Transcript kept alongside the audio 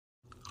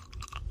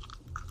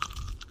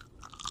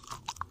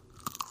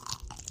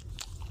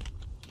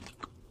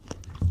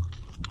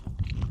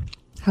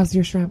How's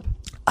your shrimp?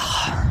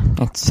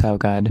 It's so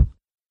good.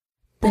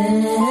 Best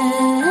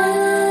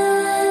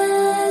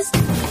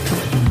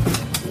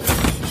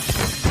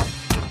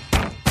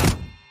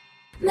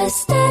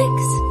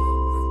mistakes.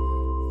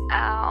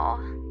 Ow.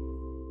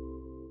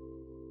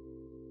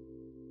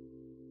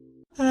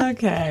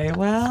 Okay,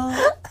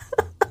 well,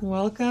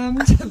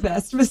 welcome to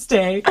Best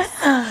Mistakes.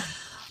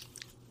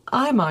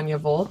 I'm Anya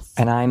Volz.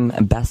 And I'm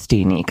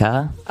Bestie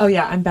Nika. Oh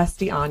yeah, I'm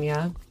Bestie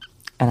Anya.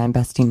 And I'm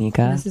Bestie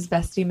Nika. This is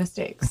Bestie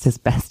Mistakes. This is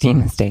Bestie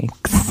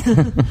Mistakes.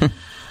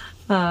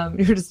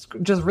 You're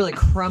just really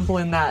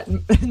crumpling that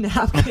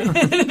napkin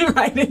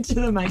right into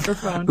the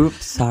microphone.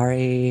 Oops,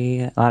 sorry.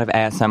 A lot of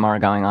ASMR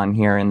going on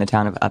here in the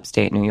town of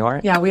upstate New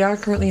York. Yeah, we are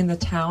currently in the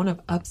town of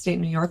upstate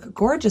New York.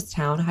 Gorgeous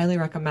town. Highly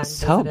recommend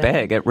So visiting.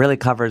 big. It really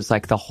covers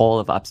like the whole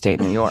of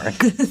upstate New York.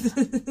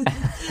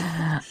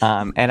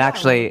 And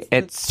actually,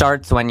 it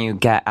starts when you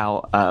get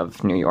out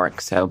of New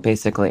York. So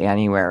basically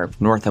anywhere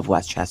north of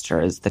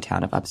Westchester is the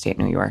town of upstate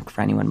New York,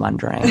 for anyone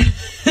wondering.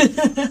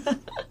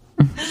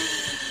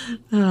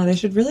 They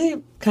should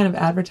really kind of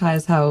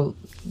advertise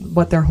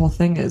what their whole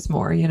thing is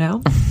more, you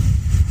know?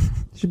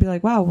 Should be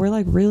like, wow, we're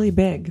like really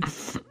big.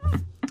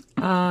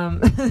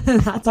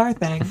 That's our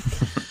thing.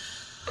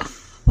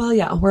 Well,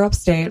 yeah, we're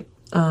upstate.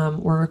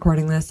 We're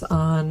recording this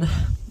on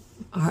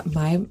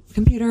my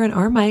computer and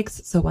our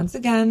mics. So once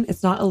again,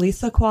 it's not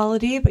Elisa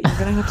quality, but you're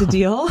going to have to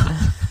deal.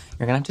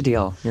 You're going to have to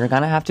deal. You're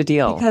going to have to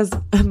deal. Because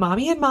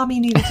mommy and mommy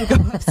needed to go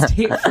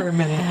upstate for a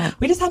minute.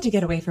 We just had to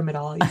get away from it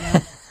all, you know?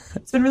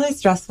 It's been really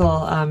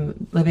stressful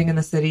living in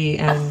the city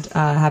and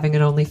having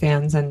an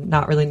OnlyFans and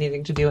not really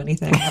needing to do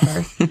anything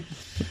ever.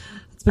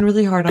 It's been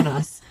really hard on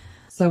us.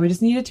 So we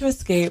just needed to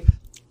escape.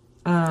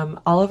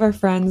 All of our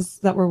friends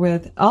that we're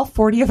with, all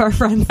 40 of our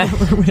friends that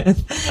we're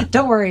with,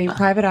 don't worry,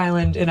 private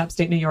island in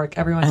upstate New York,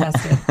 everyone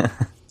tested.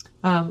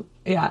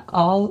 Yeah,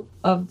 all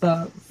of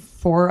the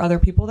 4 other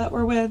people that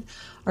we're with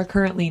are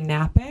currently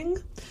napping.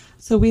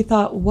 So we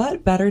thought,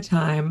 what better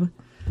time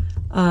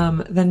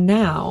than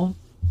now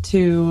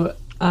to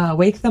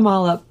wake them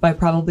all up by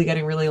probably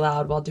getting really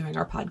loud while doing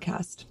our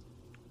podcast.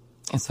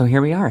 So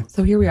here we are.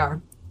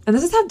 And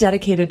this is how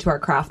dedicated to our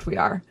craft we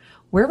are.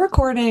 We're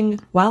recording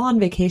while on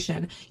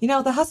vacation. You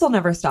know, the hustle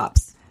never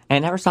stops.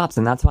 It never stops,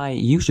 and that's why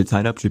you should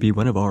sign up to be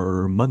one of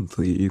our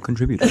monthly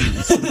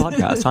contributors to the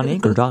podcast on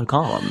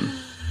Anchor.com.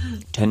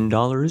 $10,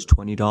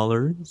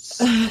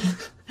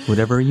 $20,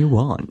 whatever you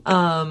want.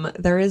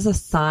 There is a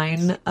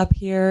sign up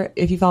here.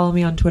 If you follow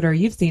me on Twitter,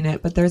 you've seen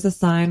it, but there's a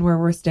sign where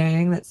we're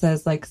staying that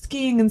says like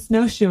skiing and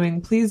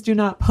snowshoeing, please do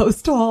not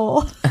post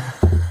hole.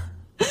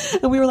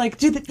 And we were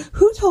like,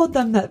 who told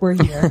them that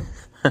we're here?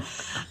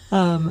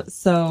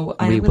 So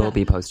we will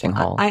be posting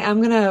hole.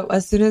 I'm gonna,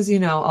 as soon as, you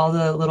know, all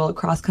the little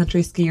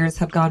cross-country skiers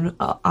have gone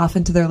off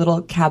into their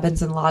little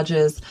cabins and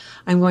lodges,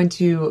 I'm going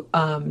to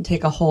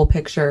take a whole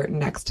picture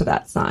next to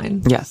that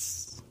sign.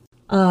 Yes.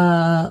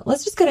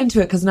 Let's just get into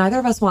it because neither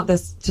of us want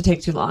this to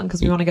take too long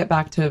because we want to get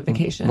back to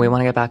vacation. We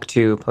want to get back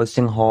to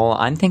posting whole.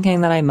 I'm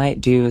thinking that I might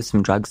do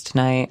some drugs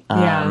tonight.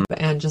 Yeah,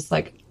 and just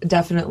like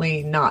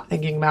definitely not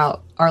thinking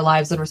about our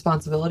lives and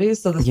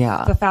responsibilities. So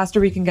the faster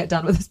we can get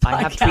done with this podcast,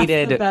 I have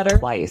tweeted the better.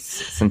 Twice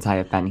since I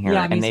have been here,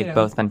 Yeah, and they've too.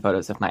 both been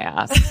photos of my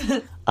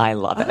ass. I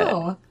love it.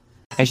 Oh.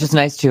 It's just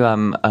nice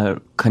to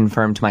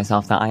confirm to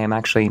myself that I am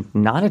actually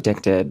not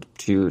addicted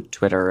to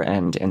Twitter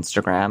and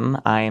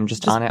Instagram. I am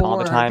just on it all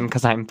the bored. time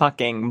because I'm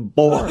fucking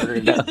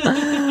bored.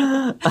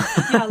 Yeah,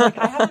 like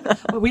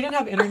we didn't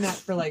have internet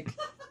for like.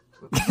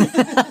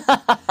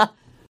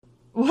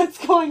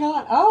 What's going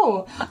on?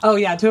 Oh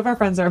yeah, 2 of our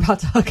friends are about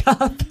to hook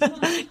up.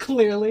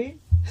 Clearly.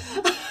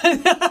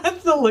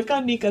 The look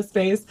on Nika's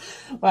face.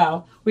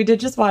 Wow. We did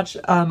just watch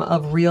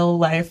a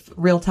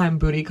real-time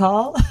booty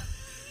call.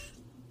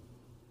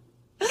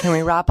 Can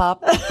we wrap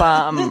up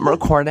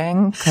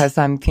recording? Because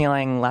I'm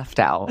feeling left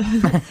out.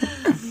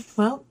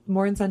 Well,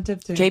 more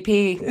incentive to...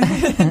 JP.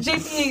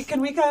 JP,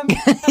 can we come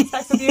have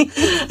sex with you?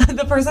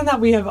 The person that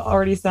we have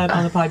already said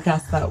on the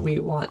podcast that we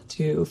want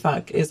to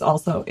fuck is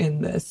also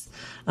in this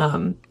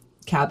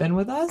cabin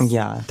with us.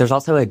 Yeah. There's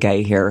also a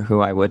gay here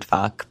who I would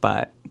fuck,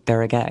 but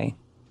they're a gay.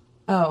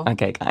 Oh. A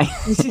gay guy.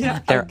 Yeah,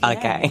 They're a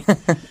gay.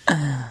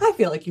 I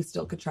feel like you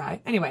still could try.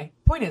 Anyway,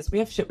 point is, we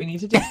have shit we need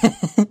to do.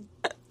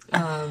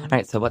 All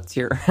right, so what's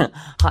your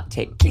hot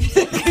take?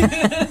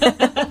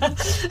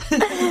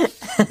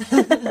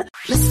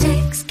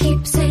 Mistakes,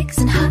 keepsakes,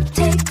 and hot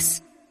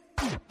takes.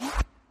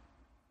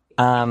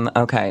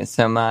 Okay,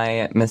 so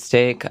my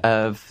mistake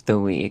of the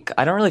week.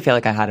 I don't really feel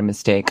like I had a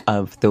mistake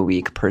of the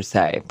week per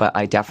se, but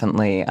I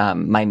definitely,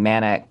 my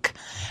manic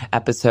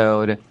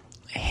episode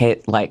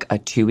hit like a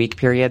 2-week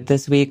period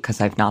this week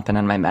because I've not been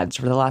on my meds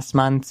for the last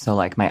month. So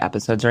like my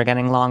episodes are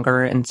getting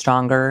longer and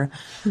stronger.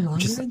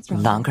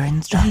 Longer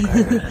and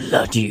stronger.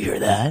 Love, do you hear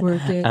that?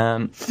 Work it.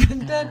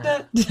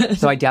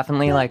 So I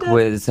definitely like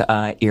was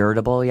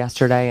irritable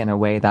yesterday in a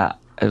way that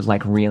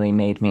like really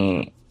made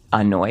me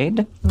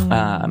annoyed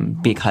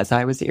because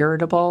I was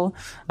irritable.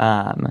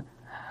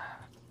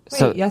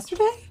 Wait,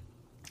 yesterday?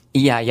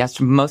 Yeah,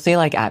 mostly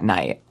like at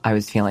night I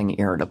was feeling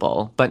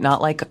irritable, but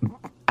not like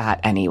at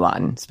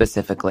anyone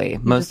specifically,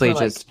 mostly were,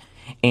 like- just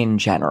in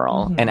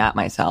general and at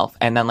myself.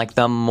 And then like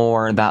the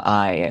more that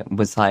I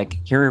was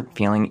like, you're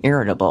feeling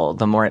irritable,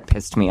 the more it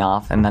pissed me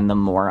off. And then the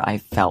more I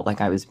felt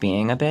like I was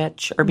being a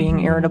bitch or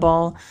being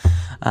irritable.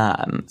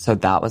 So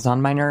that was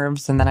on my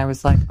nerves. And then I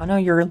was like, oh no,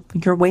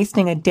 you're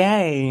wasting a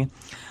day.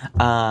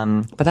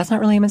 But that's not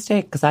really a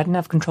mistake because I didn't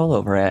have control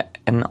over it.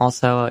 And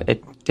also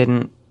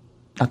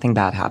nothing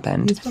bad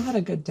happened. You still had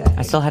a good day.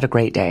 I still had a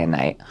great day and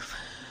night.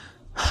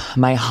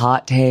 My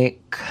hot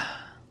take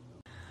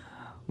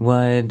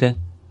would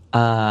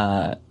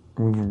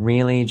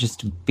really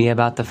just be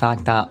about the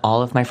fact that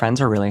all of my friends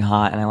are really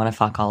hot and I want to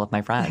fuck all of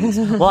my friends.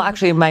 Well,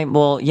 actually,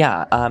 so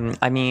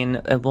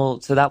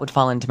that would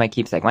fall into my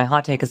keepsake. My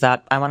hot take is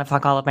that I want to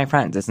fuck all of my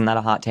friends. Isn't that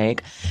a hot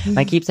take?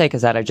 My keepsake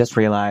is that I just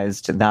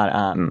realized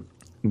that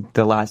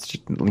the last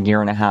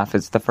year and a half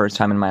is the first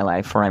time in my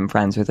life where I'm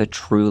friends with a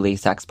truly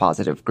sex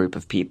positive group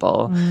of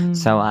people.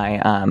 So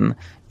I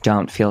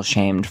don't feel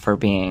shamed for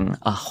being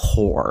a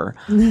whore.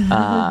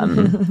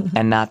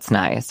 And that's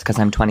nice because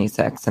I'm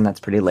 26 and that's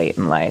pretty late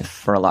in life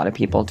for a lot of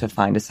people to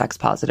find a sex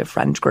positive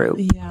friend group.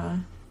 Yeah.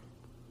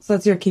 So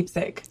that's your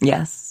keepsake.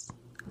 Yes.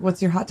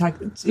 What's your hot take?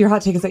 Your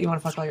hot take is that you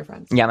want to fuck all your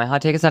friends. Yeah, my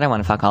hot take is that I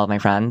want to fuck all of my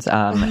friends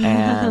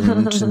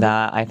and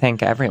that I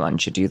think everyone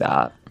should do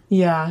that.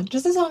 Yeah.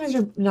 Just as long as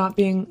you're not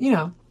being,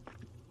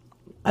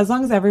 as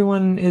long as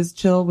everyone is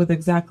chill with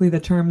exactly the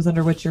terms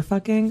under which you're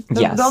fucking.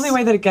 Yes. The only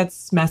way that it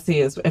gets messy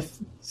is if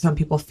some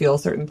people feel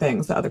certain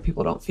things that other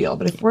people don't feel.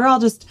 But if we're all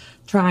just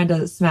trying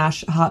to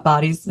smash hot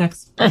bodies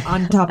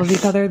on top of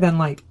each other, then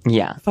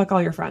Yeah. fuck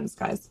all your friends,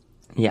 guys.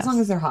 Yes. As long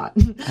as they're hot.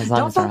 As long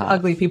Don't as they're fuck hot.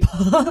 ugly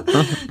people.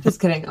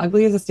 Just kidding.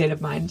 Ugly is a state of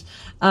mind.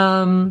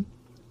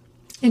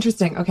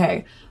 Interesting.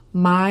 Okay.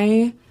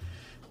 My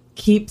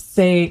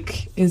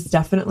keepsake is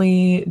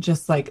definitely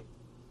just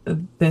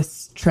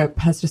this trip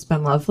has just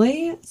been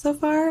lovely so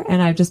far,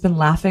 and I've just been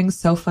laughing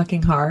so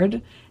fucking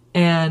hard,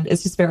 and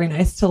it's just very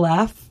nice to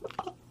laugh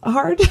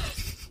hard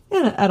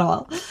at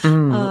all.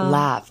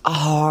 Laugh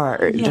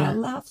hard. Yeah,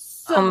 laugh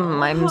so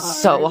I'm hard.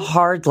 so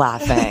hard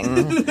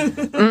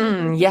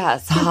laughing.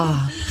 Yes.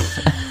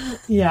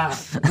 Yeah.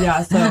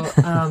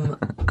 So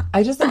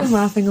I just have been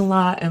laughing a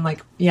lot, and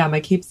my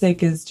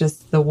keepsake is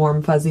just the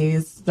warm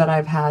fuzzies that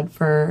I've had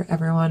for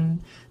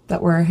everyone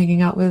that we're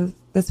hanging out with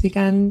this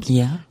weekend.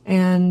 Yeah.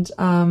 And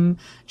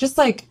just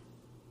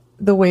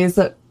the ways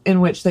in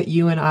which that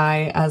you and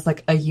I as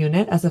a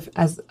unit, as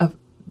a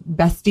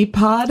bestie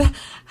pod,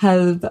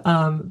 have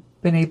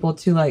been able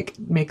to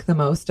make the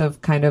most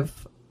of kind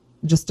of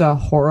just a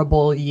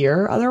horrible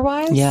year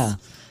otherwise. Yeah.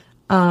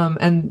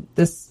 And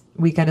this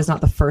weekend is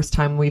not the first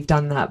time we've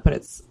done that, but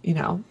it's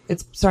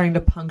it's starting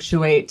to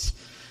punctuate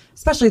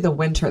especially the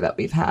winter that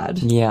we've had.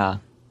 Yeah.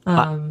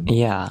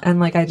 Yeah.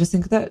 And I just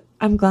think that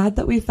I'm glad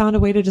that we found a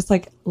way to just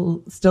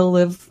still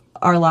live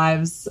our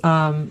lives,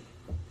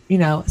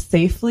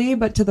 safely,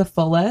 but to the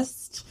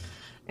fullest,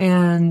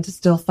 and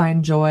still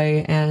find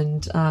joy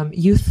and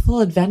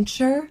youthful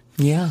adventure.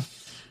 Yeah.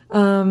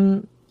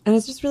 And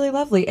it's just really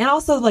lovely. And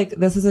also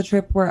this is a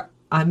trip where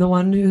I'm the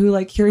one who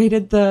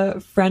curated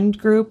the friend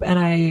group, and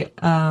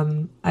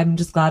I'm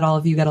just glad all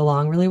of you get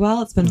along really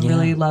well. It's been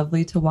really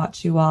lovely to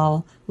watch you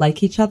all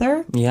like each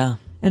other. Yeah.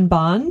 And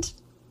bond.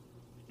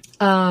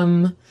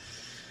 My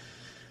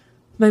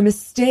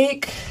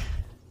mistake.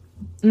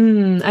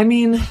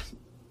 I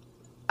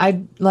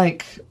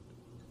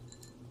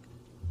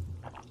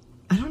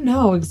don't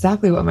know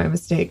exactly what my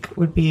mistake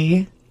would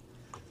be.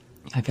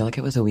 I feel like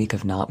it was a week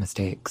of not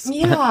mistakes.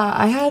 Yeah,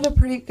 I had a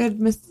pretty good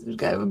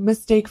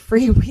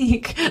mistake-free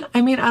week.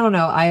 I don't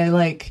know. I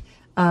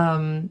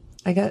could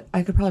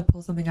probably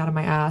pull something out of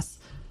my ass.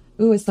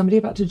 Ooh, is somebody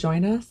about to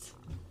join us?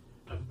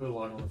 I have to put a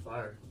log on the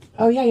fire.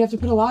 Oh yeah, you have to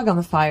put a log on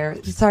the fire.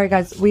 Sorry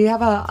guys, we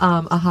have a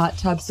hot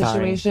tub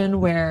situation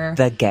where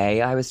The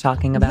gay I was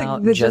talking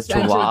about that just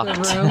entered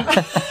walked.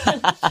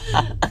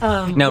 the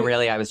room. No,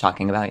 really, I was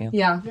talking about you.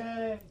 Yeah.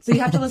 So you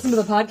have to listen to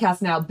the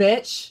podcast now,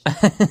 bitch,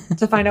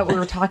 to find out what we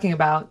were talking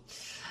about.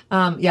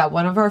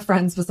 One of our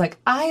friends was like,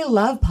 I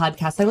love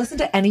podcasts. I listen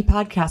to any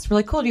podcast. We're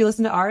like, cool, do you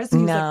listen to ours?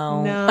 And he's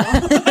No. no.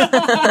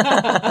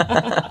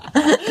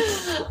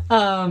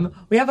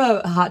 We have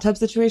a hot tub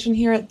situation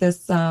here at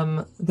this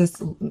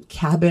this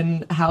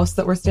cabin house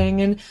that we're staying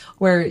in,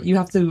 where you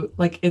have to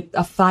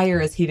a fire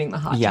is heating the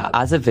hot Yeah, tub.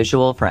 as a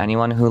visual for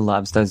anyone who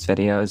loves those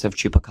videos of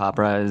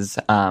chupacabras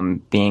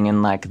being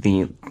in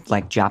the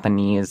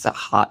Japanese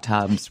hot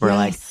tubs where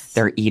Yes.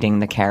 they're eating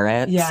the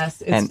carrots.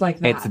 Yes, it's and like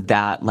that. It's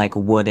that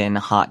wooden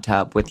hot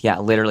tub with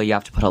literally you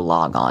have to put a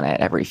log on it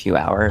every few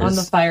hours. On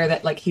the fire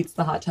that heats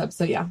the hot tub.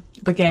 So yeah,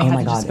 the gay Oh had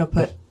my to just go god!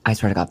 put. I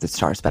swear to God, the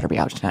stars better be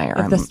out tonight.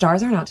 Or If the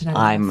stars aren't out tonight,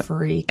 I'm I'm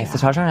freak. If out. the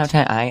stars aren't out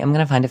tonight, I am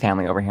gonna find a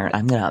family over here and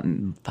I'm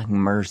gonna fucking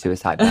murder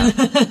suicide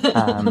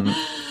them.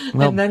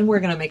 And then we're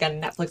gonna make a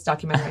Netflix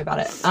documentary about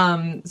it.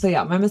 So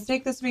yeah, my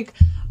mistake this week.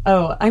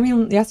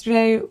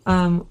 Yesterday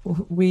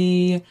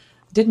we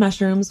did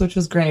mushrooms, which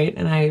was great,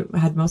 and I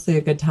had mostly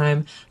a good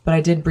time. But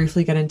I did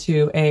briefly get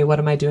into a "what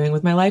am I doing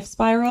with my life"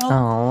 spiral.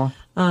 Oh,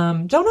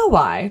 Don't know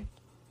why.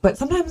 but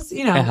sometimes,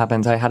 you know, It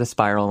happens. I had a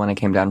spiral when I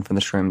came down from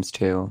the shrooms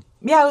too.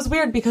 yeah, it was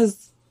weird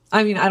because,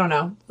 I mean, I don't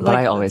know. But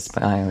I always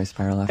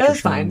spiral after it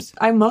was fine. shrooms.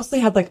 I mostly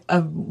had like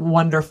a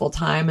wonderful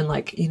time and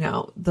like, you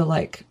know, the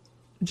like,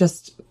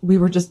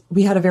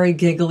 we had a very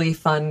giggly,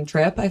 fun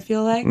trip, I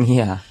feel like.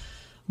 Yeah,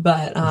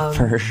 But,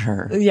 for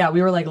sure. yeah,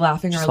 we were like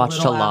laughing Just our watched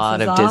a little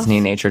lot asses of off. Disney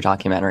nature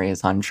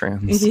documentaries on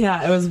shrooms.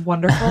 Yeah, it was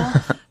wonderful.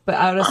 But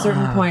at a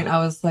certain point, I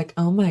was like,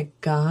 oh my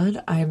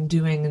God, I'm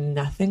doing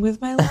nothing with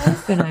my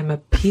life and I'm a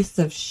piece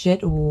of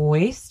shit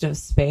waste of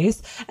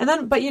space. And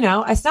then, but you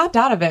know, I snapped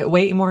out of it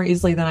way more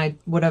easily than I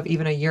would have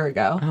even a year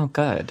ago. Oh,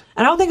 good. And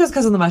I don't think it was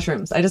because of the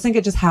mushrooms. I just think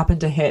it just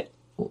happened to hit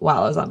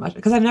while I was on mushrooms.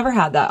 Because I've never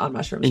had that on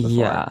mushrooms before.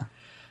 Yeah.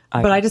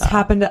 But I just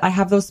happened to, I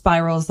have those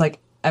spirals like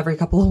every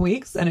couple of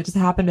weeks and it just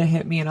happened to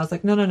hit me and I was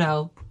like, no,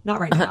 not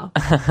right now.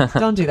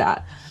 Don't do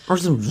that.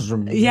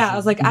 Yeah, I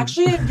was like,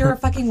 actually, you're a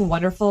fucking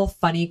wonderful,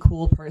 funny,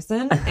 cool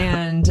person,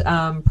 and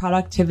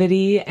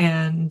productivity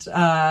and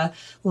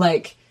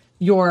like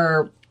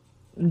your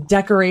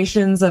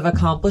decorations of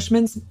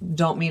accomplishments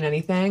don't mean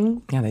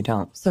anything. Yeah, they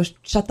don't. So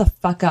shut the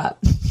fuck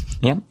up.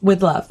 Yeah.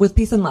 With love, with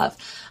peace and love.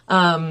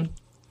 So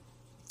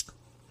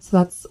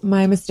that's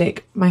my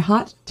mistake. My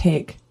hot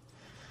take.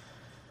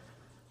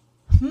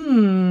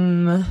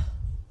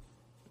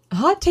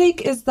 Hot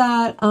take is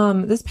that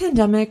this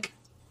pandemic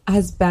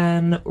has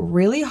been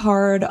really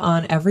hard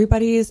on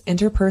everybody's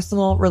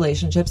interpersonal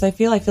relationships. I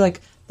feel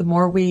like the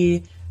more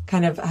we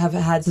kind of have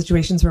had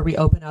situations where we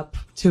open up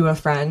to a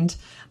friend,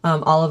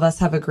 all of us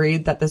have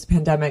agreed that this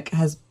pandemic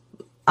has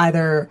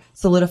either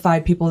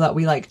solidified people that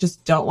we like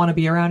just don't want to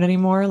be around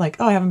anymore. Like,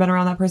 oh, I haven't been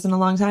around that person in a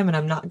long time and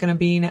I'm not going to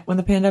be when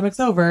the pandemic's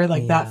over,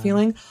 like that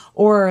feeling.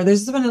 Or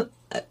there's been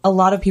a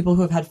lot of people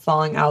who have had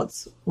falling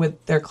outs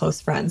with their close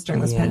friends during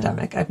this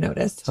pandemic, I've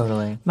noticed.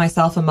 Totally.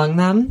 Myself among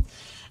them.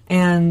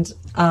 And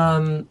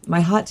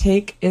my hot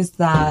take is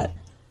that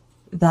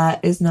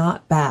is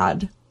not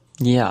bad.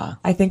 Yeah.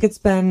 I think it's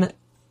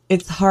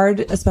hard,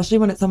 especially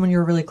when it's someone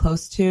you're really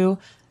close to.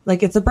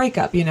 Like, it's a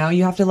breakup, you know,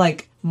 you have to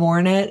like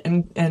mourn it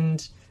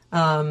and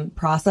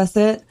process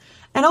it.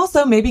 And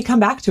also maybe come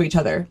back to each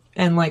other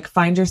and like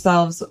find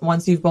yourselves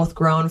once you've both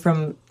grown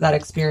from that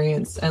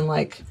experience and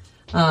like,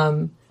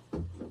 yeah.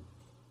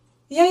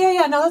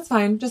 No, that's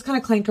fine. Just kind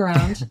of clank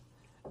around.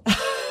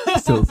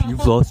 So if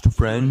you've lost a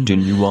friend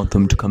and you want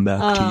them to come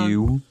back to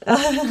you,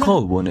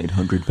 call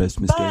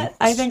 1-800-BEST-MISTAKES. But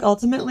I think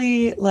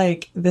ultimately,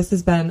 like, this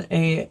has been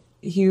a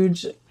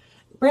huge...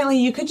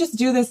 Brantley, you could just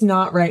do this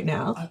not right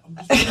now. I'm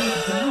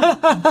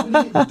putting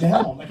it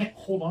down. I can't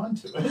hold on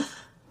to it.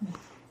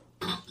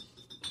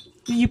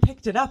 You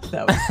picked it up,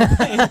 though.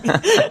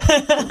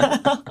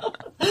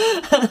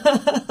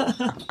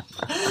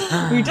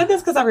 We did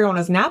this because everyone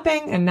was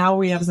napping, and now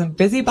we have some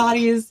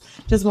busybodies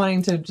just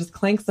wanting to just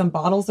clank some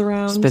bottles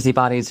around.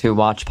 Busybodies who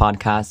watch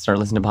podcasts or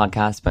listen to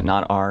podcasts, but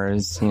not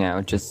ours. You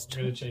know, just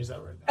I'm going to change that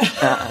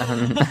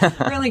right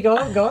now. Really,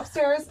 go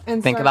upstairs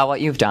and think start- about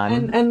what you've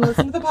done. and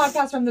listen to the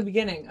podcast from the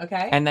beginning,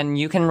 okay? And then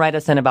you can write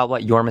us in about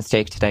what your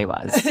mistake today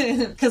was.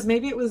 Because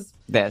maybe it was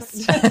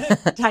This.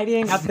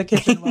 tidying up the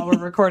kitchen while we're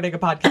recording a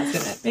podcast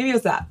in it. Maybe it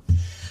was that.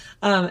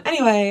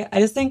 Anyway, I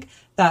just think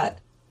that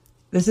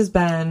this has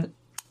been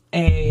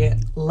a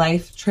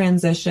life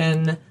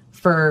transition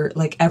for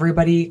like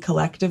everybody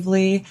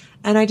collectively.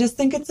 And I just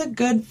think it's a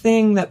good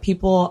thing that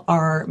people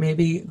are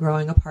maybe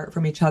growing apart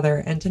from each other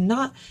and to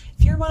not,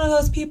 if you're one of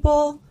those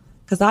people,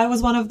 because I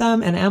was one of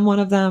them and am one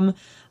of them,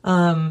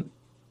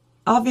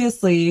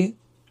 obviously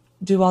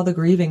do all the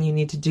grieving you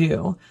need to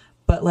do.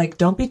 But like,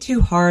 don't be too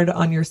hard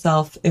on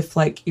yourself if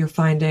like you're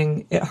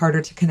finding it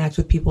harder to connect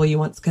with people you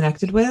once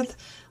connected with.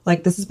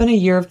 Like, this has been a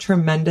year of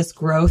tremendous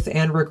growth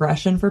and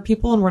regression for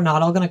people, and we're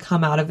not all going to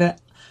come out of it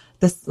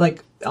this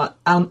like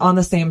on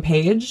the same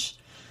page.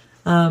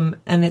 And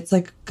it's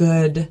like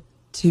good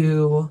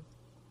to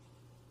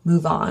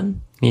move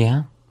on.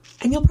 Yeah.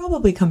 And you'll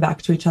probably come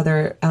back to each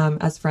other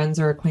as friends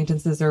or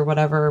acquaintances or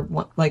whatever.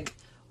 Like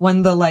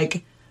when the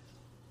like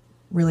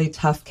really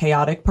tough,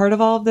 chaotic part of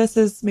all of this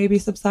is maybe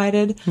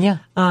subsided. Yeah.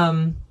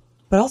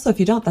 But also, if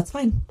you don't, that's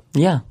fine.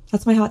 Yeah.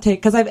 That's my hot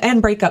take.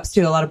 And breakups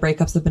too. A lot of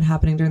breakups have been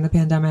happening during the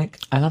pandemic.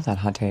 I love that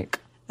hot take.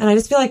 And I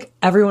just feel like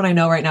everyone I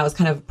know right now is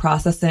kind of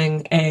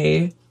processing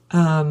a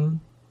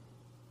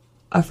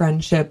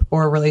friendship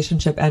or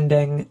relationship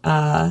ending,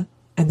 and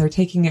they're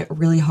taking it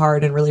really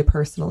hard and really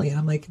personally. And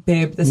I'm like,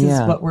 babe, this is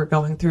what we're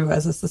going through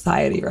as a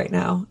society right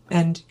now.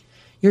 And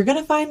you're going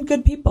to find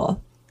good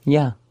people.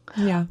 Yeah.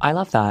 Yeah. I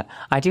love that.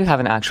 I do have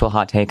an actual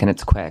hot take, and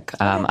it's quick.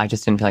 I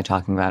just didn't feel like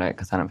talking about it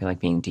because I don't feel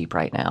like being deep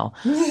right now.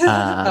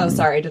 Oh,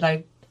 sorry. Did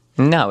I?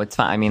 No, it's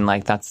fine. I mean,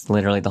 like, that's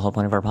literally the whole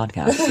point of our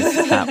podcast,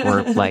 is that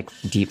we're, like,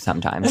 deep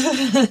sometimes.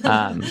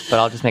 But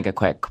I'll just make it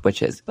quick,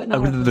 which is... But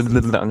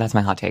not that's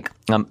my hot take.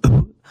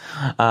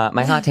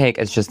 My hot take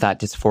is just that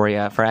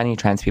dysphoria for any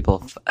trans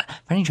people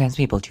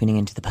tuning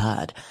into the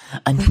pod.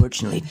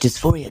 Unfortunately,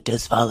 dysphoria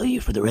does follow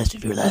you for the rest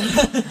of your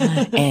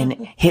life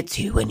and hits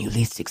you when you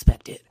least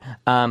expect it.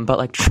 But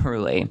like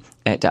truly,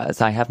 it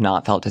does. I have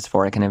not felt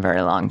dysphoric in a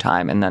very long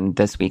time. And then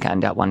this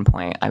weekend at one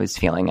point I was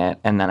feeling it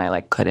and then I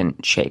like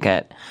couldn't shake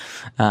it.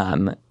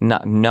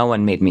 No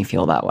one made me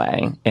feel that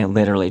way. It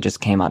literally just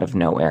came out of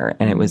nowhere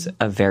and it was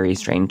a very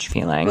strange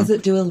feeling. Was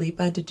it Dua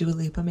Lipa? Did Dua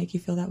Lipa make you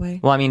feel that way?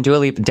 Well, I mean, Dua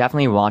Lipa,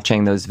 definitely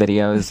watching those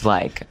videos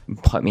like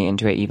put me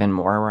into it even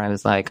more where I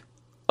was like,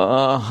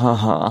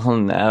 oh, I'll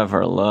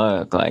never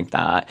look like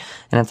that.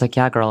 And it's like,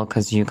 yeah, girl,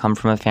 because you come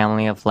from a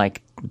family of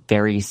like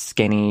very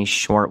skinny,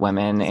 short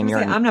women. And you're,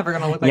 I'm never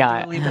going to look like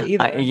Dua Lipa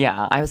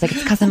either. I was like,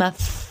 it's because I'm a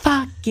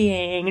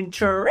fucking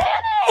tranny.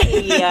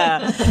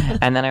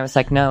 And then I was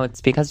like, no, it's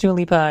because Dua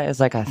Lipa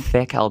is like a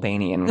thick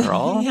Albanian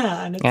girl.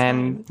 Yeah.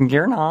 And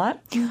you're not.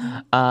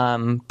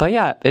 But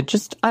yeah, it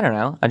just, I don't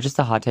know. Just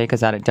a hot take is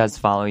that it does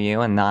follow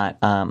you and that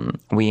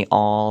we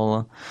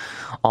all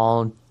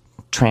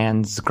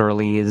trans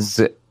girlies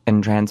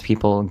and trans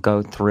people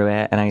go through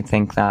it. And I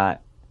think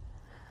that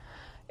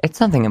it's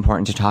something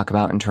important to talk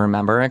about and to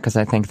remember because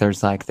I think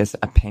there's like this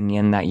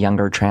opinion that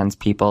younger trans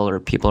people or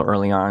people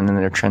early on in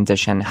their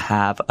transition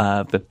have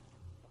of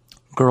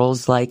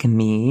girls like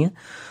me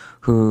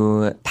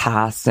who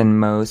pass in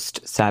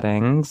most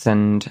settings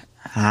and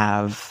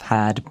have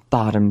had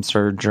bottom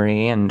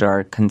surgery and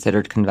are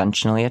considered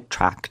conventionally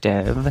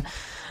attractive.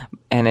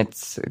 And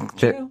it's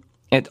true.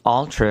 It's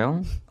all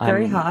true.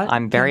 Very hot.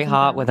 I'm very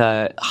hot with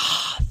a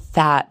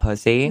fat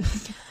pussy.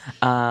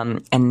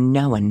 And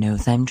no one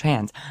knows I'm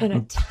trans. And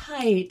a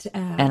tight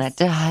ass. And a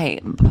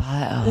tight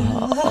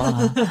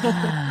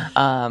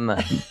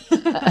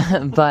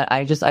but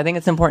I think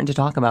it's important to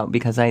talk about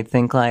because I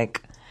think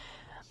like,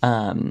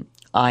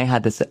 I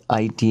had this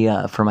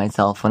idea for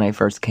myself when I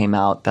first came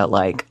out that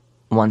like,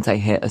 once I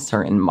hit a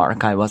certain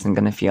mark, I wasn't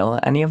going to feel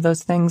any of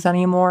those things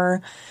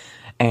anymore.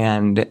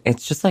 And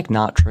it's just like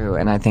not true.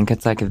 And I think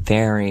it's like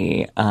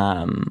very,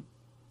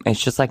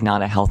 it's just like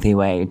not a healthy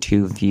way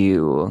to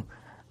view,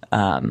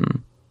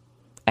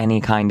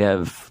 any kind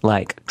of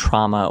like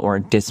trauma or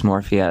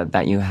dysmorphia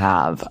that you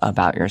have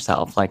about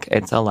yourself. Like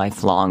it's a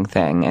lifelong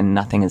thing and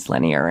nothing is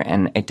linear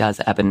and it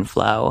does ebb and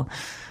flow.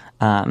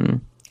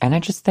 And I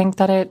just think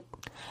that it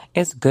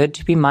is good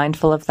to be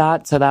mindful of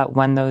that so that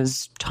when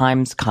those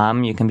times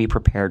come, you can be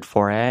prepared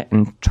for it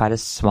and try to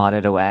swat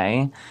it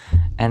away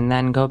and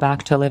then go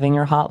back to living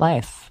your hot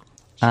life.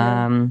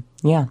 Sure.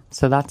 Yeah,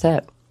 so that's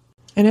it.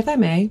 And if I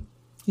may,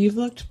 you've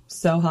looked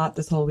so hot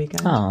this whole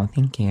weekend. Oh,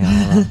 thank you.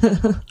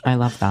 I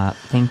love that.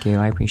 Thank you.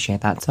 I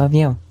appreciate that. So have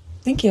you.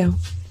 Thank you.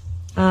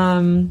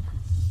 Yeah,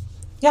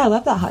 I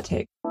love that hot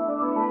take. Fuck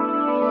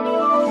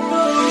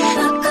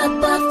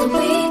up of the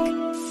week.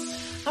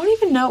 I don't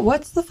even know.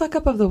 What's the fuck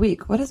up of the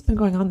week? What has been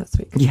going on this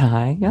week? Yeah,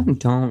 I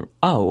don't.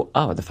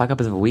 Oh, the fuck up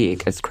of the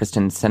week is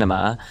Kristen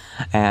Sinema.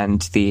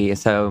 And the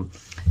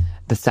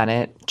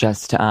Senate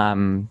just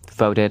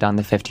voted on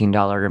the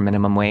 $15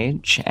 minimum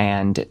wage,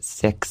 and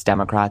 6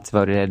 Democrats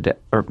voted,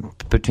 or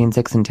between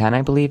 6 and 10,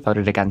 I believe,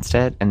 voted against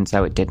it, and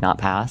so it did not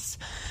pass.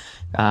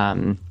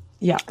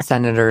 Yeah.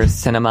 Senator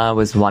Sinema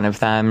was one of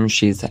them.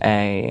 She is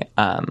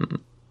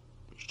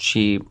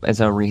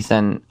a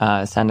recent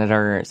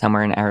senator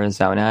somewhere in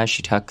Arizona.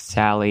 She took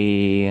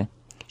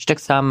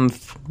some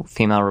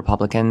female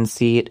Republican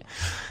seat,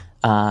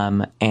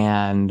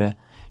 and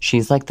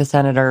she's like the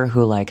senator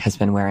who like has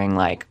been wearing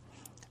like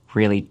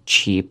really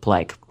cheap,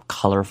 like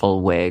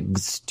colorful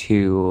wigs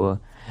to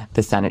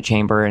the Senate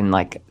chamber and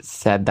like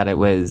said that it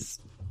was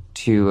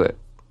to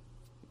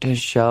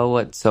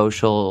show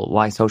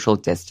why social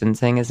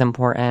distancing is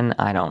important.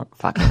 I don't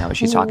fucking know what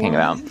she's talking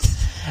about.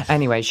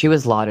 Anyway, she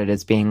was lauded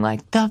as being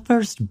like the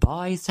first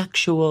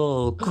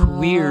bisexual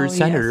queer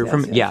senator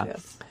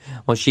yes.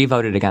 Well, she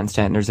voted against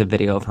it, and there's a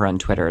video of her on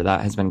Twitter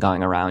that has been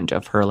going around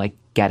of her like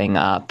getting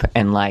up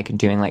and like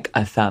doing like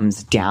a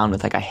thumbs down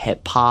with like a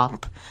hip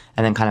hop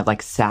and then kind of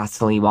like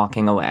sassily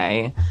walking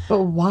away.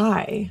 But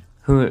why?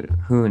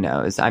 Who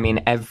knows? I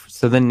mean,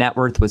 so the net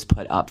worth was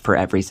put up for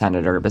every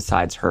senator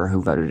besides her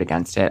who voted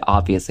against it.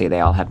 Obviously, they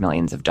all have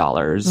millions of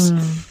dollars.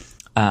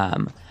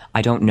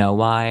 I don't know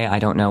why. I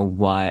don't know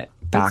what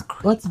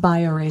Let's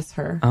bio-erase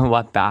her.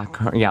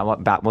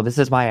 Well, this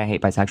is why I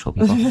hate bisexual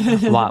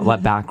people.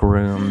 what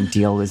backroom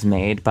deal was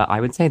made. But I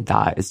would say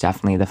that is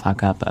definitely the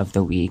fuck up of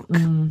the week.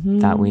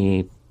 That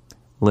we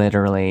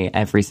literally,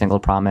 every single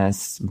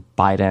promise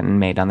Biden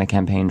made on the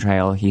campaign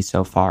trail, he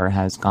so far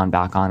has gone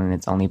back on, and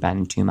it's only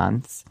been 2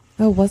 months.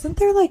 Oh, wasn't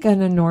there like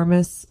an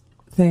enormous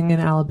thing in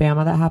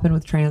Alabama that happened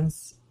with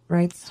trans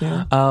rights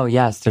too? Oh,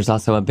 yes. There's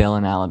also a bill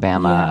in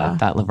Alabama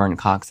that Laverne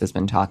Cox has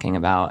been talking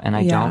about, and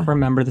I don't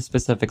remember the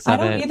specifics of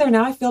it. I don't either.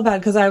 Now I feel bad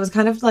because I was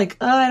kind of like,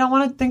 I don't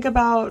want to think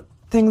about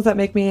things that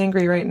make me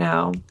angry right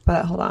now.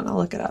 But hold on, I'll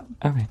look it up.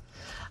 Okay.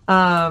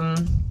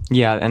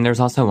 Yeah, and there's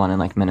also one in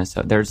like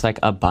Minnesota. There's like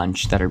a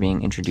bunch that are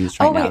being introduced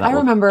right now. I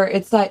remember.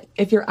 It's that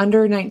if you're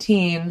under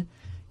 19,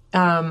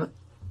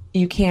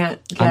 you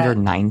can't get Under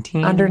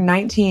 19? Under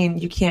 19,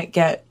 you can't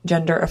get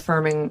gender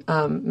affirming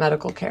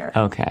medical care.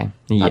 Okay.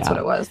 Yeah. That's what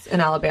it was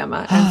in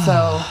Alabama. And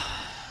so,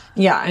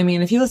 yeah, I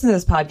mean, if you listen to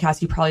this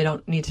podcast, you probably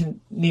don't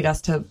need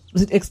us to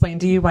explain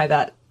to you why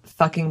that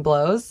fucking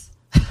blows.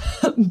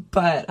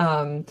 But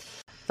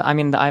I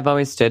mean, I've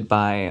always stood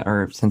by,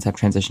 or since I've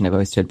transitioned, I've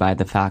always stood by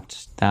the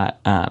fact that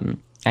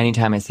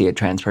anytime I see a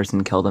trans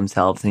person kill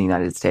themselves in the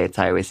United States,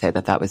 I always say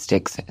that was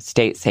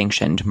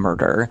state-sanctioned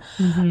murder.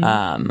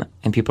 And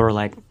people are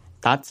like,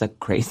 that's a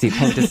crazy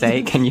thing to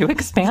say. Can you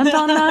expand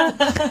on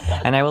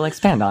that? And I will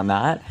expand on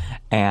that.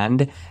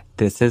 And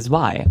this is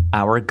why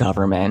our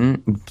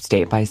government,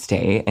 state by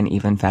state, and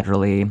even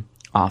federally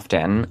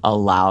often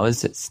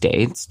allows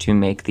states to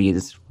make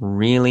these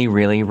really,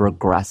 really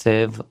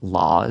regressive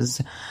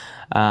laws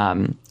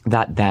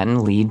that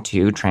then lead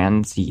to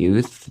trans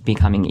youth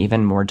becoming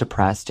even more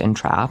depressed and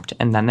trapped.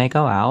 And then they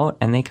go out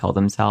and they kill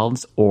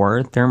themselves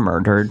or they're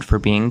murdered for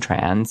being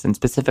trans. And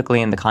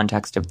specifically in the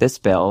context of this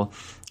bill,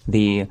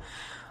 the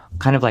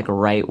kind of like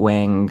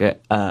right-wing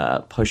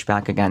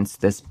pushback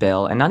against this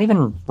bill, and not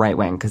even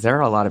right-wing, because there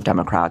are a lot of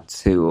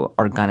Democrats who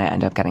are going to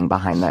end up getting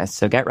behind this.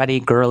 So get ready,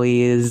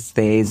 girlies,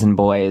 theys, and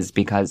boys,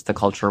 because the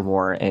culture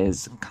war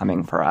is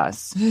coming for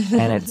us.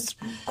 And it's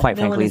quite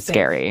frankly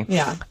scary.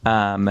 Yeah.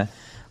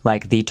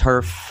 Like the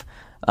TERF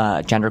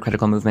gender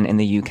critical movement in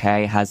the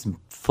UK has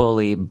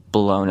fully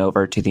blown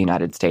over to the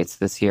United States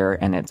this year,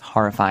 and it's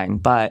horrifying.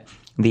 But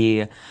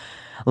the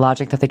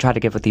logic that they try to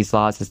give with these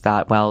laws is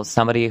that, well,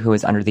 somebody who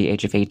is under the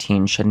age of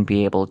 18 shouldn't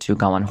be able to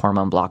go on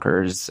hormone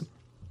blockers,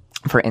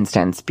 for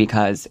instance,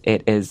 because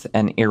it is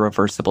an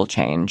irreversible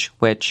change,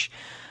 which,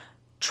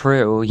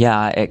 true,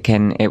 yeah,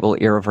 it will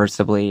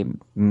irreversibly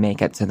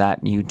make it so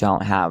that you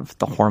don't have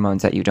the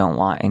hormones that you don't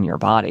want in your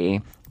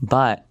body.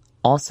 But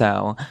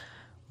also,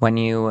 when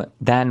you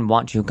then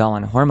want to go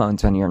on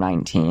hormones when you're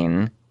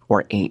 19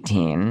 or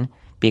 18,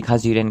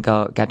 because you didn't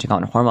get to go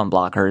on hormone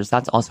blockers,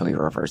 that's also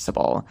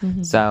irreversible.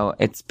 So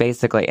it's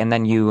basically, and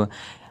then you,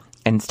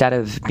 instead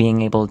of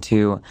being able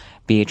to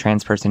be a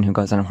trans person who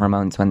goes on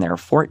hormones when they're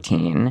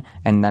 14,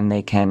 and then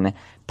they can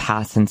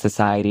pass in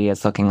society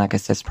as looking like a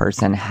cis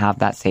person, have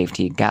that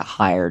safety, get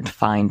hired,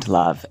 find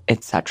love,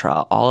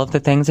 etc. All of the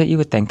things that you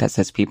would think that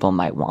cis people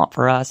might want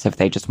for us if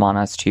they just want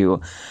us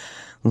to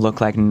look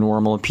like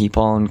normal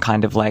people and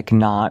kind of like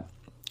not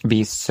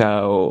be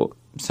so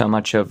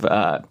much of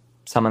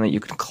someone that you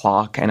could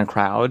clock in a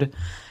crowd,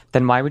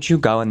 then why would you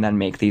go and then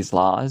make these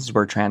laws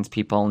where trans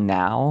people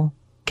now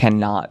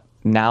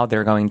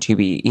they're going to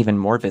be even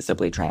more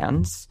visibly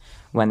trans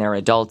when they're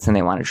adults and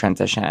they want to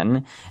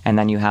transition. And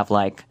then you have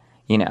like,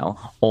 you know,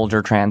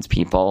 older trans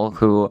people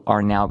who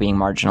are now being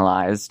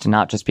marginalized,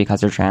 not just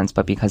because they're trans,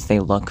 but because they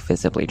look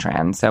visibly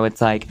trans. So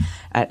it's like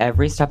at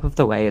every step of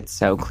the way, it's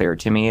so clear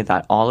to me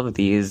that all that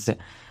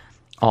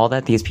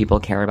these people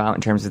care about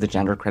in terms of the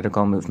gender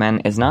critical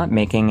movement is not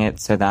making it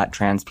so that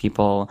trans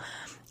people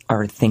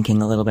are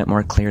thinking a little bit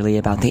more clearly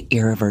about the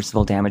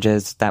irreversible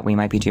damages that we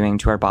might be doing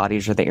to our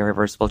bodies or the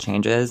irreversible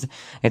changes.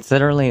 It's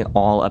literally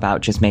all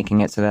about just making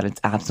it so that it's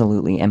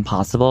absolutely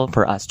impossible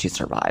for us to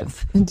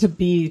survive. And to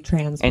be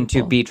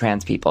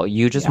trans people.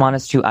 You just want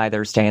us to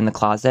either stay in the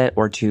closet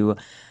or to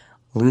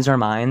lose our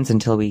minds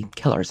until we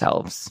kill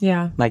ourselves.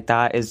 Yeah. Like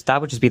that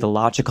would just be the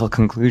logical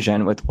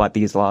conclusion with what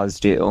these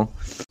laws do.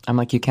 I'm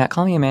like, you can't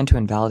call me a man to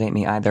invalidate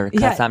me either,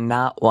 because I'm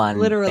not one.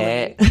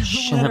 Literally.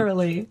 Bitch.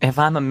 Literally. If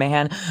I'm a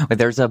man,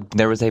 there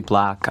was a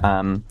black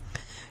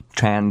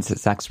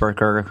trans sex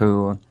worker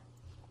who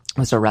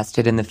was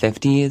arrested in the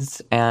 50s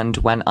and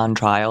went on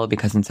trial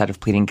because instead of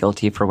pleading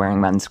guilty for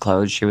wearing men's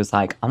clothes, she was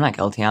like, I'm not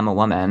guilty, I'm a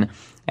woman.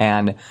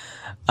 And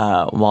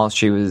while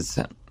she was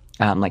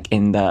like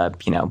in the,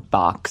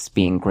 box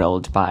being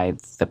grilled by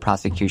the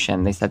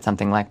prosecution, they said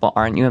something like, well,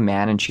 aren't you a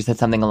man? And she said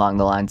something along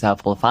the lines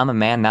of, well, if I'm a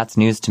man, that's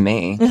news to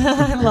me.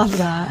 I love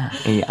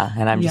that. Yeah.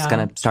 And I'm just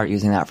going to start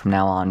using that from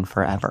now on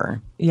forever.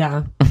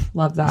 Yeah.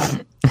 Love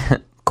that.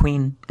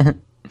 Queen.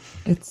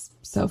 It's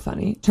so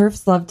funny.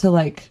 TERFs love to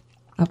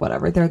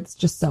whatever. They're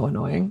just so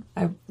annoying.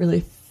 I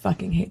really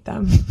fucking hate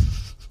them.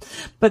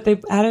 But they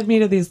added me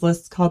to these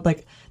lists called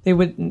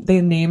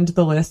they named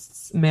the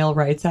lists male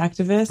rights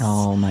activists.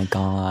 Oh my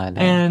God.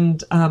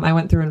 And I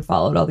went through and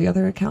followed all the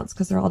other accounts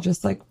because they're all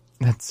just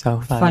that's so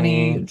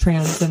funny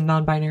trans and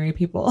non-binary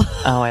people.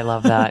 Oh, I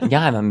love that.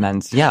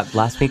 Yeah,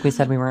 last week we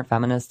said we weren't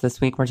feminists. This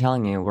week we're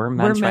telling you we're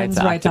men's rights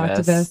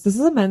activists. This is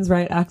a men's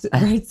rights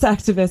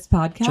activist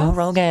podcast. Joe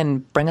Rogan,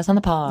 bring us on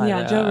the pod.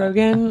 Yeah, Joe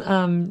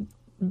Rogan.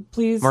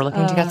 Please. We're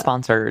looking to get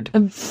sponsored.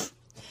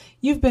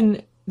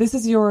 This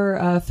is your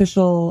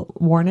official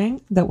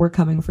warning that we're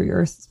coming for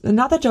yours.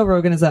 Not that Joe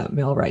Rogan is a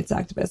male rights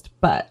activist,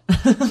 but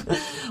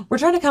we're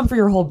trying to come for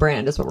your whole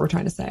brand is what we're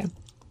trying to say.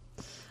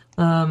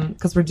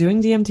 Because we're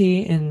doing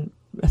DMT in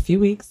a few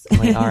weeks.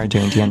 We are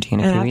doing DMT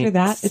in a few weeks. And after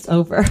that, it's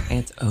over.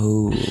 It's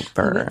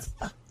over. It's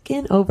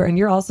fucking over. And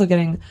you're also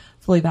getting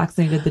fully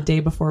vaccinated the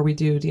day before we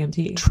do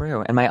DMT.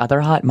 True. And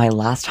my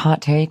last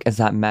hot take is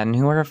that men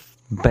who are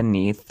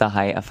beneath the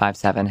height of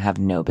 5'7" have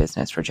no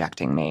business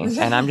rejecting me.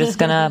 And I'm just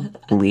gonna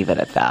leave it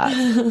at that.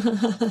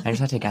 I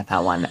just have to get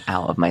that one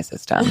out of my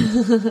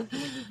system.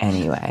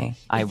 Anyway,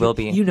 I will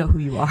be... You know who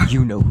you are.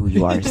 You know who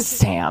you are,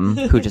 Sam,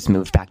 who just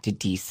moved back to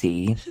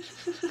DC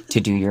to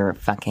do your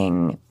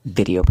fucking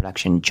video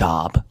production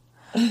job.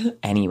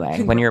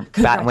 Anyway, when you're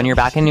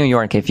back in New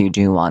York, if you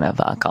do want to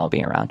fuck, I'll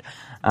be around.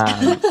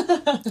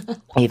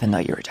 Even though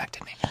you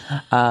rejected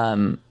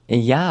me.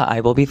 Yeah,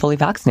 I will be fully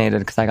vaccinated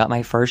because I got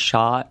my first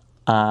shot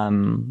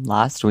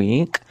last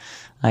week.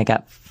 I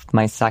got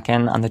my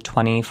second on the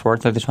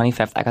 24th or the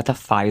 25th. I got the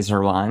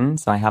Pfizer one,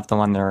 so I have the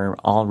one they're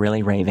all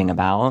really raving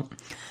about.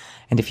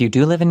 And if you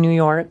do live in New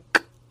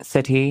York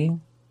City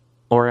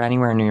or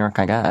anywhere in New York,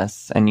 I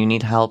guess, and you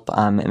need help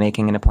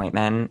making an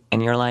appointment,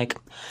 and you're like,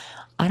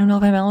 I don't know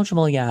if I'm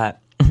eligible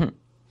yet,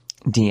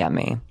 DM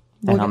me.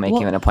 And I'll make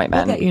you an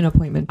appointment. We'll get you an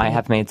appointment. I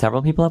have made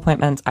several people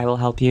appointments. I will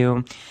help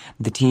you.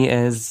 The tea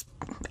is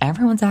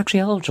everyone's actually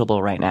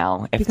eligible right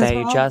now if Because they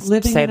we're all just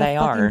living say in a they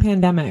fucking are.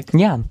 Pandemic.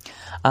 Yeah.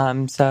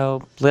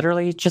 So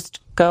literally just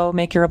go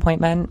make your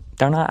appointment.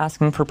 They're not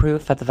asking for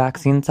proof at the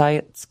vaccine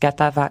sites. Get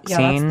that vaccine.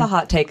 Yeah, that's the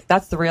hot take.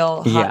 That's the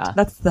real hot. Yeah.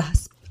 That's the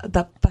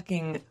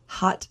fucking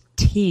hot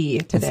tea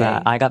today. It's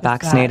that I got It's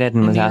that vaccinated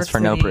and in was New asked York for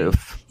no City.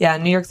 proof. Yeah,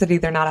 in New York City,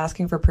 they're not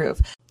asking for proof.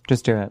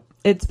 Just do it.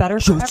 It's better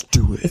for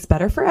do it. It's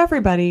better for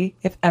everybody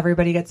if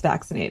everybody gets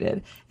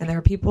vaccinated. And there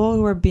are people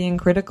who are being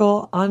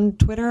critical on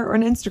Twitter or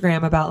on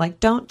Instagram about like,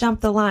 don't jump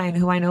the line,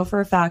 who I know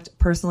for a fact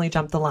personally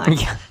jumped the line.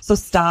 Yeah. So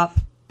stop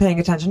paying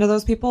attention to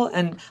those people.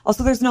 And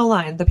also there's no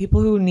line. The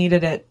people who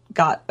needed it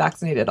got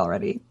vaccinated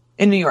already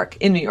in New York.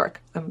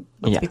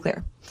 Let's be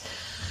clear.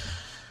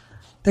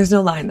 There's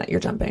no line that you're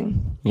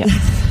jumping.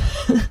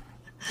 Yes.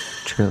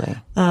 Truly.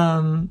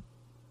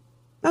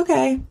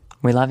 Okay.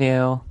 We love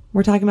you.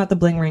 We're talking about the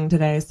bling ring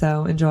today,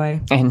 so enjoy.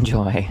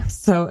 Enjoy.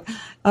 So,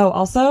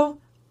 also,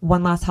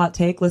 one last hot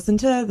take. Listen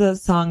to the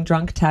song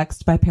Drunk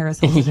Text by Paris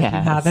Hilton if you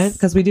Yes. haven't,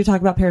 because we do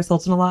talk about Paris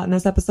Hilton a lot in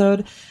this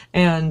episode.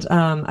 And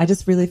I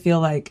just really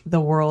feel like the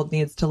world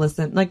needs to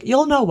listen. Like,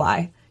 you'll know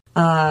why.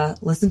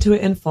 Listen to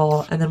it in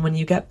full, and then when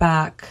you get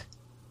back,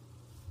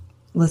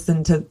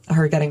 listen to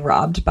her getting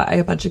robbed by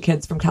a bunch of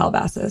kids from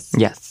Calabasas.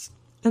 Yes.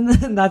 And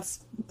then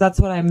that's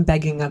what I'm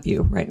begging of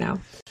you right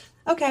now.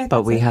 Okay.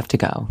 But we have to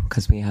go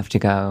because we have to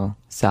go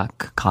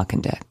suck cock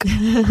and dick. We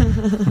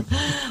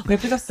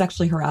have to go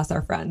sexually harass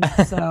our friend.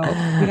 So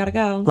we gotta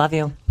go. Love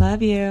you.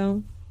 Love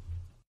you.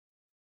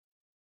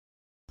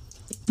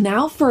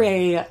 Now for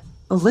a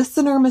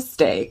listener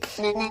mistake.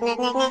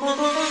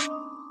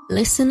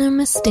 Listener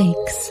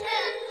mistakes.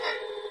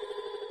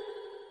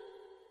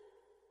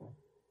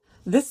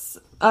 This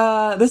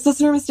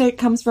listener mistake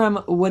comes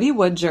from Woody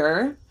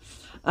Woodger.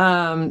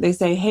 They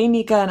say, "Hey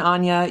Nika and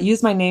Anya,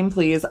 use my name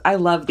please. I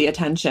love the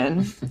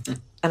attention."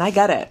 And I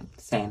get it.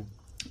 Same.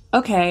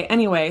 Okay,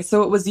 anyway,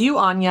 so it was you,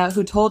 Anya,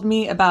 who told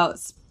me about...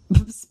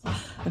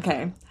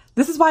 Okay,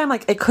 this is why I'm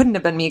like, it couldn't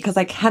have been me, because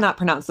I cannot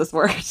pronounce this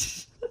word.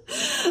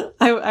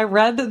 I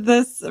read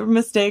this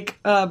mistake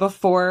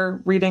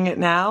before reading it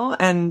now,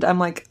 and I'm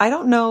like, I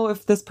don't know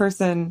if this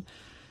person...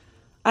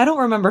 I don't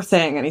remember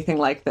saying anything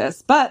like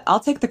this, but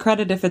I'll take the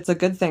credit if it's a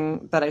good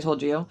thing that I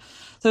told you.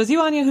 So it was you,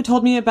 Anya, who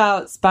told me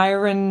about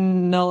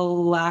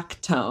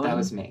spironolactone. That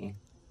was me.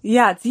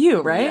 Yeah, it's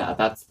you, right? Yeah,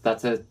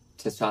 that's a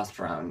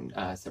testosterone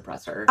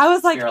suppressor. I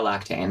was like-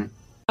 spirulactane.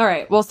 All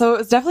right. Well, so it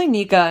was definitely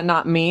Nika,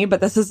 not me,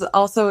 but this is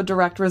also a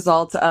direct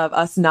result of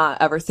us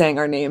not ever saying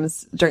our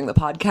names during the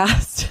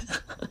podcast.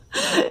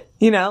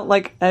 You know,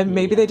 like, and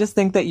maybe they just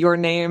think that your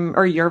name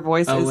or your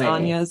voice is wait.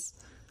 Anya's.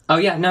 Oh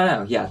yeah,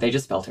 no, yeah, they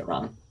just spelled it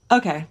wrong.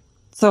 Okay.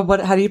 So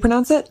how do you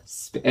pronounce it?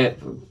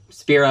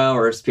 Spiro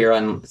or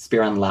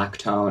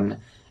spironolactone.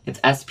 It's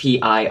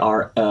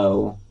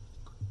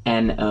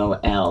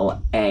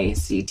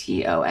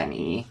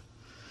spironolactone.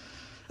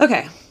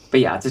 Okay. But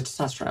yeah, it's a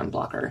testosterone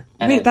blocker.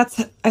 And Wait,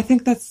 I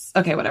think that's,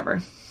 okay,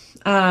 whatever.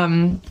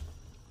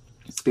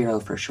 Spiro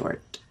for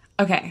short.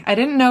 Okay. I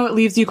didn't know it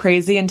leaves you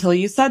crazy until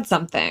you said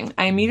something.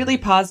 I immediately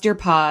paused your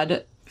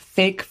pod.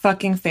 Fake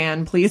fucking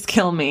fan, please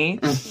kill me.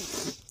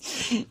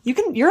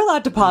 You're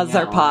allowed to pause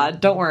our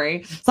pod. Don't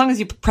worry. As long as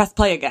you press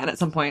play again at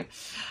some point.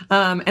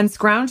 And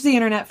scrounge the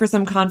internet for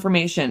some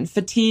confirmation.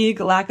 Fatigue,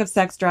 lack of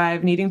sex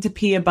drive, needing to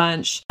pee a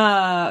bunch.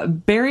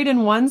 Buried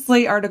in one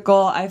Slate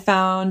article, I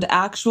found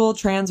actual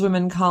trans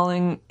women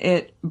calling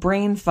it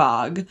brain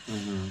fog.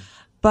 Mm-hmm.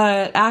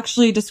 But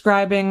actually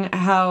describing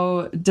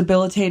how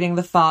debilitating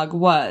the fog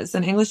was.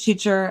 An English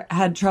teacher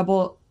had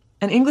trouble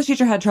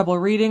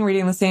reading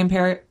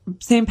the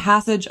same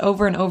passage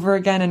over and over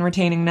again and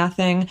retaining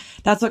nothing.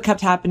 That's what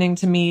kept happening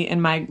to me in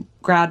my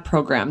grad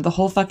program. The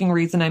whole fucking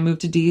reason I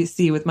moved to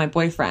DC with my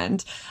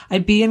boyfriend.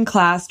 I'd be in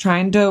class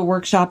trying to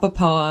workshop a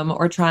poem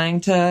or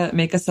trying to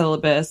make a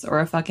syllabus or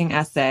a fucking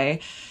essay.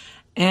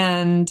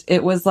 And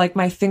it was like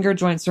my finger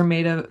joints were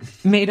made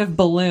of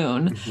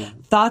balloon.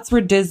 Thoughts were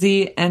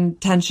dizzy and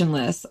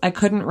tensionless. I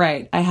couldn't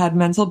write. I had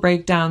mental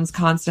breakdowns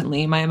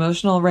constantly. My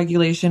emotional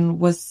regulation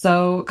was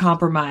so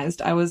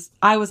compromised. I was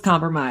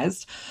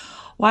compromised.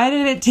 Why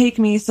did it take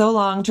me so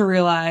long to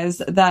realize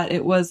that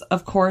it was,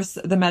 of course,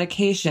 the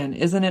medication?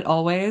 Isn't it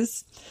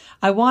always?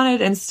 I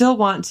wanted and still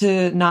want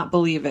to not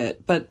believe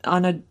it, but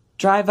on a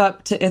drive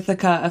up to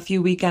Ithaca a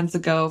few weekends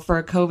ago for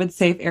a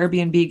COVID-safe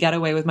Airbnb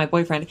getaway with my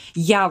boyfriend.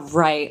 Yeah,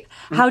 right.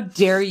 How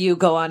dare you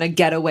go on a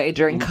getaway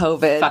during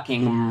COVID?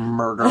 Fucking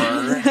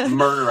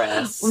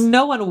murderous.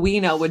 No one we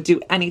know would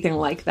do anything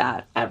like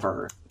that.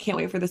 Ever. Can't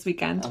wait for this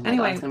weekend. Oh my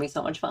Anyway, God, it's going to be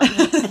so much fun.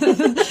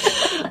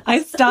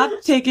 I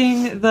stopped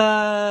taking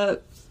the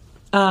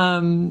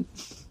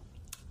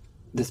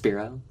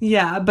Spiro.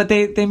 Yeah, but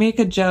they make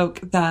a joke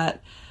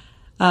that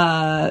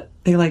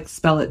they like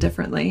spell it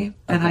differently,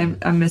 and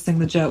I'm missing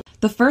the joke.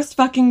 The first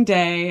fucking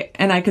day,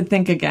 and I could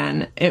think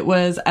again, it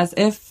was as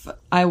if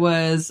I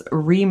was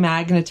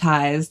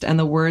remagnetized and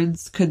the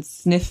words could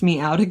sniff me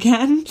out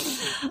again.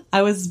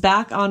 I was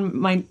back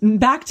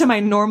to my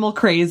normal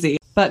crazy.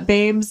 But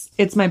babes,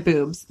 it's my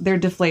boobs. They're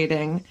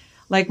deflating.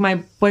 Like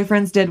my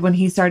boyfriend's did when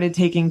he started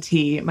taking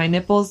tea. My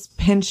nipples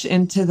pinch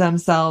into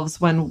themselves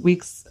when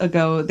weeks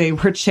ago they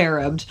were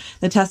cherubed.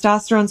 The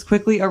testosterone's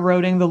quickly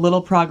eroding the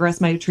little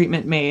progress my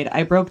treatment made.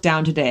 I broke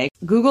down today.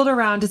 Googled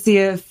around to see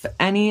if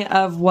any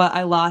of what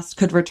I lost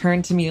could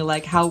return to me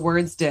like how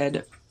words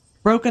did.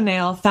 Broke a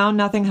nail, found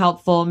nothing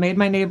helpful, made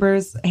my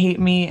neighbors hate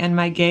me and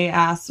my gay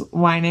ass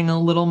whining a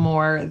little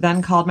more,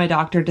 then called my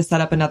doctor to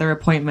set up another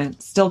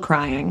appointment, still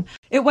crying.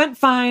 It went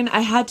fine. I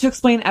had to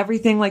explain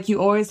everything like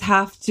you always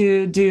have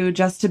to do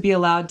just to be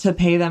allowed to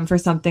pay them for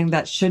something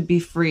that should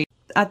be free.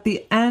 At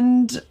the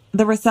end,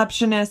 the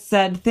receptionist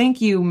said,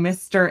 "Thank you,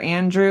 Mr.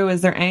 Andrew. Is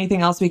there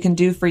anything else we can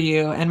do for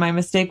you?" And my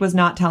mistake was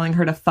not telling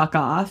her to fuck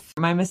off.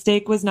 My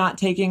mistake was not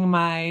taking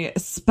my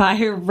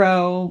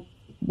Spiro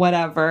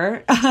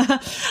whatever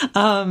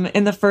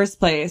in the first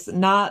place,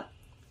 not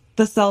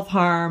the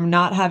self-harm,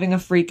 not having a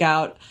freak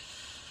out,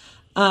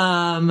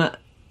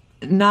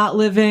 not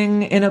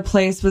living in a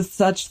place with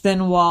such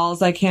thin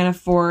walls I can't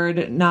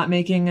afford, not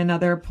making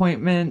another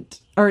appointment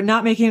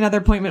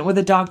with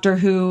a doctor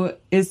who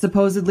is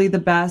supposedly the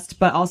best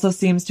but also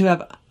seems to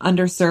have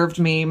underserved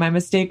me. My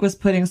mistake was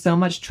putting so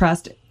much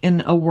trust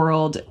in a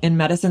world, in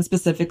medicine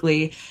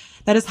specifically,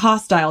 that is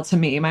hostile to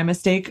me. My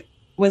mistake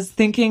was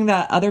thinking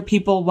that other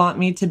people want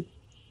me to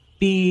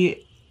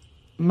be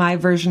my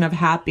version of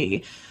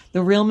happy.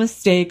 The real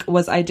mistake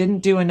was I didn't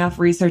do enough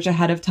research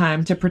ahead of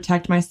time to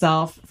protect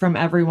myself from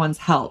everyone's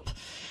help.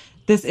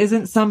 This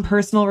isn't some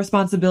personal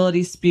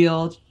responsibility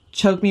spiel.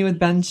 Choke me with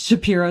Ben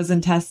Shapiro's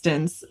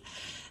intestines.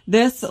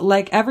 This,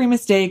 like every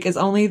mistake, is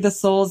only the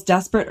soul's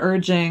desperate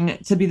urging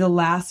to be the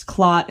last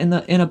clot in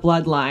a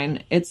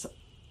bloodline. It's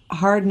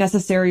hard,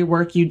 necessary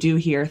work you do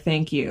here.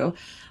 Thank you.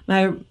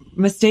 My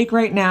mistake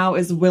right now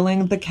is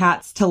willing the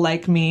cats to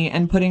like me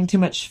and putting too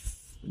much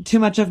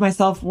of my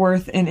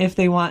self-worth in if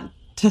they want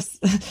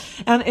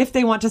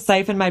to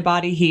siphon my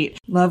body heat.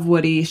 Love,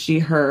 Woody, she,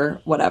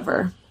 her,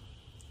 whatever.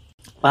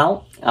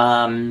 Well,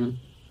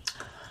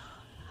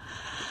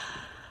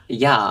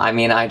 yeah, I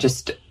mean,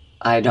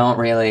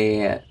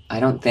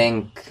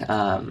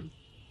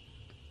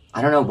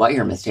 I don't know what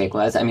your mistake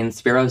was. I mean,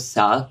 Spiro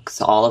sucks.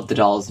 All of the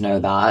dolls know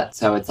that.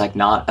 So it's like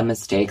not a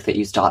mistake that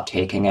you stopped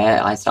taking it.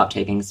 I stopped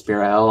taking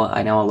Spiro.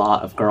 I know a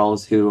lot of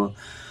girls who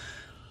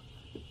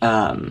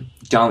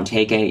don't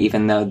take it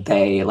even though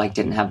they like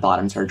didn't have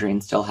bottom surgery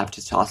and still have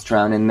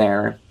testosterone in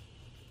their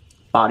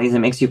bodies. It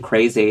makes you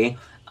crazy.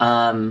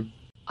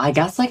 I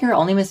guess like your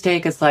only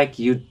mistake is like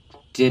you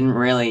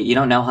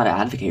don't know how to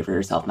advocate for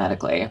yourself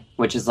medically,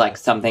 which is like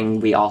something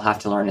we all have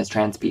to learn as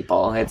trans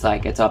people. It's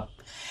like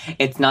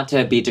it's not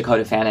to be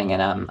Dakota Fanning in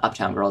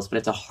Uptown Girls, but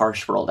it's a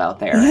harsh world out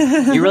there.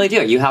 You really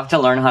do. You have to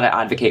learn how to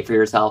advocate for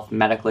yourself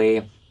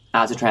medically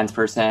as a trans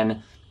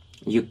person.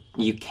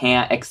 You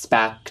can't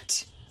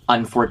expect,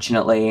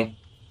 unfortunately,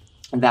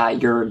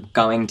 that you're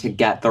going to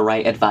get the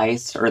right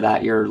advice or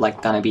that you're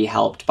like going to be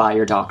helped by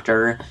your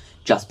doctor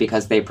just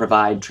because they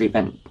provide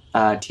treatment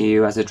to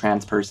you as a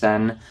trans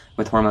person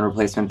with hormone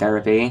replacement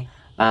therapy.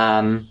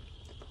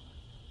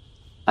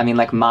 I mean,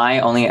 like, my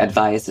only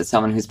advice as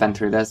someone who's been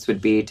through this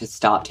would be to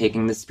stop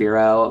taking the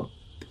Spiro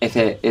if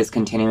it is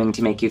continuing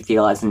to make you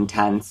feel as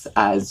intense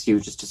as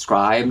you just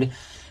described,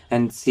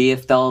 and see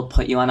if they'll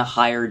put you on a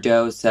higher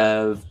dose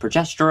of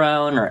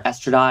progesterone or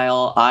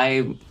estradiol.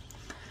 I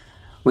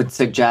would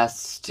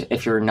suggest,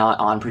 if you're not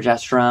on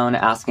progesterone,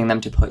 asking them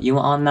to put you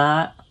on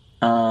that.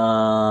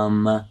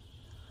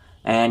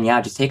 And yeah,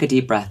 just take a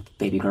deep breath,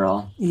 baby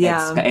girl.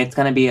 Yeah. It's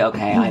gonna be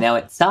okay. I know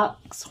it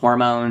sucks.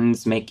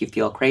 Hormones make you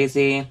feel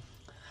crazy.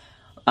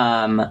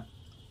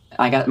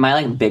 I got my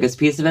like biggest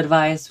piece of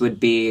advice would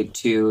be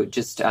to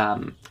just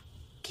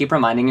keep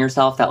reminding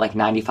yourself that like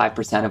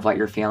 95% of what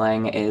you're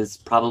feeling is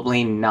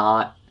probably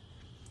not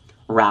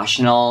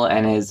rational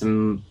and is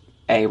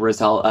a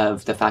result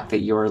of the fact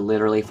that you're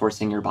literally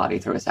forcing your body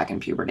through a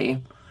second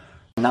puberty.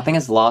 Nothing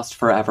is lost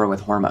forever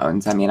with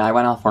hormones. I mean, I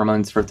went off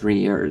hormones for 3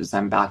 years.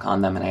 I'm back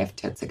on them and I have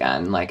tits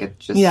again. Like, it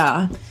just...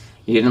 Yeah.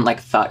 You didn't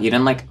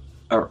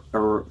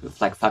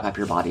like fuck up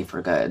your body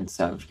for good,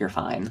 so you're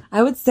fine.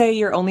 I would say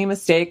your only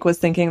mistake was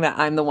thinking that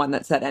I'm the one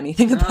that said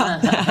anything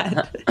about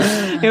that.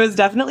 It was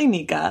definitely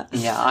Nika.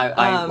 Yeah,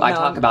 I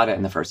talk about it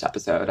in the first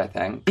episode, I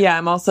think. Yeah,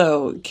 I'm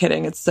also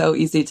kidding. It's so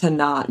easy to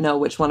not know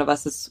which one of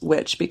us is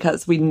which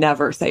because we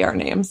never say our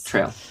names.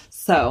 True.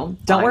 So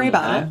don't worry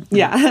about it.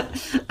 Yeah.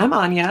 I'm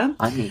Anya.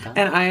 I'm Nika.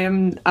 And I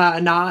am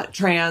not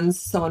trans.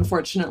 So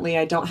unfortunately,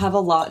 I don't have a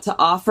lot to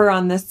offer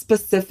on this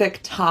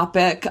specific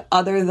topic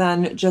other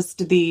than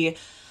just the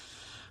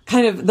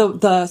kind of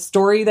the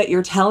story that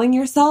you're telling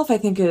yourself, I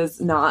think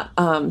is not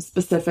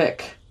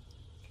specific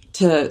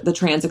to the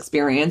trans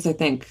experience. I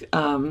think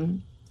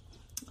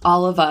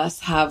all of us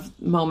have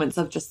moments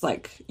of just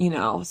like, you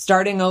know,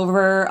 starting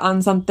over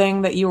on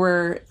something that you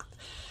were,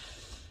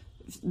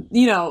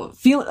 you know,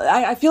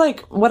 I feel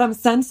like what I'm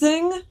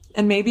sensing,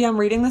 and maybe I'm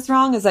reading this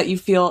wrong, is that you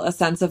feel a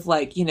sense of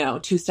like, you know,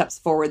 2 steps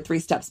forward, 3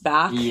 steps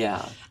back.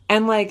 Yeah.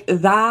 And like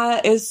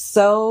that is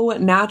so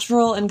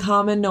natural and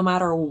common no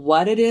matter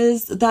what it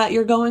is that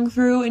you're going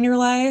through in your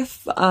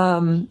life.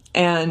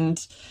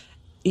 And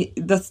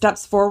the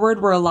steps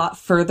forward were a lot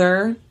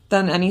further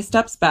than any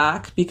steps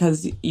back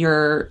because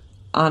you're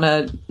on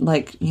a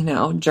like, you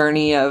know,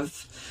 journey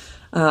of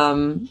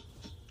doing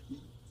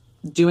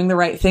the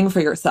right thing for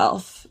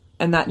yourself.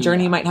 And that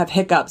journey might have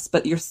hiccups,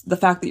 but the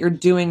fact that you're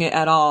doing it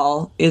at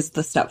all is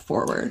the step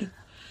forward.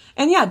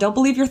 And yeah, don't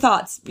believe your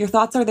thoughts. Your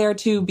thoughts are there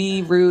to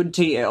be rude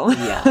to you.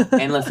 Yeah.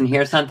 And listen,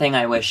 here's something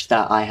I wish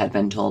that I had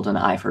been told when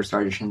I first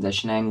started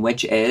transitioning,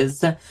 which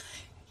is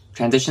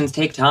transitions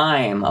take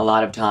time, a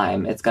lot of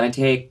time. It's going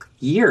to take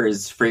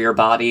years for your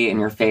body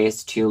and your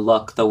face to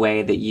look the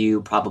way that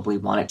you probably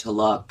want it to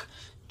look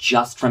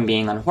just from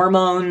being on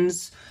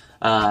hormones.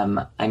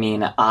 I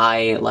mean,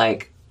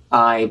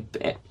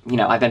 you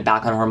know, I've been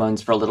back on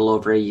hormones for a little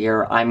over a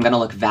year. I'm going to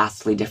look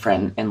vastly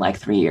different in like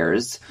 3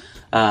 years.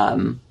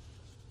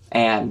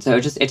 And so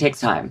it takes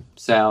time.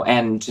 So,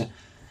 and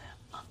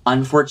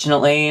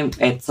unfortunately,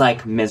 it's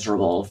like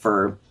miserable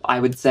for, I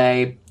would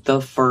say,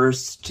 the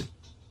first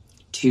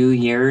 2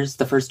 years.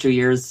 The first 2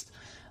 years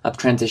of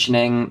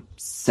transitioning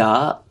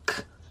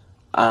suck.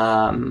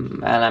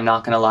 And I'm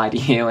not going to lie to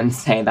you and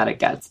say that it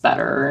gets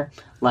better.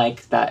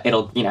 Like that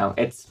it'll, you know,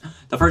 it's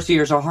the first 2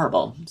 years are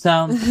horrible.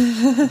 So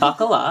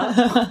buckle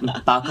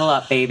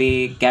up,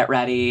 baby, get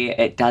ready.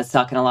 It does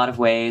suck in a lot of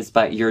ways,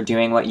 but you're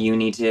doing what you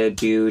need to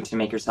do to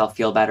make yourself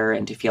feel better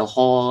and to feel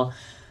whole.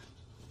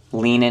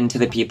 Lean into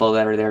the people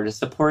that are there to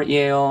support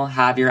you.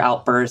 Have your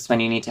outbursts when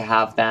you need to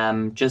have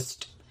them.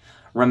 Just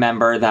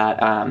remember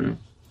that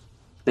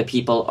the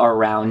people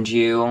around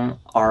you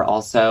are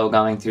also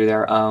going through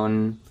their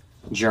own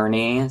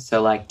journey.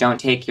 So like, don't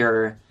take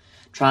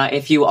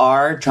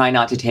try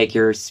not to take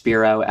your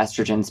Spiro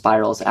estrogen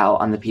spirals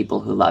out on the people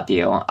who love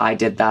you. I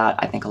did that.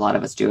 I think a lot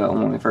of us do it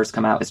when we first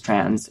come out as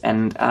trans.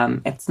 And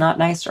it's not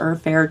nice or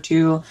fair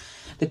to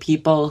the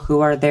people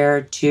who are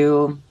there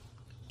to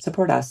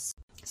support us.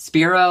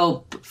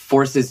 Spiro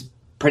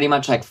pretty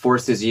much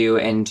forces you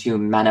into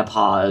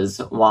menopause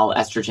while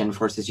estrogen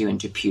forces you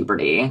into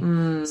puberty.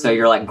 So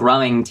you're like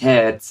growing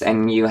tits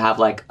and you have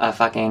like a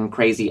fucking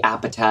crazy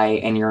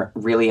appetite and you're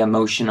really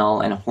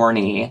emotional and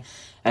horny.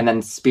 And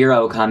then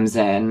Spiro comes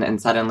in and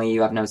suddenly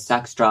you have no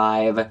sex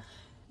drive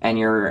and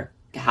you're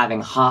having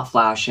hot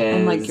flashes.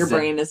 And like your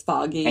brain is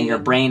foggy. And your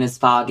brain is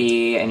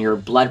foggy and your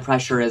blood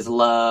pressure is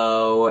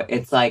low.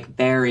 It's like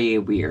very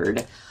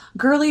weird.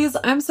 Girlies,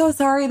 I'm so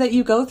sorry that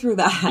you go through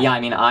that. Yeah, I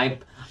mean, I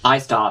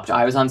stopped.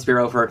 I was on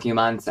Spiro for a few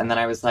months and then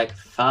I was like,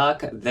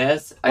 fuck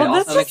this. It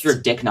also makes your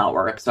dick not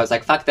work. So I was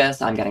like, fuck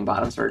this. I'm getting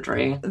bottom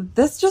surgery.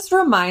 This just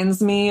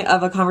reminds me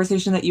of a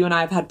conversation that you and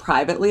I have had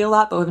privately a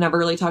lot, but we've never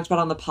really talked about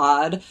on the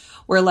pod,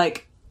 where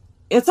like,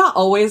 it's not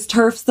always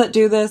TERFs that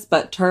do this,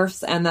 but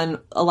TERFs and then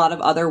a lot of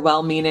other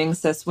well-meaning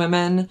cis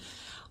women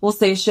will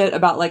say shit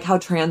about like how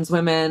trans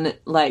women,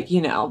 like,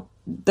 you know,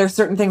 there's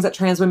certain things that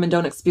trans women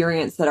don't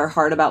experience that are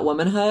hard about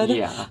womanhood.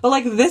 Yeah. But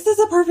like, this is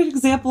a perfect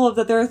example of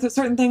that there are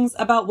certain things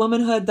about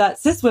womanhood that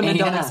cis women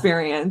don't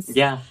experience.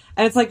 Yeah.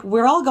 And it's like,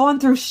 we're all going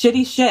through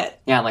shitty shit.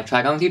 Yeah, like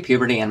try going through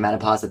puberty and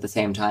menopause at the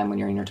same time when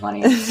you're in your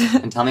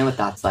 20s. And tell me what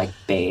that's like,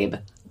 babe.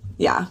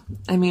 Yeah.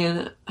 I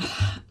mean,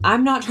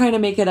 I'm not trying to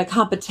make it a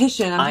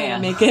competition. I'm trying to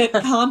make it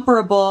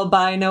comparable, but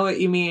I know what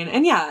you mean.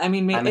 And yeah, I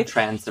mean... I'm a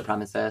trans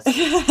supremacist.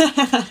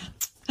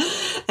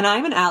 And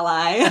I'm an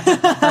ally.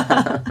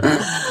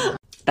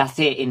 That's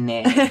it in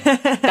there.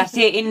 That's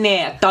it in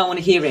there. I don't want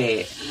to hear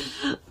it.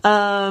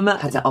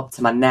 Has it up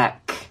to my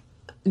neck.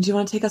 Do you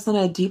want to take us on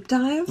a deep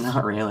dive?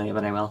 Not really,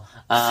 but I will.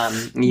 Yeah.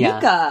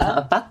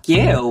 Nika. Fuck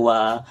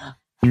you.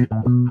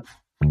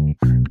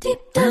 Deep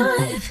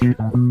dive.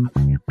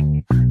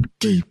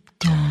 Deep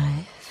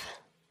dive.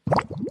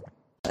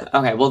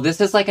 Okay, well,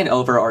 this is like an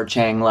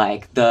overarching,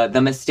 like,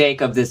 the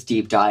mistake of this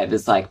deep dive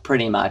is like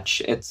pretty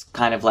much, it's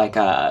kind of like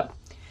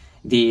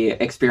the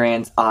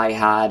experience I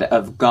had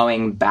of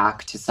going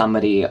back to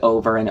somebody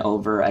over and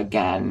over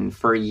again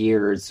for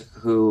years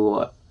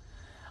who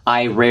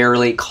I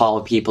rarely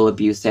call people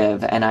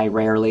abusive and I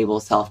rarely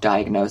will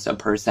self-diagnose a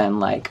person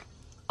like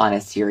on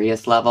a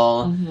serious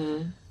level.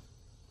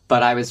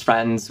 but I was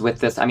friends with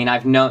this. I mean,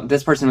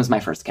 this person was my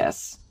first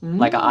kiss.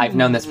 Like, I've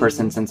known this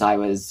person since I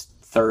was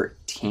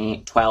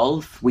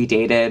 12. We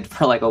dated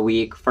for like a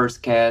week,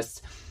 first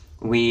kiss.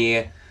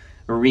 We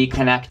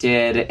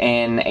reconnected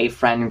in a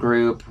friend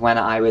group when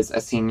I was a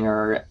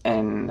senior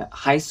in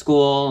high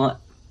school.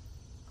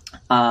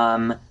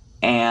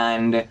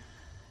 And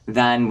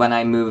then when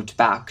I moved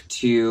back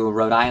to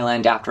Rhode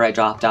Island after I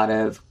dropped out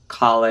of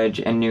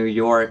college in New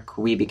York,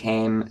 we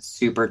became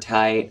super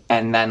tight.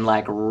 And then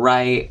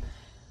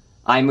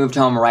I moved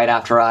home right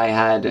after I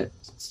had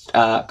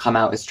come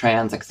out as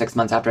trans, like 6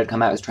 months after I'd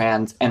come out as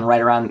trans. And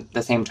right around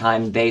the same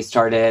time, they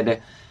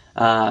started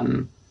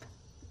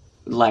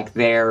like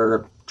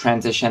their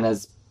transition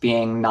as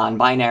being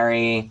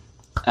non-binary.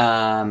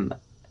 So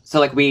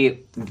like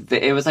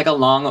it was like a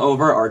long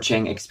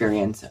overarching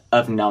experience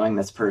of knowing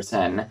this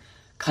person,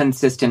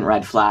 consistent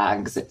red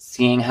flags,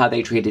 seeing how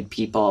they treated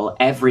people,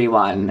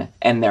 everyone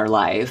in their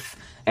life,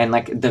 and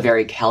like the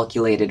very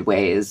calculated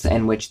ways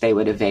in which they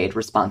would evade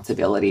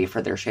responsibility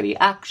for their shitty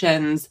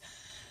actions.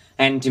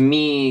 And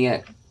me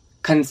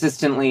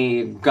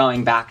consistently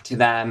going back to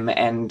them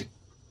and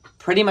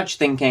pretty much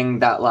thinking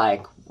that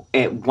like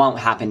it won't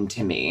happen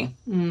to me.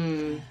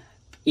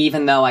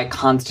 Even though I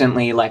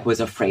constantly like was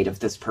afraid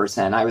of this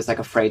person. I was like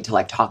afraid to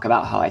like talk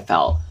about how I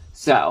felt.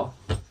 So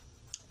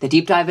the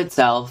deep dive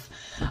itself,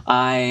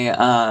 I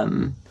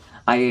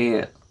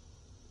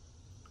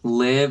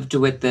lived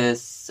with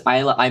this,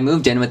 I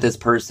moved in with this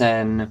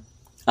person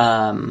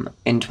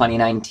in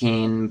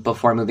 2019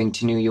 before moving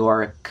to New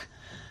York.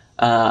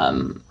 I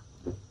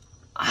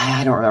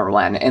don't remember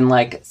when, in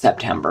like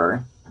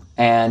September,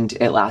 and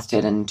it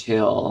lasted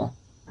until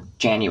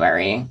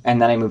January,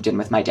 and then I moved in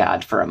with my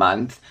dad for a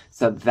month.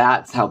 So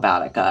that's how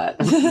bad it got.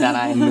 Then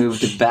I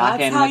moved back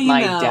in with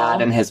my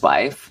dad and his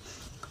wife.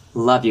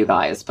 Love you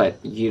guys, but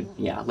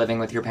living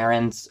with your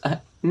parents,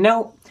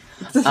 no.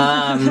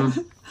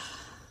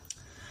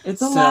 It's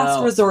a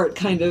last resort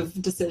kind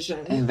of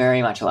decision.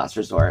 Very much a last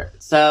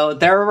resort. So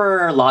there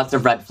were lots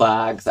of red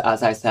flags,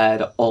 as I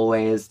said,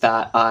 always,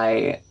 that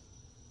I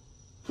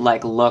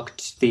like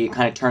looked the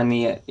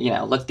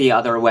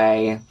other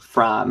way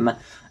from,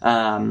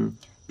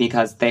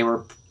 because they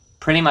were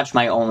pretty much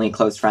my only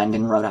close friend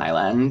in Rhode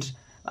Island,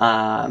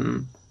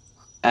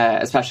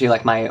 especially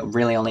like my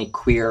really only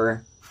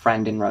queer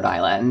friend in Rhode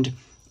Island.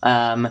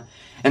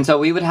 And so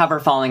we would have our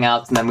falling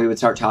outs, and then we would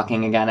start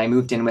talking again. I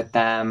moved in with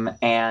them,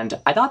 and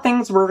I thought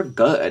things were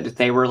good.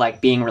 They were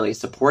like being really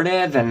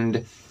supportive,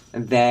 and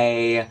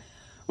they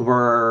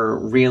were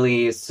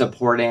really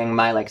supporting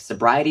my like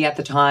sobriety at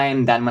the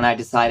time. Then when I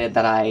decided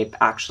that I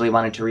actually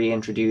wanted to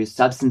reintroduce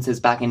substances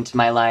back into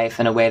my life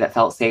in a way that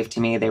felt safe to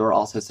me, they were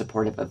also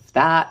supportive of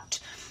that.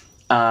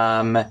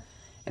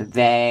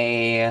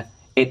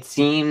 It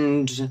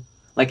seemed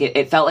like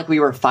it felt like we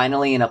were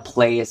finally in a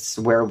place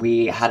where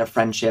we had a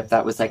friendship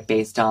that was like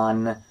based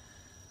on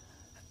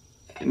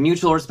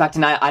mutual respect.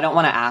 And I don't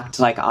want to act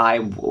like I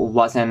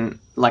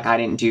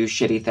didn't do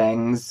shitty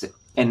things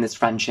in this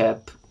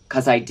friendship,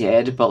 because I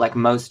did, but like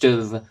most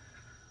of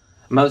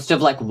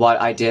like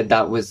what I did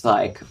that was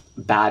like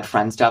bad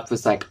friend stuff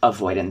was like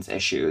avoidance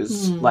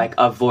issues, like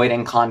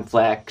avoiding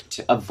conflict,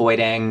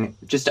 avoiding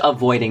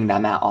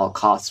them at all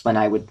costs when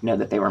I would know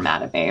that they were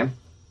mad at me.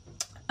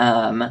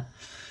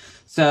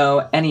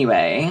 So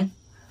anyway,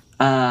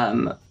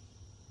 I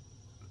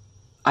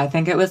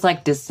think it was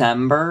like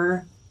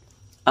December,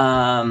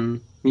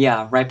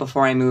 right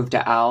before I moved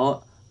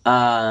out.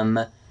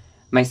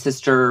 My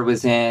sister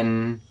was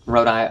came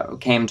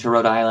to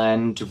Rhode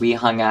Island. We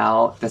hung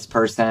out, this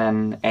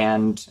person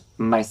and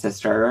my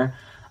sister.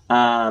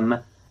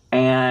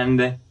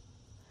 And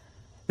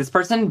this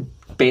person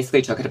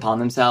basically took it upon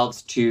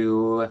themselves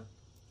to,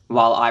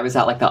 while I was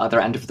at like the other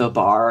end of the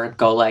bar,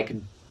 go like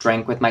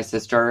drink with my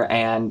sister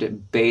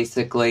and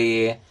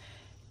basically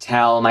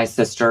tell my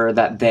sister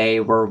that they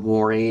were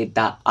worried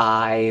that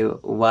I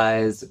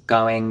was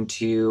going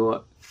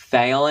to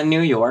fail in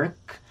New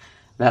York,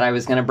 that I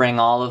was going to bring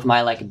all of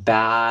my like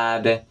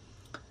bad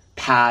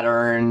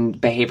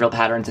behavioral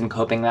patterns and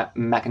coping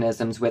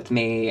mechanisms with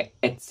me,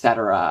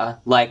 etc.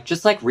 Like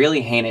just like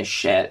really heinous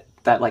shit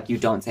that like you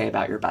don't say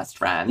about your best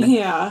friend.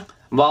 Yeah.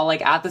 While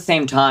like at the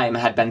same time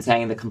had been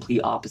saying the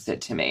complete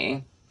opposite to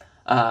me.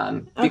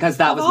 Because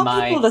that was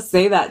my people to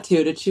say that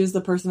to choose the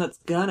person that's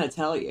gonna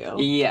tell you.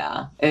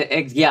 Yeah,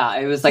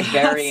 it was like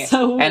very,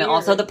 so and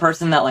also the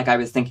person that like I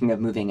was thinking of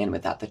moving in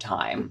with at the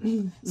time.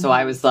 Mm-hmm. So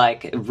I was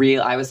like,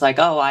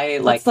 oh, I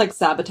like, it's like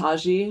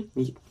sabotage-y.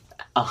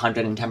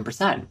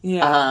 110%.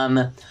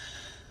 Yeah.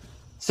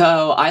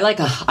 So I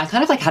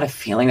kind of like had a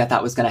feeling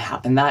that was going to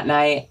happen that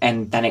night,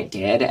 and then it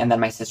did. And then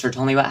my sister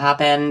told me what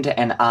happened,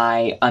 and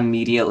I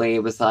immediately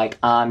was like,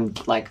 I'm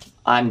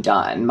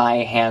done.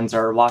 My hands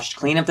are washed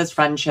clean of this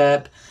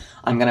friendship.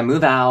 I'm going to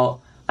move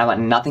out. I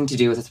want nothing to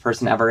do with this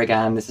person ever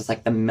again. This is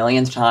like the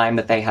millionth time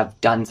that they have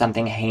done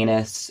something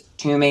heinous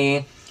to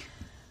me.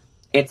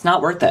 It's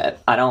not worth it.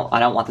 I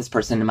don't want this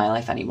person in my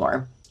life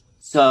anymore.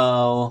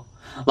 So,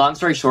 long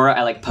story short,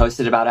 I like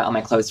posted about it on my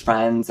close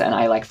friends, and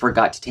I like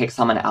forgot to take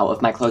someone out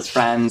of my close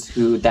friends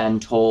who then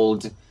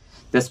told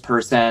this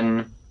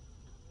person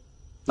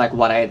like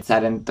what I had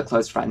said in the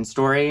close friend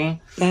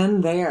story.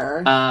 And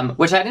there.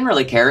 Which I didn't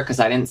really care because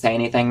I didn't say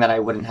anything that I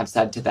wouldn't have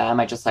said to them.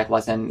 I just like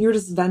wasn't. You were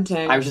just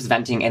venting. I was just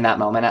venting in that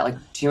moment at like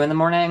 2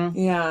 a.m.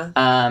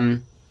 Yeah.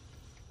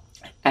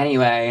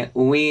 Anyway,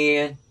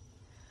 we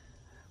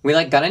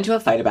like got into a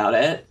fight about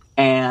it,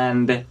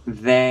 and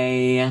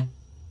they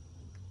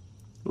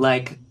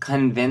like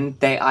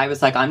I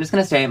was like, I'm just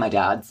gonna stay at my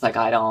dad's. Like,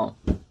 I don't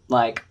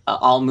like,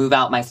 I'll move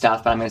out my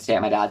stuff, but I'm gonna stay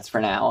at my dad's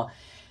for now.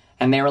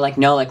 And they were like,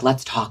 no, like,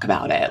 let's talk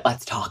about it.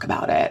 Let's talk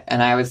about it.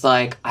 And I was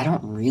like, I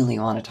don't really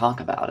want to talk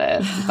about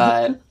it,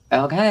 but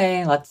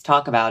okay, let's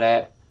talk about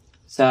it.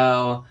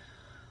 So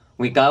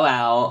we go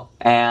out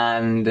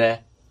and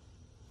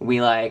we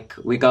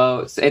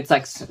go, it's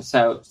like,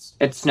 so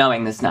it's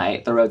snowing this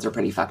night. The roads are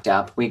pretty fucked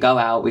up. We go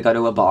out, we go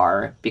to a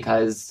bar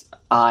because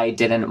I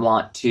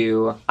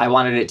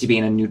wanted it to be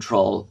in a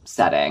neutral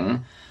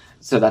setting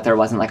so that there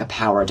wasn't like a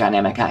power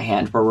dynamic at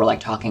hand where we're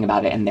like talking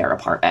about it in their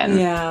apartment.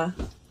 Yeah.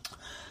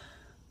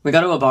 We go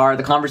to a bar.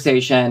 The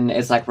conversation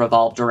is like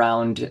revolved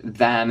around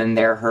them and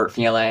their hurt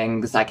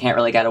feelings. I can't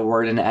really get a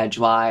word in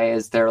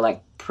edgewise. They're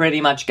like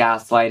pretty much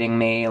gaslighting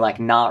me, like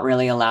not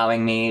really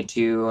allowing me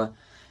to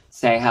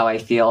say how I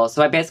feel.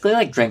 So I basically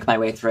like drink my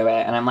way through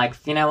it, and I'm like,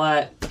 you know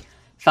what?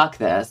 Fuck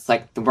this.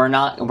 Like, we're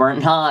not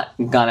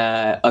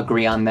gonna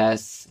agree on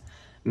this.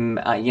 You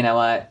know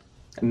what?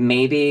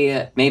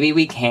 Maybe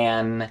we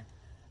can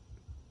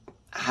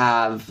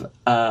have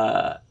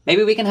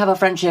a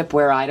friendship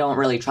where I don't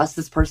really trust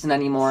this person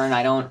anymore, and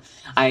I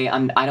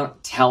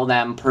don't tell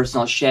them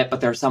personal shit,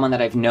 but they're someone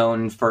that I've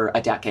known for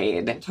a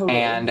decade, Totally.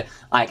 and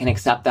I can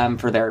accept them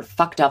for their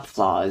fucked up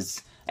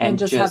flaws and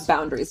just have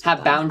boundaries.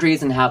 Have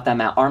boundaries and have them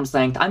at arm's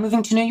length. I'm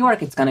moving to New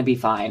York. It's gonna be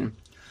fine.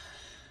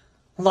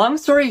 Long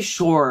story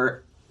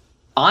short,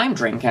 I'm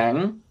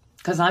drinking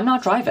because I'm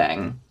not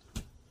driving.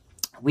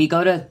 We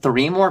go to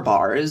 3 more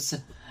bars.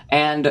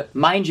 And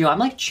mind you, I'm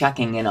like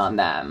checking in on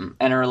them,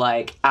 and are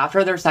like,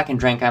 after their second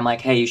drink, I'm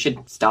like, hey, you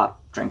should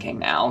stop drinking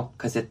now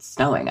because it's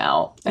snowing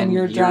out and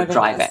you're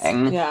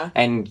driving. Yeah.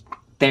 And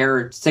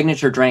their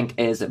signature drink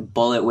is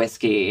Bullet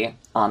whiskey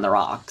on the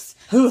rocks.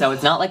 So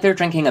it's not like they're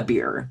drinking a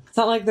beer. It's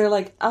not like they're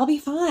like, I'll be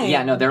fine.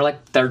 Yeah, no,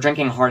 they're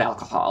drinking hard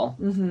alcohol.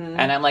 Mm-hmm.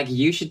 And I'm like,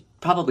 you should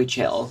probably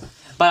chill.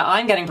 But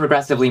I'm getting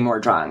progressively more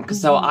drunk. Mm-hmm.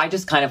 So I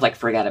just kind of like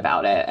forget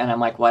about it. And I'm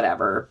like,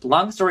 whatever.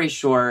 Long story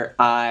short,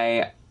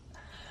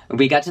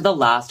 we get to the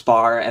last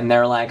bar, and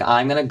they're like,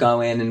 I'm going to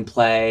go in and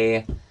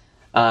play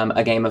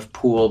a game of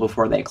pool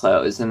before they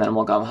close, and then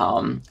we'll go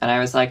home. And I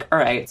was like, all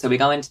right. So we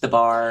go into the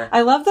bar.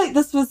 I love that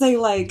this was a,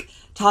 like,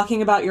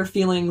 talking about your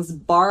feelings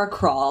bar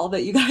crawl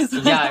that you guys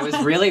had. Yeah, it was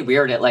really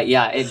weird.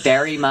 It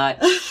very much...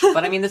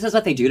 But, I mean, this is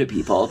what they do to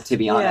people, to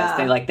be honest.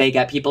 Yeah. They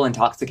get people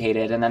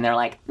intoxicated, and then they're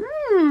like,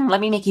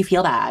 let me make you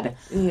feel bad.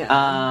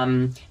 Yeah.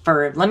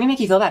 Let me make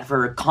you feel bad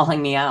for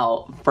calling me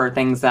out for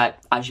things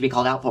that I should be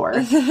called out for.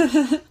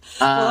 Well,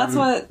 that's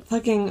what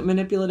fucking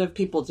manipulative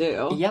people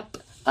do. Yep.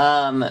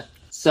 And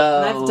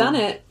I've done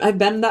it. I've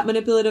been that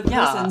manipulative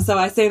person, so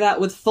I say that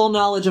with full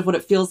knowledge of what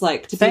it feels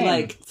like to be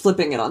like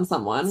flipping it on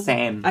someone.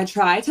 Same. I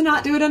try to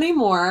not do it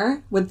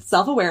anymore with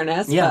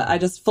self-awareness, but I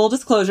just, full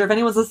disclosure, if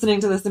anyone's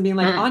listening to this and being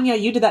like, Anya,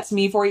 you did that to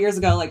me 4 years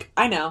ago, like,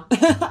 I know.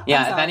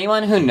 Yeah, if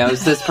anyone who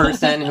knows this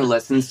person who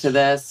listens to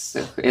this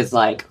is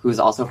like, who's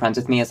also friends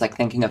with me, is like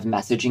thinking of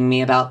messaging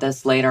me about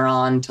this later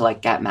on to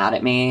like get mad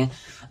at me,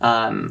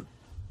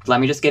 let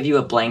me just give you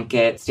a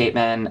blanket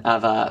statement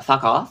of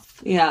fuck off.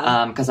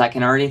 Yeah. Because I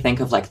can already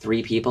think of like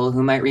 3 people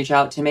who might reach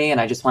out to me,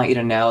 and I just want you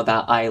to know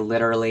that I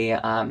literally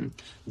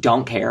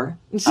don't care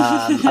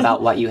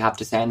about what you have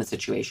to say in the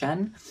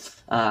situation.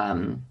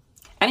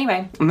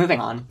 Anyway, moving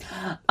on.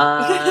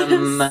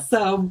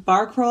 So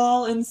bar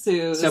crawl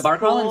ensues.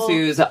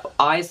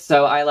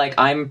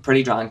 I'm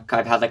pretty drunk.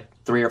 I've had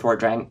like 3 or 4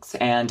 drinks,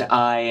 and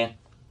I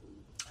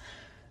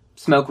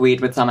smoke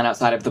weed with someone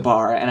outside of the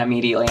bar, and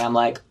immediately I'm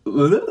like,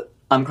 ugh.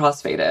 I'm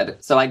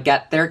crossfaded. So I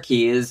get their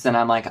keys, and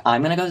I'm like,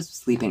 I'm going to go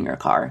sleep in your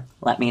car.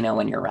 Let me know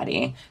when you're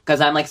ready.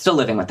 Because I'm, like, still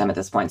living with them at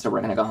this point, so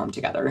we're going to go home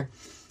together.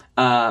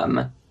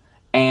 And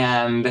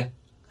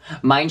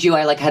mind you,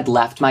 I, like, had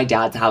left my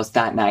dad's house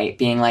that night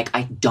being like,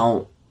 I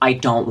don't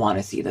want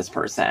to see this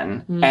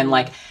person. And,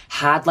 like,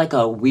 had, like,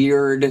 a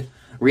weird,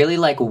 really,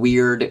 like,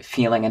 weird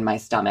feeling in my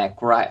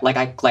stomach where I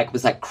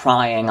was, like,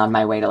 crying on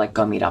my way to, like,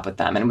 go meet up with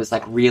them. And was,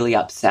 like, really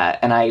upset.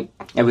 And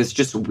it was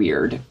just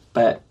weird.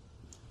 But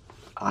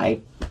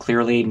I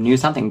clearly knew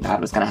something bad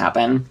was going to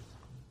happen.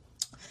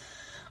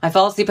 I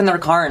fell asleep in their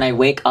car, and I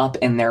wake up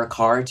in their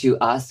car to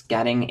us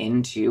getting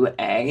into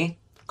a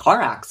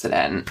car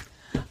accident.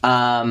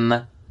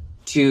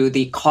 To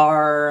the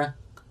car,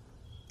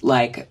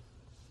 like,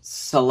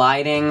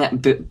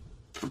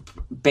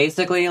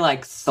 basically,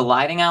 like,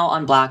 sliding out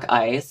on black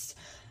ice.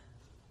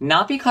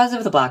 Not because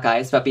of the black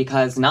ice, but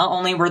because not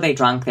only were they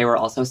drunk, they were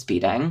also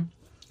speeding.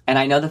 And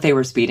I know that they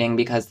were speeding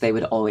because they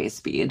would always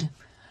speed.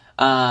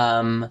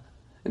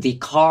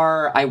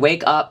 I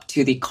wake up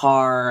to the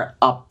car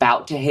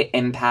about to hit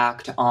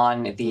impact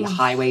on the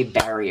highway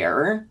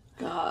barrier.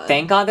 God.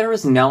 Thank God there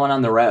was no one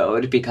on the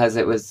road because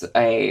it was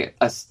the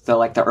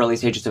early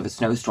stages of a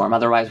snowstorm.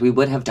 Otherwise, we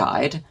would have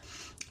died.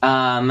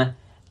 And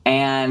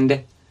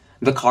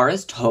the car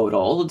is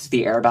totaled.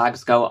 The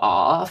airbags go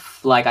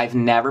off. Like, I've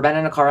never been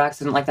in a car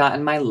accident like that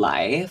in my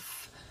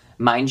life.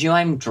 Mind you,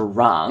 I'm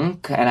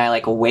drunk, and I,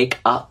 like, wake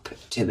up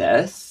to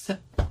this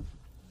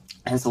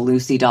as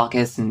Lucy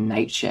Dacus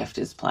Night Shift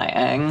is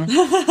playing.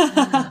 It's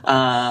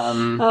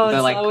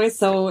like, always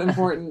so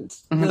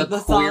important.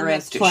 The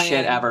queerest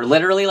shit ever.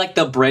 Literally, like,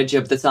 the bridge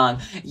of the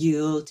song,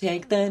 "You'll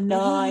take the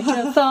 9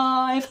 to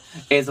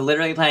 5," is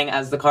literally playing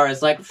as the car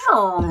is like...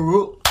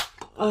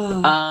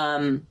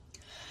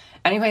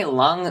 Anyway,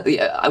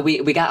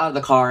 we got out of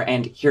the car,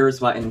 and here's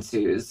what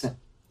ensues.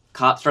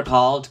 Cops are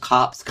called.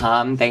 Cops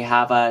come. They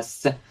have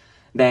us...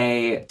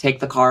 They take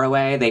the car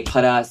away. They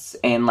put us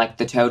in, like,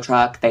 the tow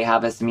truck. They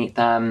have us meet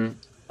them,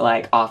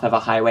 like, off of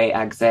a highway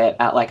exit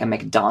at, like, a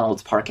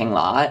McDonald's parking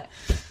lot.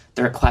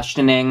 They're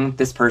questioning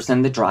this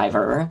person, the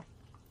driver,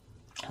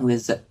 who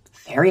is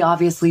very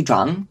obviously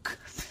drunk.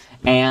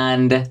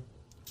 And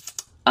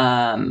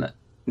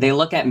they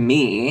look at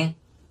me,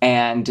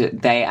 and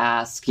they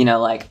ask, you know,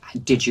 like,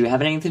 did you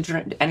have anything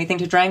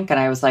to drink? And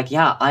I was like,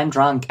 yeah, I'm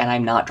drunk, and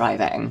I'm not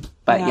driving.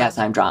 But yes,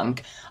 I'm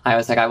drunk. I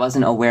was like, I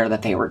wasn't aware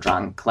that they were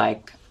drunk.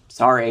 Like,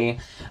 sorry.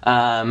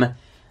 And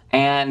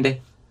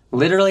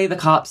literally the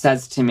cop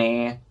says to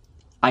me,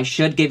 I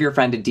should give your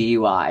friend a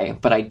DUI,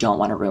 but I don't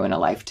want to ruin a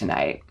life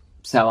tonight.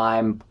 So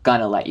I'm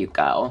gonna let you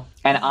go.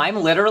 And I'm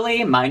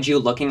literally, mind you,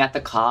 looking at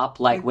the cop,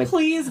 like, with...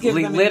 Please give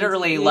them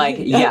literally, like,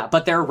 yeah,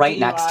 but they're right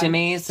next to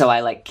me, so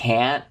I, like,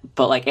 can't.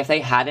 But, like, if they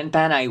hadn't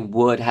been, I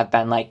would have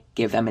been like,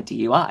 give them a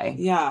DUI.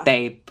 Yeah.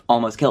 They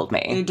almost killed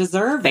me. They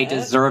deserve it. They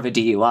deserve a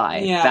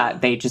DUI. Yeah.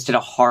 That they just did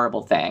a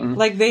horrible thing.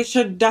 Like, they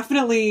should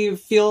definitely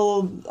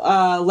feel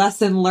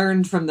lesson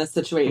learned from this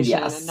situation.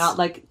 Yes. And not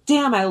like,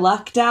 damn, I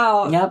lucked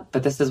out. Yep,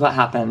 but this is what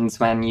happens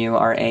when you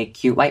are a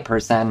cute white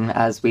person,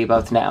 as we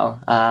both know.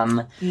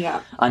 Yeah.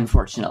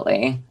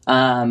 Unfortunately.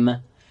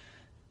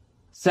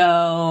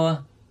 So...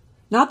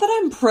 Not that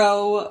I'm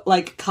pro,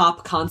 like,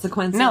 cop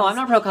consequences. No, I'm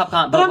not pro cop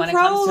but when I'm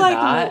pro, it comes to like,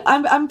 that...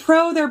 I'm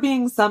pro there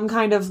being some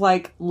kind of,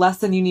 like,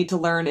 lesson you need to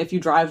learn if you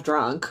drive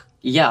drunk.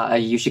 Yeah,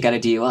 you should get a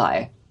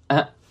DUI.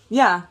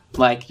 Yeah.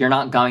 Like, you're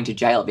not going to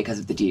jail because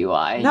of the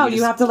DUI. No,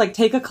 you have to, like,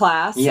 take a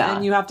class. Yeah.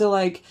 And you have to,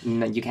 like...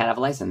 You can't have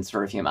a license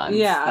for a few months.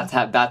 Yeah.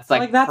 That's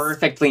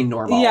perfectly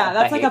normal Yeah,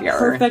 that's behavior. like a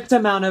perfect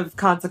amount of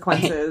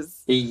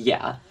consequences.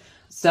 Yeah.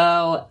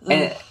 So,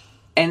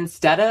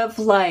 instead of,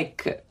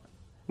 like...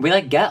 We,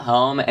 like, get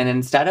home, and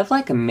instead of,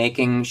 like,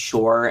 making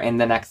sure in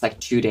the next, like,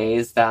 2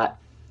 days that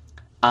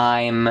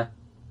I'm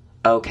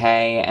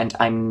okay and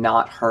I'm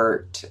not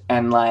hurt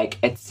and, like,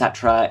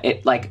 etc.,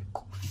 it, like,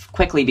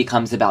 quickly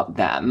becomes about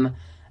them.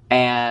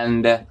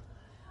 And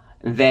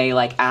they,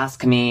 like,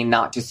 ask me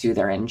not to sue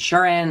their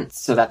insurance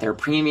so that their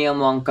premium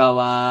won't go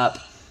up.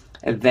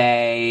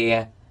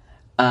 They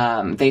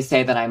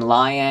say that I'm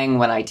lying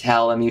when I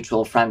tell a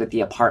mutual friend at the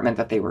apartment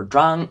that they were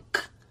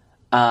drunk.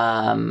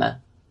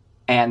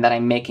 And that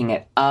I'm making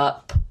it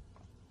up.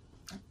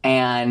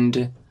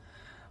 And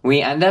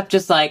we end up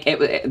just, like, it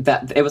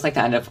was, like,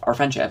 the end of our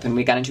friendship. And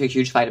we got into a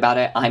huge fight about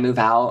it. I move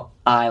out.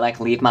 I,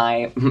 like, leave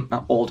my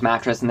old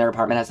mattress in their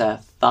apartment as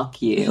a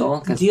fuck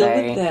you. Deal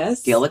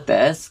with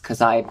this. Because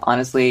I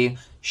honestly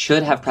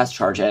should have pressed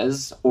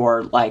charges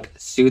or, like,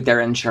 sued their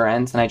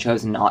insurance. And I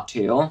chose not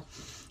to.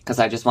 Because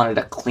I just wanted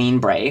a clean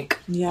break.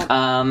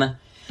 Yeah.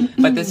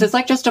 But this is,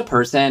 like, just a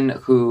person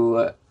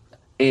who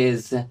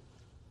is...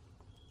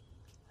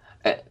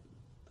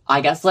 I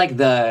guess, like,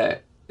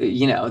 the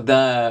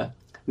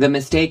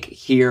mistake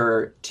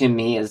here to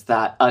me is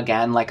that,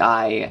 again, like,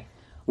 I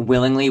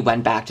willingly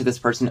went back to this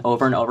person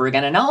over and over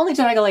again. And not only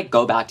did I, like,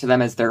 go back to them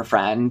as their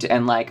friend,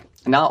 and, like,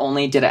 not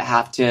only did it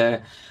have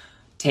to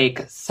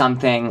take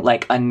something,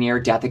 like, a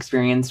near-death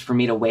experience for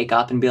me to wake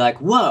up and be like,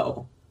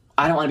 whoa,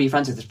 I don't want to be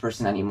friends with this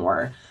person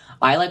anymore.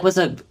 I, like, was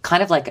a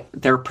kind of, like,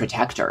 their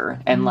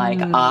protector. And, like,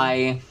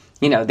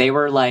 they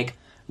were, like,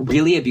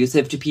 really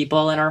abusive to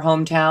people in our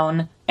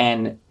hometown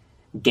and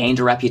gained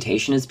a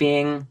reputation as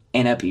being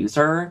an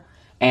abuser,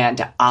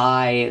 and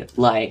I,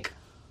 like,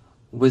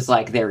 was,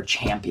 like, their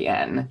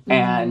champion,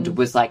 and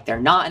was like, they're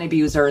not an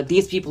abuser,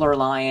 these people are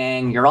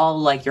lying, you're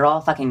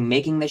all fucking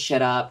making this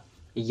shit up,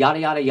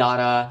 yada yada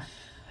yada.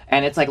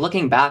 And it's like,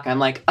 looking back, I'm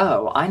like,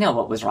 oh, I know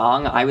what was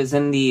wrong. I was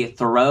in the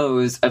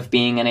throes of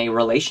being in a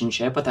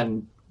relationship with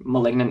a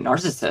malignant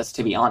narcissist,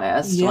 to be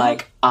honest. Yeah.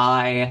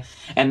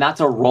 And that's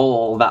a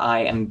role that I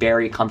am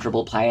very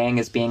comfortable playing,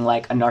 is being,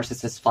 like, a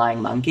narcissist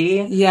flying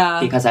monkey.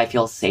 Yeah. Because I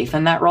feel safe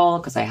in that role,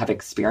 because I have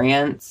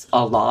experience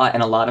a lot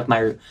in a lot of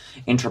my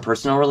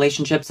interpersonal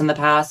relationships in the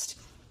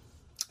past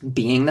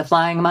being the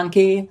flying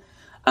monkey.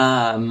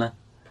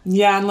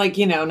 Yeah, and like,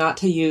 not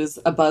to use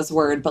a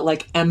buzzword, but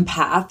like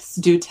empaths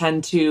do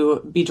tend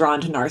to be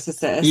drawn to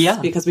narcissists. Yeah.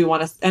 Because we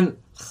want to, and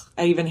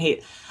I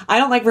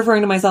don't like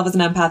referring to myself as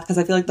an empath because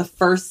I feel like the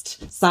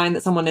first sign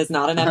that someone is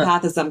not an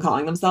empath is them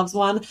calling themselves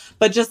one.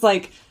 But just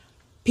like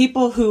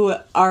people who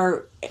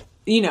are,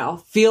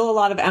 feel a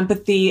lot of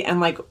empathy and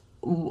like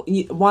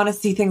want to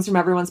see things from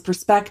everyone's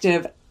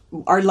perspective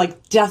are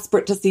like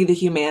desperate to see the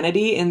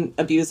humanity in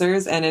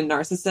abusers and in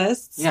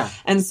narcissists. Yeah.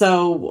 And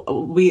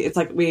so it's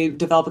like we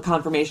develop a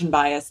confirmation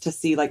bias to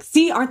see,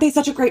 aren't they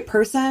such a great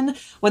person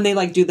when they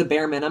like do the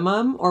bare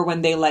minimum or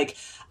when they like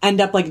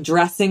end up like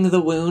dressing the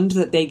wound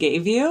that they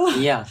gave you.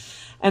 Yeah.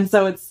 And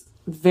so it's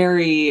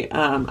very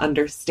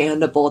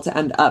understandable to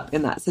end up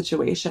in that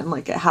situation.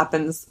 Like it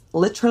happens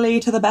literally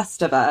to the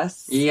best of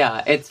us.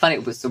 Yeah, it's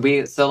funny.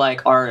 So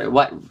like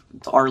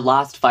our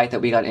last fight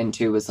that we got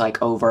into was like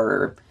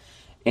over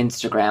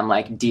Instagram,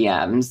 like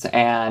DMs,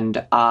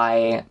 and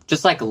I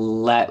just like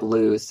let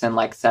loose and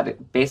like said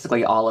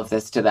basically all of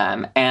this to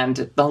them.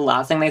 And the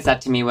last thing they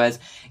said to me was,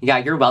 "Yeah,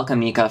 you're welcome,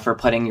 Nika, for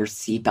putting your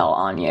seatbelt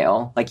on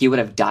you. Like you would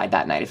have died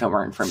that night if it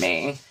weren't for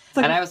me."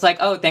 Like, and I was like,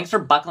 "Oh, thanks for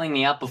buckling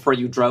me up before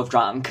you drove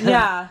drunk."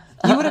 Yeah.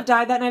 You would have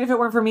died that night if it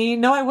weren't for me?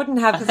 No, I wouldn't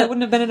have, because I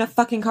wouldn't have been in a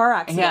fucking car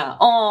accident. Yeah.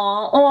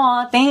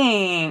 Aw,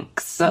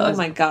 thanks. Oh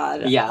my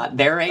God. Yeah,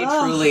 they're a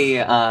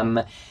truly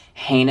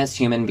heinous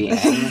human being.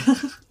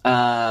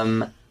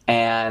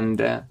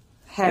 And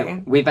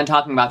Hey. we've been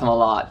talking about them a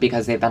lot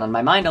because they've been on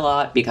my mind a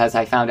lot, because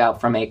I found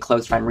out from a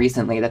close friend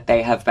recently that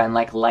they have been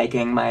like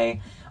liking my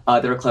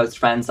other close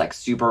friends like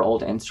super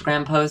old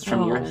Instagram posts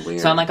from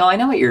weird. So I'm like, oh, I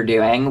know what you're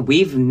doing.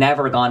 We've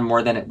never gone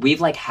more than we've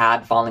like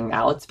had falling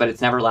outs, but it's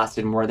never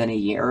lasted more than a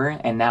year,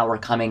 and now we're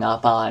coming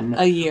up on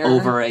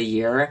over a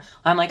year.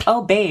 I'm like,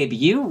 oh babe,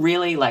 you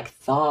really like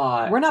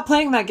thought we're not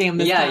playing that game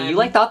this time. You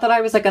like thought that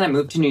I was like gonna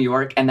move to New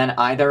York and then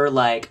either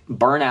like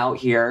burn out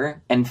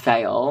here and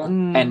fail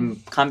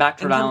and come back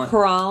to come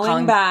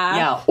crawling back.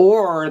 Yeah,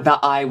 or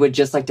that I would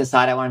just like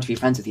decide I wanted to be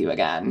friends with you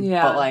again.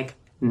 Yeah. But like,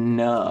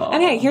 no.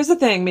 And hey, here's the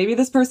thing. Maybe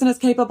this person is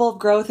capable of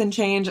growth and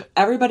change.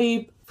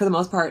 Everybody, for the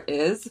most part,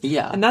 is.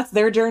 Yeah. And that's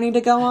their journey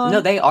to go on. No,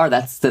 they are.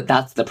 That's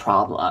the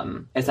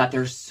problem. Is that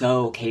they're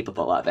so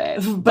capable of it.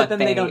 But then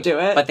they don't do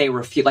it. But they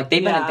refuse. Like,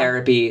 they've been in Yeah.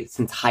 therapy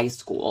since high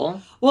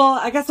school. Well,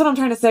 I guess what I'm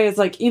trying to say is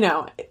like,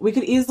 we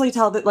could easily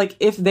tell that like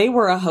if they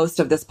were a host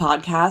of this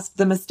podcast,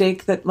 the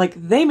mistake that like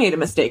they made a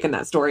mistake in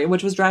that story,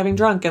 which was driving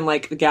drunk and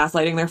like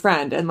gaslighting their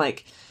friend. And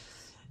like,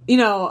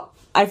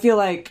 I feel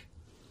like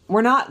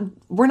we're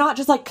not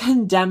just like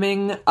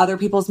condemning other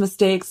people's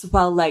mistakes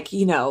while like,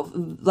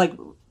 like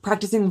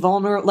practicing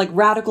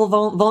radical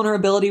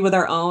vulnerability with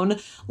our own.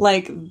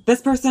 Like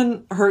this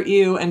person hurt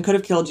you and could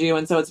have killed you.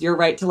 And so it's your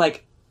right to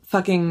like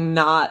fucking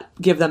not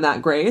give them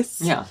that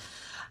grace. Yeah.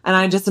 And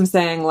I just am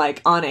saying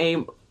like on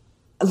a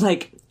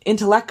like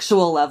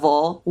intellectual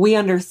level, we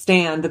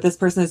understand that this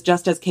person is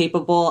just as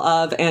capable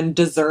of and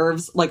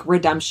deserves like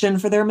redemption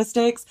for their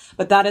mistakes,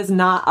 but that is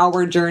not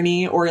our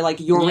journey or like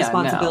your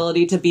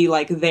responsibility to be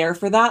like there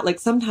for that. Like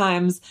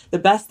sometimes the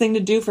best thing to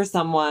do for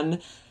someone,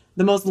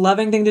 the most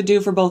loving thing to do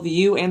for both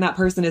you and that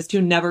person is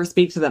to never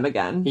speak to them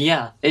again.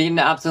 Yeah,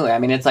 absolutely. I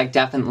mean, it's like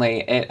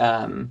definitely it.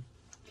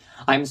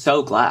 I'm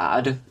so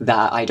glad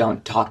that I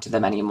don't talk to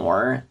them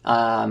anymore.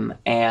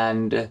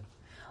 And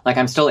like,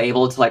 I'm still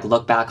able to, like,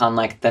 look back on,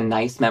 like, the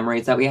nice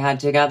memories that we had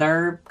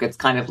together. It's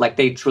kind of, like,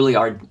 they truly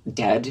are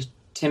dead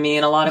to me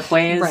in a lot of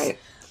ways. Right.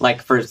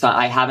 Like,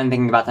 I have been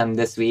thinking about them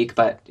this week,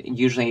 but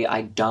usually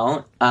I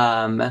don't.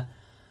 And,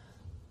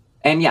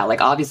 yeah,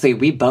 like, obviously,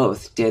 we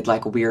both did,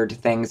 like, weird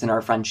things in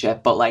our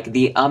friendship. But, like,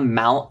 the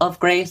amount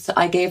of grace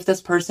I gave this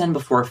person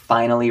before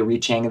finally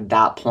reaching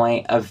that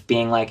point of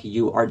being, like,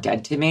 you are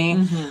dead to me.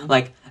 Mm-hmm.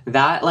 Like,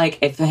 that, like,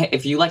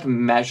 if you, like,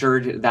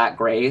 measured that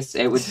grace,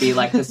 it would be,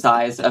 like, the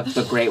size of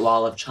the Great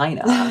Wall of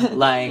China.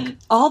 Like...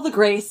 all the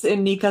grace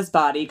in Nika's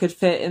body could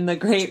fit in the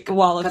Great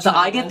Wall of China. Because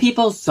I give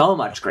people so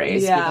much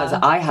grace because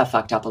I have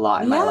fucked up a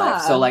lot in my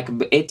life. So, like,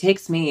 it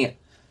takes me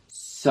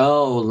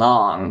so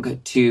long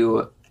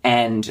to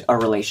end a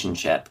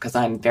relationship because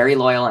I'm very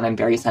loyal and I'm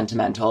very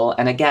sentimental.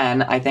 And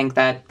again, I think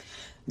that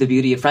the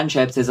beauty of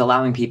friendships is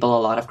allowing people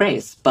a lot of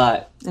grace,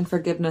 and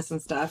forgiveness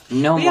and stuff.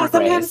 No more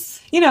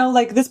grace.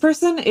 Like this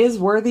person is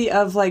worthy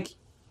of like,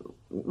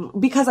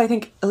 because I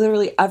think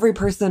literally every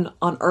person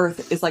on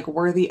earth is like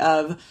worthy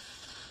of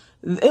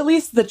at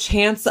least the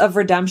chance of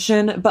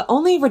redemption, but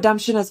only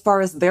redemption as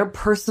far as their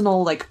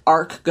personal like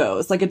arc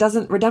goes. Like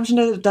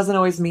redemption doesn't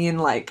always mean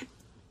like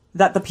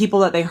that the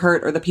people that they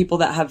hurt or the people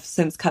that have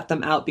since cut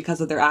them out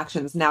because of their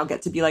actions now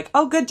get to be like,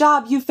 oh, good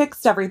job. You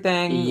fixed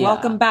everything. Yeah.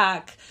 Welcome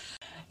back.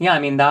 Yeah, I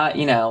mean, that,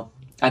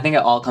 I think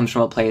it all comes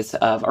from a place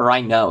of, or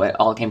I know it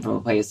all came from a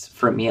place,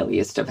 for me at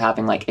least, of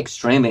having, like,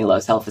 extremely low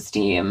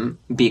self-esteem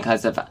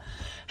because of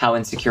how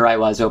insecure I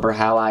was over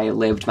how I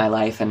lived my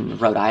life in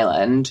Rhode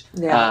Island.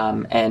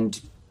 Yeah.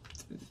 And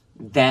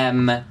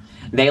them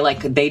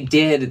they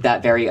did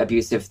that very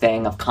abusive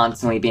thing of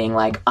constantly being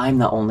like, I'm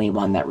the only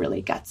one that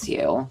really gets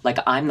you. Like,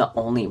 I'm the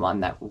only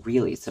one that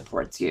really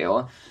supports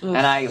you. And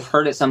I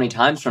heard it so many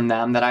times from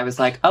them that I was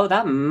like, oh,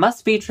 that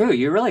must be true.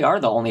 You really are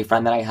the only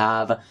friend that I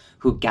have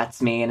who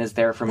gets me and is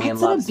there for me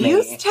and loves me.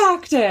 That's an abuse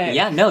tactic.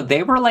 Yeah, no,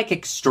 they were like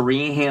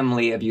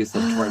extremely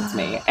abusive towards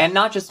me. And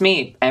not just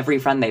me, every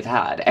friend they've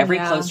had. Every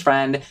close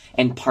friend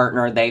and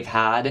partner they've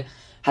had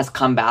has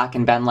come back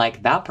and been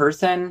like, that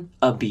person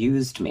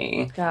abused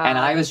me. God. And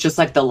I was just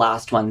like the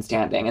last one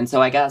standing. And so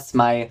I guess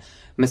my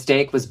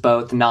mistake was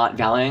both not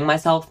valuing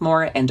myself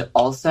more and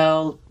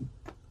also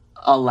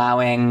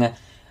allowing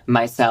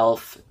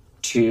myself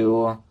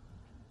to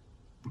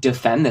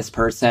defend this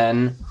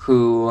person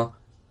who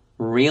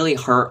really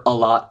hurt a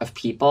lot of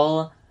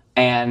people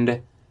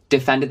and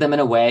defended them in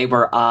a way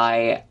where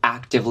I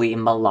actively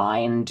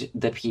maligned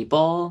the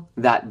people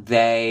that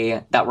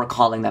were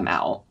calling them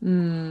out.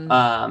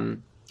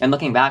 And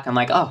looking back, I'm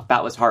like, oh,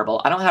 that was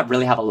horrible. I don't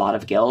really have a lot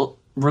of guilt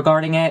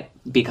regarding it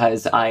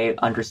because I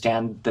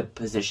understand the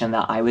position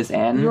that I was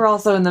in. You're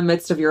also in the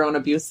midst of your own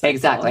abuse cycle.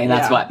 Exactly, and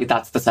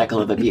that's the cycle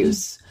of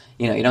abuse.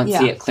 You know, you don't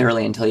see it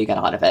clearly until you get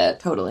out of it.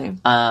 Totally.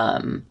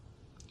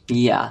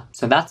 Yeah,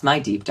 so that's my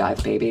deep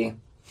dive, baby.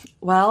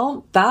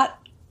 Well, that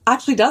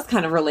actually does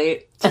kind of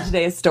relate to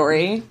today's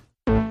story.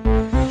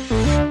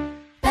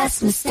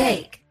 Best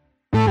mistake.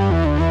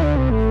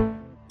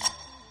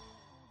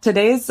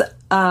 Today's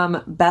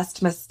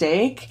best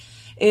mistake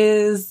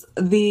is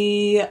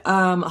the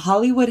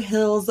Hollywood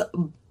Hills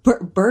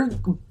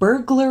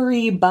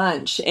burglary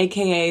bunch,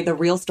 aka the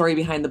real story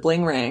behind the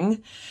bling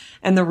ring.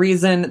 And the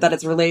reason that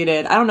it's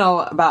related, I don't know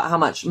about how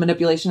much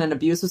manipulation and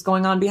abuse was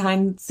going on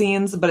behind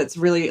scenes, but it's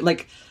really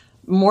like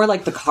more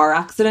like the car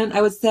accident,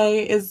 I would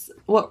say, is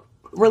what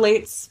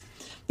relates.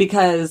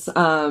 Because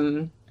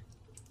I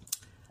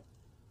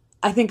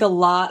think a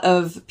lot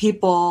of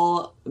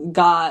people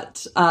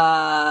got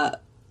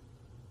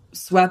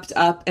swept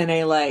up in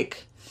a,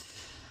 like,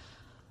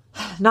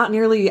 not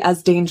nearly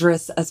as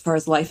dangerous as far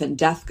as life and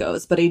death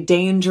goes, but a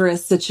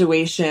dangerous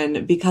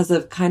situation because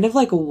of kind of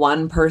like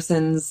one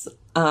person's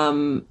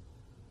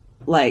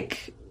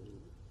like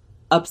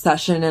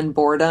obsession and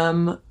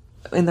boredom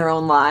in their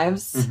own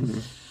lives. Mm-hmm.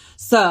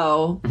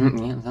 So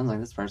yeah, it sounds like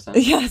this person.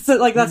 yeah, so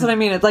like that's what I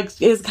mean. It's like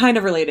it is kind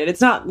of related. It's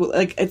not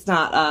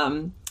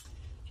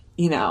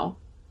you know,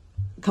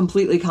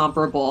 completely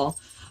comparable,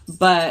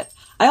 but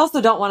I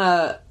also don't want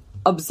to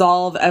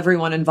absolve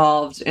everyone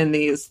involved in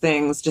these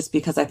things just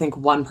because I think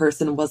one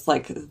person was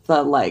like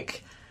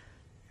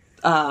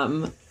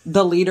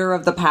the leader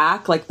of the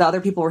pack. Like the other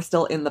people were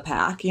still in the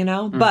pack, you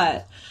know?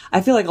 But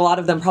I feel like a lot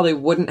of them probably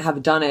wouldn't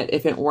have done it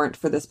if it weren't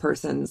for this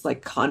person's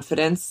like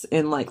confidence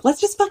in like, let's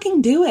just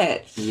fucking do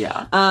it.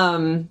 Yeah.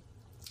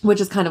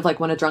 Which is kind of like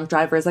when a drunk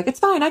driver is like, it's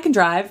fine, I can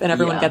drive. And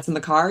everyone gets in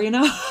the car, you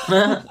know?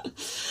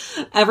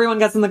 Everyone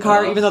gets in the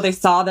car, even though they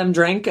saw them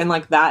drink. And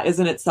like that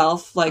is in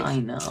itself like, I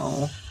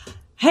know.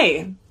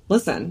 Hey,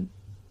 listen,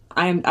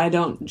 I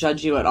don't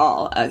judge you at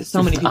all.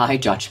 So many people. I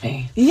judge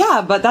me.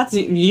 Yeah, but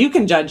you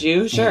can judge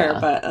you, sure, Yeah.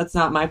 but that's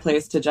not my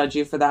place to judge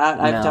you for that.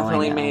 I've No,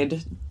 definitely I know.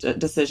 made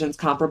decisions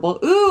comparable.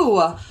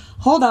 Ooh,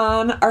 hold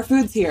on, our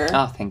food's here.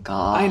 Oh, thank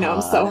God. I know,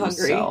 I'm so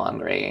hungry. I'm so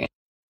hungry.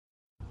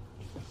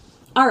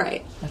 All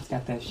right, Let's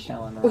get this show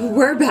on the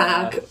we're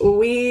back.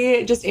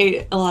 We just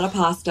ate a lot of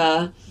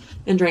pasta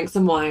and drank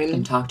some wine.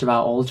 And talked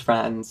about old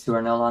friends who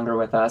are no longer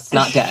with us.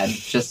 Not dead,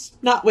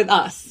 just, Not with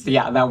us.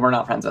 yeah, that we're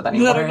not friends with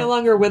anymore. That are no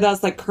longer with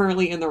us, like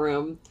currently in the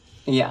room.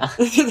 Yeah.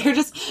 They're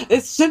just,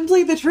 it's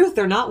simply the truth.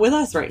 They're not with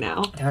us right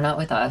now. They're not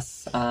with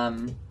us.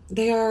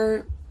 They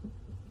are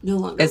no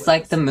longer It's with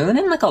like us. the moon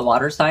in like a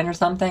water sign or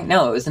something.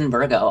 No, it was in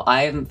Virgo.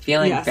 I'm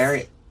feeling Yes.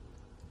 very...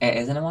 It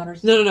isn't a water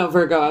sign? No,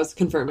 Virgo, I was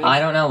confirming. I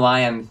don't know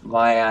why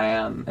I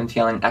am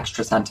feeling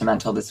extra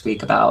sentimental this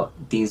week about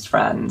these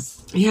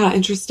friends. Yeah,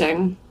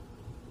 interesting.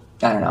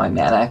 I don't know, I'm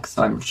manic,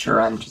 so I'm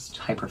sure I'm just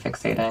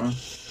hyperfixating.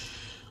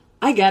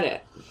 I get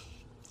it.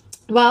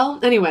 Well,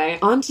 anyway,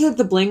 on to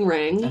the bling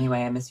ring.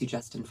 Anyway, I miss you,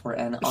 Justin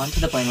Fortin. On to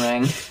the bling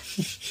ring.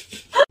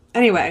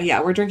 Anyway,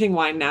 yeah, we're drinking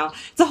wine now.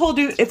 It's a whole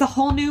new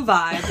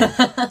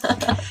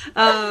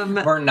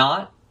vibe. We're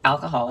not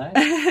alcoholic.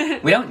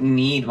 We don't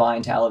need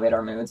wine to elevate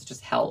our moods. It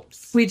just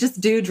helps. We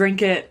just do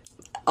drink it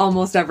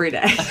almost every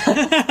day.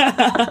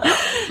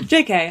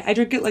 JK, I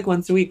drink it like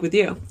once a week with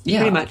you. Yeah.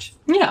 Pretty much.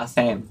 Yeah,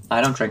 same. I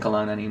don't drink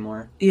alone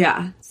anymore.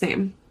 Yeah,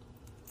 same.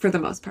 For the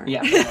most part.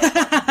 Yeah.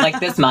 Like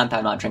this month,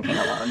 I'm not drinking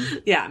alone.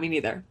 Yeah, me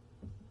neither.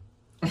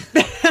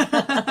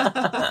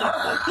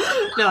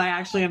 No, I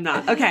actually am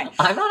not. Okay.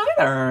 I'm not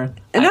either.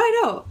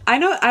 No, I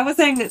know. I was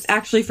saying it's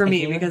actually for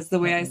me you- because the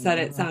way I said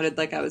it sounded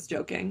like I was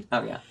joking.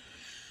 Oh, yeah.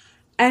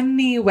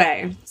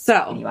 Anyway,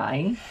 so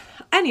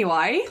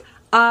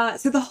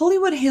the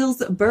Hollywood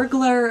Hills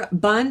burglar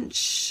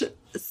bunch,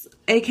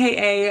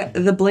 aka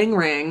the Bling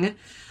Ring,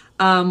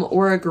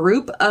 were a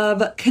group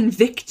of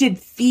convicted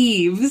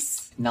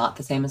thieves. Not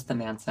the same as the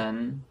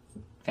Manson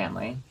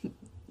family.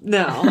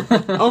 No.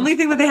 Only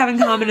thing that they have in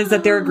common is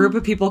that they're a group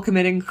of people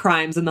committing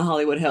crimes in the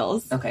Hollywood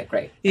Hills. Okay,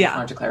 great. Yeah.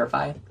 I just wanted to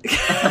clarify.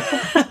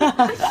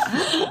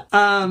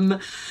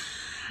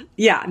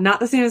 Yeah,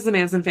 not the same as the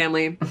Manson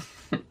family.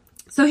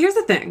 So here's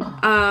the thing.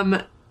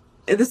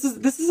 This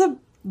is a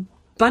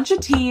bunch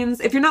of teens.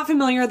 If you're not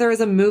familiar, there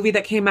was a movie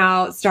that came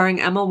out starring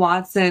Emma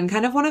Watson,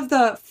 kind of one of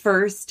the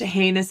first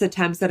heinous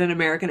attempts at an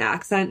American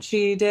accent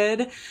she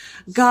did.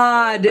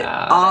 God,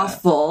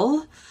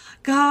 awful.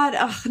 God,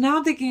 now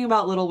I'm thinking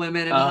about Little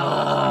Women and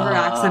how her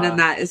accent in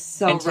that is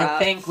so and rough.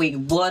 to think we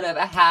would have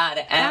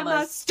had Emma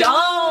Emma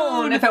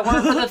Stone if it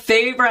weren't for the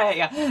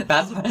favorite.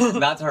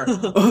 That's her.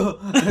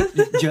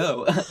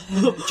 Joe,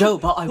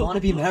 but I want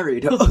to be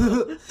married.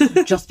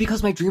 Just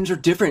because my dreams are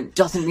different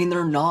doesn't mean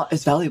they're not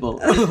as valuable.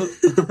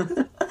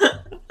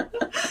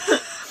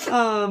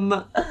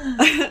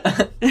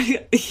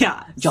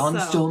 Yeah. John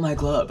stole my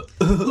glove.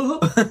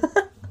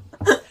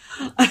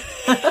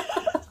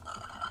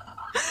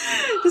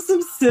 Just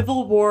some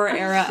Civil War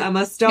era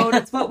Emma Stone.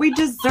 It's what we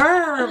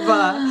deserve.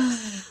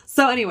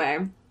 So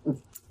anyway.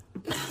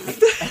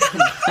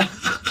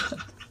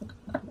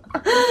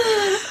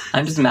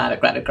 I'm just mad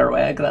at Greta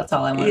Gerwig. That's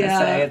all I want to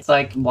say. It's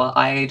like, well,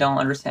 I don't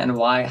understand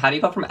why. How do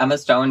you go from Emma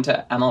Stone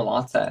to Emma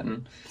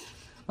Watson?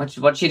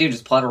 What'd she do?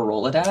 Just pull out a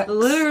Rolodex?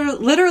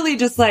 Literally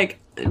just like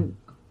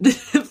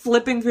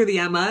flipping through the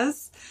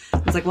Emmas.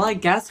 It's like, well, I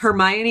guess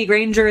Hermione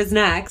Granger is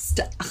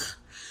next.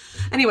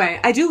 Anyway,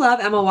 I do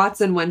love Emma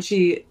Watson when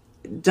she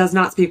does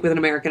not speak with an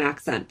American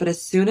accent. But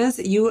as soon as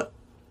you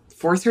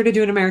force her to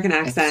do an American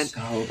accent, It's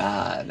so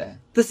bad.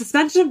 the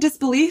suspension of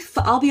disbelief,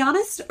 I'll be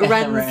honest,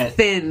 runs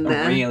thin.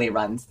 Really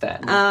runs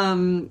thin.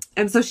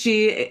 And so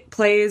she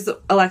plays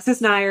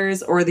Alexis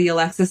Nyers, or the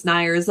Alexis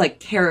Nyers like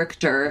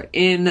character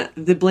in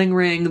the Bling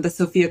Ring, the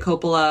Sofia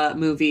Coppola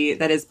movie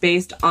that is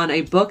based on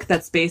a book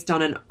that's based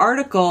on an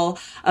article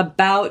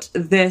about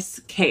this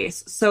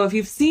case. So if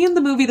you've seen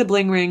the movie The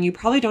Bling Ring, you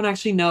probably don't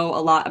actually know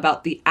a lot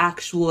about the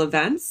actual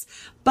events,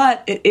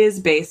 but it is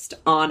based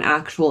on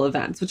actual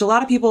events, which a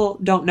lot of people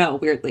don't know,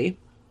 weirdly.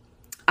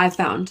 I've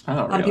found. Oh, a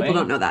lot of really? people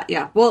don't know that.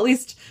 Yeah. Well, at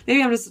least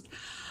maybe I'm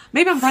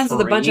friends with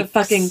a bunch of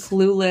fucking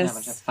clueless Yeah, a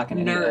bunch of fucking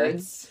nerds.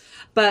 idiots.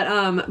 But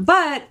I'm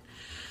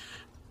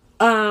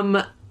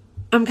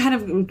kind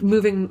of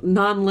moving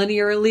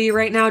non-linearly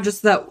right now,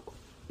 just that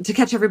to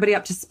catch everybody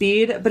up to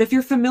speed. But if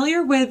you're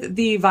familiar with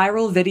the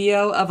viral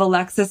video of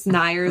Alexis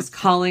Nyers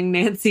calling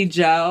Nancy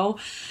Joe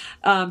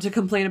to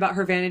complain about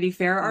her Vanity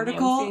Fair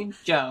article. Nancy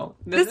Joe.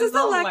 This is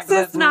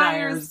Alexis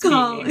Nyers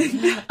calling.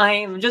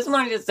 I just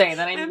wanted to say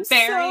that I'm very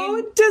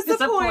so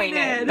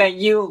disappointed that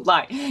you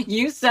lied.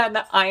 You said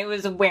that I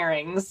was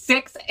wearing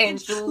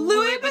 6-inch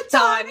Louis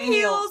Vuitton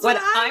heels when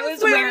I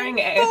was wearing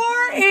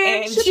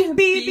 4-inch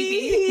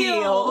BB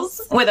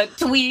heels with a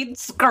tweed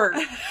skirt.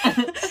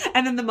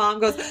 And then the mom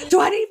goes,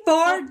 $24!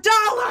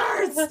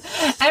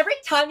 Every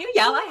time you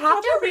yell, I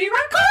have to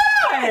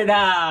re-record.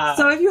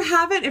 So if you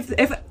haven't,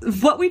 if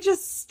what we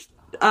just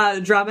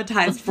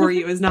dramatized for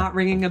you is not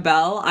ringing a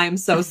bell, I'm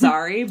so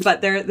sorry.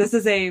 But this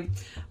is a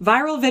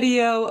viral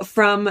video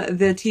from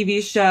the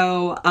TV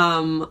show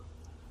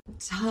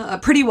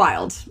Pretty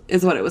Wild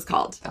is what it was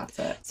called. That's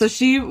it. So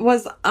she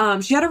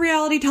had a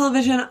reality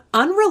television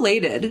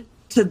unrelated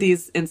to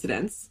these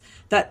incidents,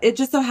 that it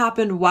just so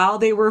happened while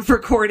they were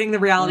recording the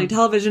reality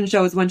television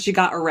shows when she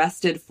got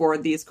arrested for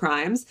these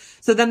crimes.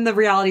 So then the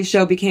reality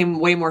show became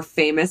way more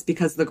famous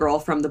because the girl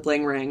from the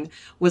Bling Ring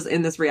was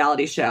in this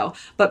reality show.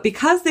 But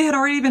because they had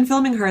already been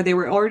filming her, they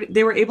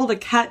were able to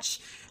catch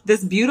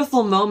this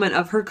beautiful moment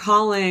of her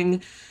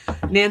calling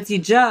Nancy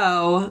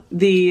Joe,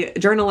 the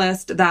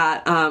journalist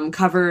that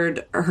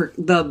covered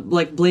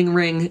the Bling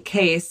Ring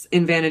case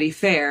in Vanity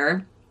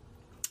Fair.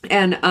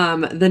 And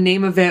the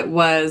name of it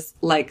was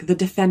like the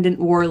defendant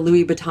wore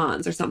Louis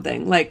Vuittons or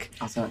something. Like,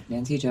 Also,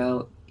 Nancy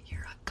Joe,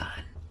 you're a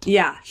cunt.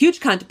 yeah, huge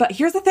cunt. But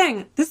here's the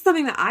thing. This is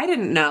something that I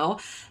didn't know.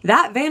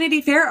 That Vanity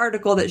Fair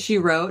article that she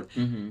wrote,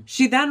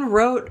 she then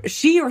wrote,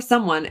 she or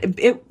someone,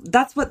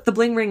 that's what the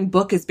Bling Ring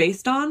book is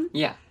based on.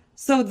 Yeah.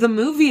 So the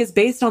movie is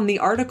based on the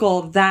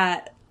article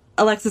that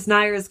Alexis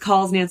Nyers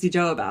calls Nancy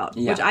Joe about,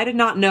 Yeah. which I did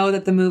not know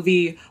that the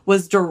movie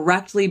was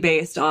directly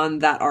based on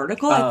that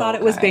article. I thought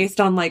it was okay.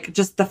 based on like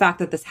just the fact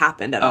that this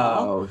happened at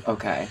all. Oh,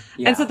 okay.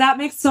 Yeah. And so that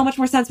makes so much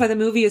more sense why the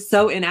movie is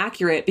so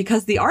inaccurate,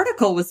 because the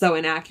article was so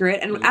inaccurate.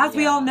 And as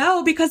we Yeah. all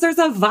know, because there's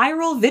a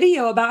viral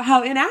video about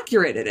how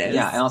inaccurate it is.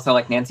 Yeah, and also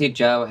Nancy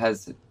Joe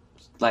has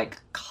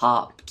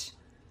copped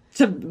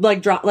To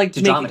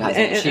dramatize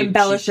it,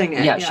 embellishing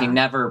it. Yeah, she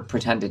never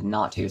pretended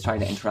not to. Sorry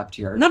to interrupt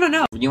your.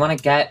 No. You want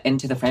to get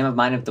into the frame of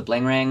mind of the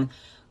Bling Ring?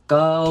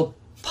 Go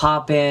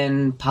pop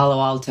in Palo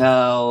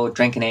Alto,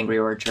 drink an Angry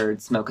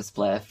Orchard, smoke a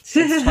spliff. It's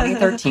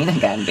 2013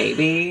 again,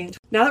 baby.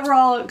 Now that we're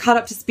all caught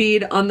up to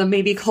speed on the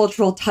maybe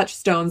cultural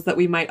touchstones that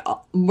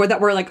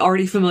we're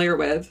already familiar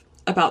with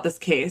about this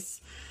case,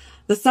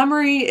 the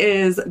summary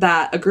is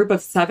that a group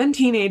of 7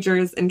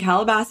 teenagers in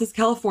Calabasas,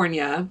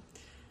 California,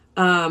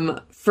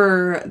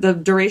 for the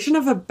duration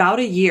of about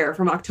a year,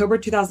 from October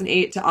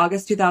 2008 to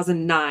August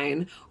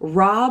 2009,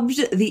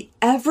 robbed the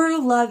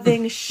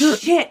ever-loving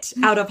shit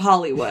out of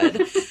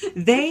Hollywood.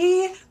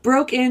 They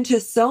broke into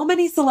so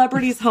many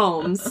celebrities'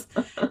 homes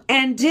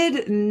and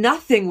did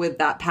nothing with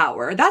that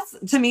power. That's,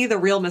 to me, the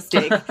real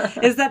mistake,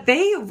 is that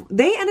they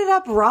ended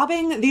up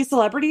robbing these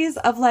celebrities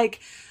of, like,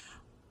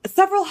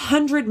 several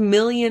 $100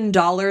 million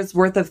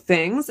worth of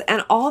things,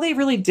 and all they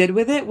really did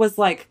with it was,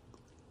 like,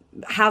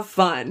 have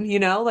fun, you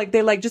know? Like,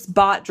 they, like, just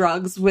bought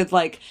drugs with,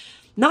 like,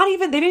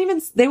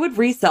 they would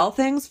resell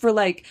things for,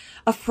 like,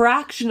 a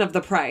fraction of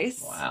the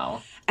price.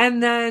 Wow.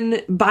 And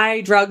then buy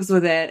drugs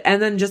with it,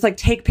 and then just, like,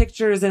 take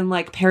pictures in,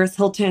 like, Paris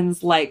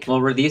Hilton's, like... Well,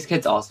 were these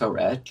kids also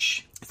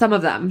rich? Some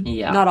of them.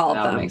 Yeah. Not all of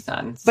them. That would make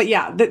sense. But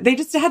yeah, they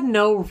just had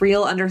no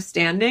real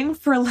understanding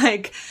for,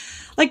 like,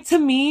 to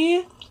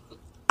me...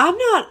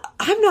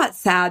 I'm not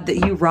sad that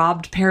you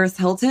robbed Paris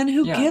Hilton.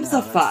 Who gives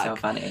a fuck? That's so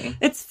funny.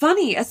 It's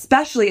funny,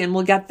 especially, and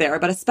we'll get there,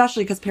 but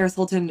especially because Paris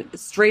Hilton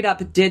straight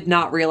up did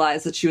not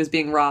realize that she was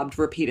being robbed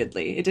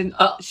repeatedly. It didn't.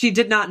 She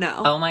did not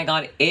know. Oh my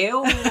god!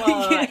 Ew!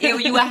 Ew!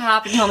 You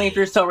have to tell me if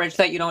you're so rich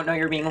that you don't know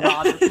you're being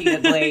robbed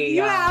repeatedly.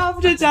 You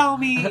have to tell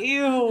me.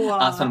 Ew.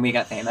 Us when we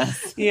get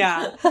famous.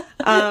 Yeah.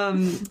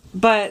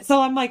 But so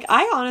I'm like,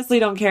 I honestly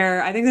don't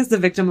care. I think this is a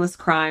victimless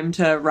crime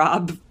to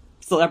rob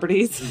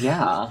celebrities.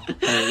 Yeah.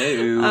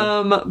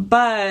 Hello.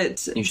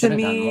 But You to should have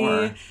done me,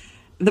 more.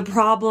 the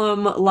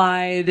problem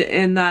lied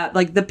in that,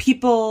 like, the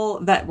people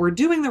that were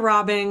doing the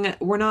robbing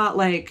were not,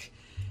 like,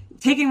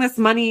 taking this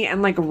money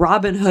and, like,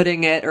 Robin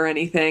Hooding it or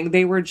anything.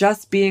 They were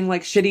just being,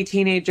 like, shitty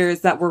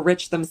teenagers that were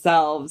rich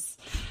themselves,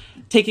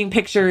 taking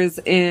pictures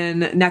in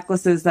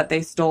necklaces that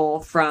they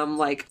stole from,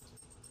 like,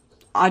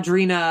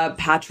 Audrina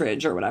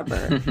Patridge or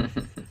whatever.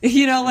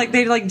 You know, like,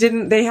 they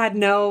didn't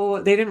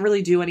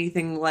really do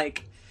anything,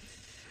 like,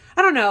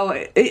 I don't know.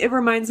 It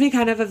reminds me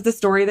kind of the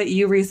story that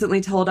you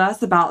recently told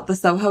us about the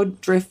Soho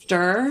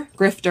grifter.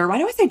 Why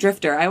do I say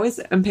drifter? I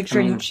always am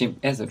picturing... I mean, she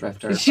is a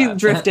drifter. She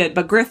drifted,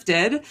 but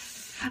grifted.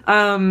 I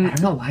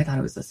don't know why I thought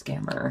it was a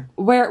scammer.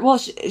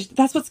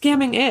 That's what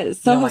scamming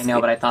is. No, I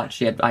know, but I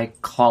thought I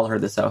call her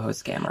the Soho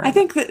scammer. I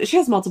think that she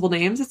has multiple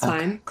names. It's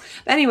fine.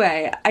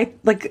 Anyway, I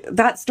like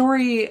that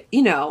story,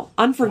 you know,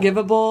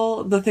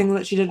 unforgivable, the thing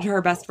that she did to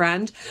her best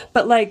friend.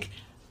 But, like,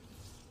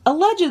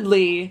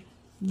 allegedly...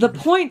 the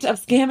point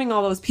of scamming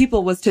all those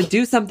people was to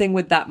do something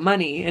with that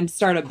money and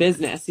start a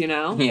business, you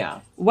know? Yeah.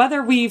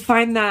 Whether we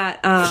find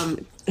that,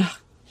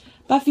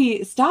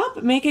 Buffy,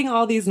 stop making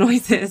all these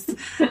noises.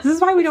 This is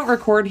why we don't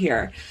record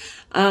here.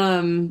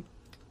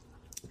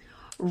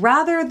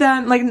 Rather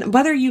than, like,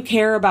 whether you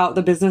care about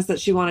the business that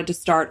she wanted to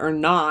start or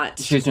not.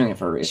 She was doing it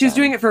for a reason. She was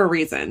doing it for a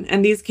reason.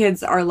 And these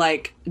kids are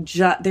like,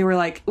 they were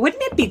like,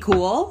 wouldn't it be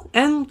cool?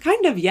 And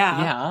kind of,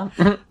 yeah.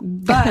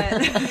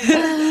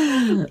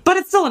 But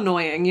it's still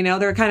annoying, you know?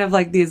 They're kind of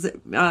like these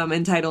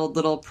entitled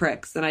little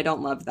pricks, and I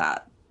don't love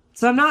that.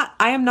 So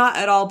I am not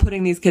at all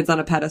putting these kids on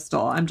a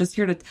pedestal. I'm just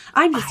here to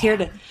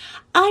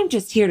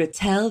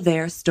tell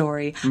their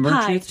story.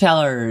 We're truth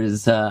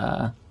tellers.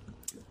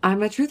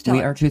 I'm a truth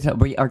teller.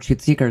 We are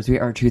truth seekers. We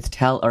are truth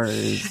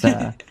tellers.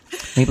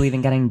 We believe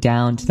in getting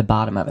down to the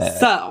bottom of it.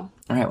 So, all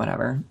right,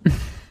 whatever.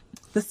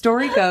 The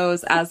story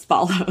goes as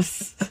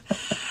follows.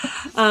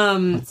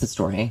 What's the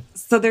story?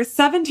 So there's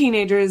 7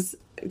 teenagers,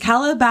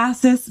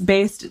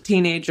 Calabasas-based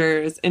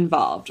teenagers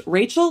involved.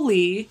 Rachel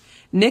Lee,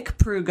 Nick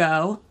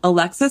Prugo,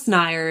 Alexis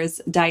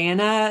Nyers,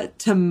 Diana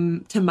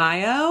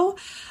Tamayo,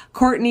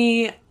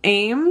 Courtney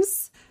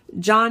Ames,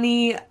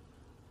 Johnny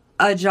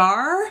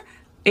Ajar,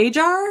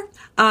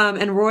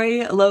 and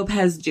Roy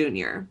Lopez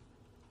Jr.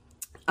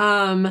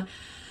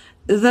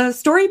 The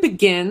story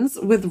begins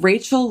with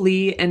Rachel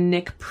Lee and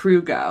Nick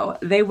Prugo.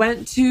 They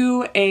went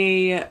to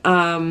a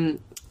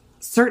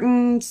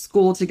certain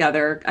school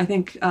together. I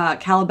think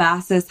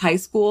Calabasas High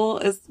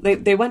School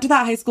they went to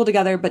that high school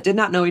together, but did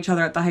not know each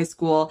other at the high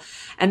school.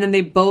 And then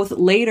they both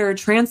later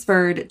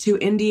transferred to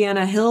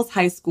Indiana Hills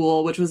High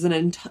School, which was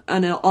an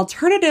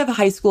alternative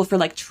high school for,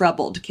 like,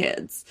 troubled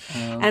kids.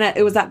 And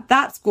it was at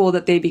that school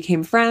that they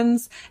became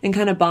friends and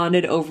kind of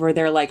bonded over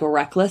their, like,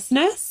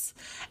 recklessness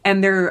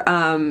and their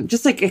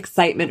just, like,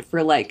 excitement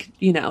for, like,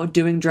 you know,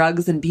 doing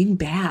drugs and being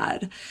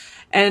bad.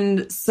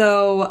 And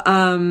so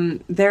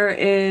there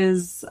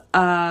is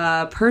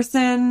a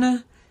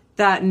person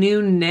that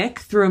knew Nick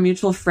through a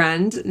mutual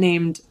friend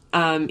named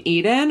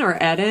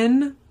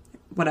Eden,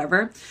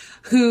 whatever,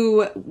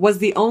 who was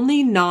the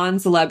only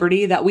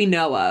non-celebrity that we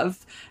know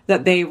of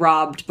that they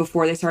robbed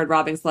before they started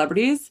robbing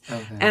celebrities.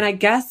 Okay. And I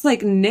guess,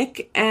 like,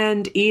 Nick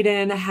and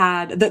Eden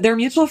had their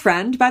mutual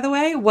friend, by the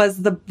way,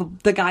 was the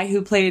guy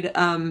who played,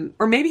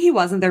 or maybe he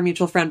wasn't their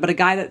mutual friend, but a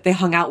guy that they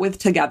hung out with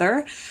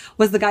together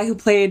was the guy who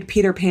played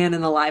Peter Pan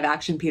in the live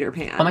action Peter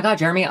Pan. Oh my God,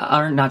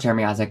 not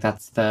Jeremy Isaac.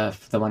 That's the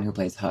one who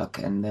plays Hook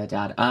and the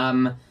dad.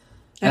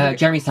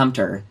 Jeremy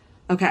Sumter.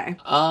 Okay.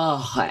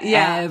 Oh,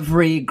 yeah.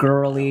 Every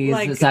girlie's,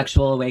 like,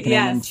 sexual awakening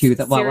yes,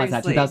 into what was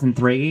that,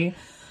 2003?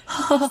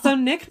 So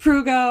Nick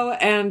Prugo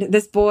and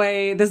this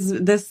boy,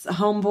 this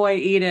homeboy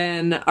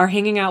Eden, are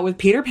hanging out with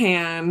Peter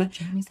Pan,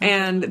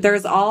 and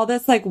there's all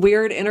this like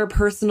weird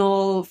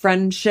interpersonal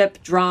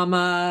friendship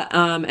drama.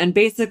 And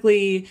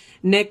basically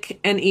Nick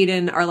and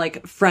Eden are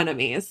like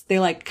frenemies. They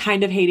like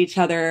kind of hate each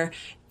other.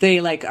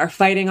 They like are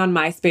fighting on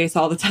MySpace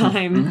all the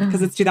time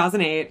because it's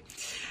 2008.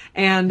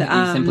 And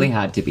You simply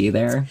had to be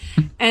there.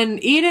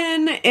 and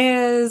Eden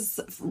is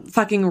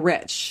fucking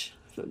rich.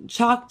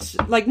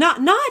 Chalked like not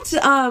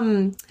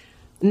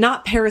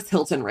Paris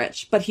Hilton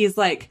rich, but he's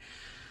like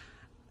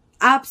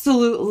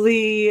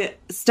absolutely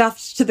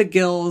stuffed to the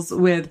gills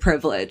with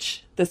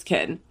privilege, this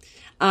kid.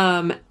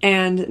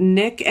 And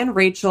Nick and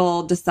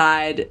Rachel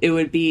decide it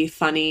would be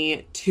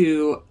funny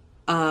to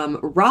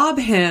rob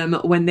him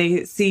when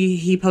they see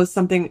he posts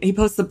a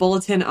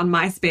bulletin on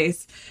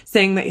MySpace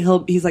saying that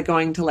he's like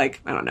going to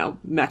like, I don't know,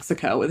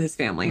 Mexico with his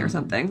family or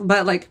something.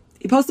 But like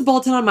he posts a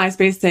bulletin on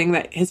MySpace saying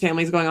that his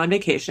family's going on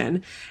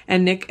vacation,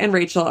 and Nick and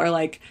Rachel are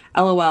like,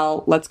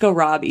 LOL, let's go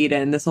rob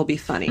Eden. This will be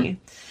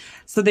funny.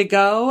 So they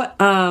go,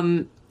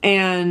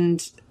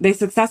 and they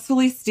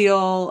successfully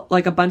steal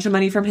like a bunch of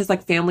money from his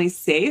like family's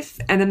safe,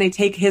 and then they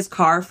take his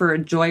car for a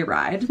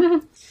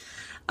joyride.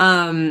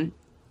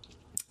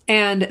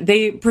 And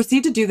they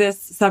proceed to do this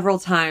several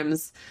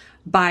times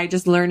by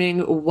just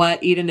learning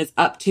what Eden is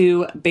up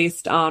to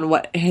based on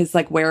what his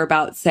like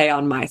whereabouts say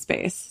on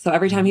MySpace. So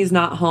every time he's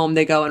not home,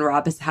 they go and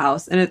rob his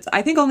house. And it's,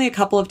 I think, only a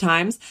couple of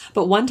times,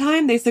 but one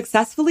time they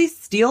successfully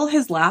steal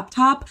his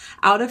laptop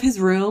out of his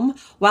room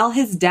while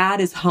his dad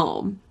is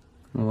home.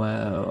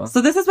 Whoa. So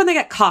this is when they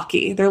get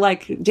cocky. They're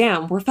like,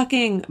 damn, we're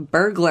fucking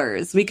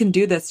burglars. We can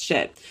do this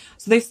shit.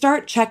 So they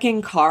start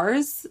checking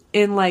cars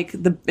in like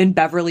in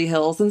Beverly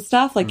Hills and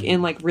stuff, like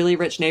in like really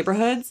rich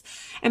neighborhoods.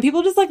 And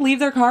people just like leave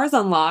their cars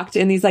unlocked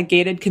in these like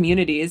gated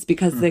communities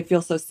because they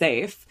feel so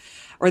safe.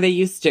 Or they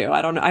used to.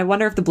 I don't know. I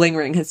wonder if the bling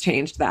ring has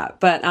changed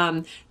that. But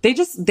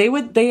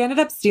they ended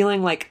up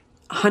stealing like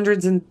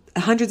hundreds of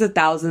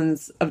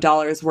thousands of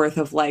dollars worth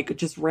of like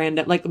just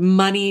random like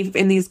money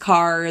in these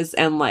cars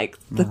and like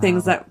the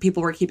things that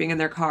people were keeping in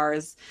their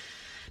cars.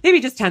 Maybe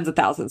just tens of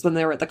thousands when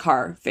they were at the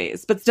car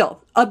phase, but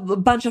still a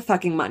bunch of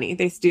fucking money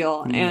they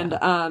steal.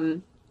 Yeah.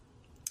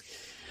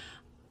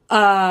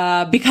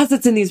 And because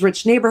it's in these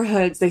rich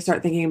neighborhoods, they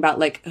start thinking about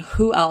like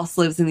who else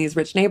lives in these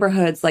rich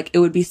neighborhoods. Like it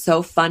would be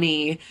so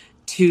funny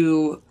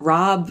to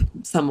rob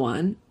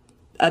someone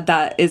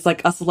that is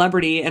like a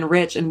celebrity and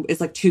rich and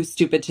is like too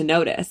stupid to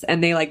notice.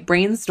 And they like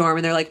brainstorm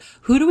and they're like,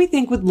 who do we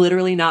think would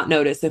literally not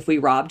notice if we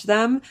robbed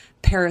them?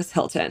 Paris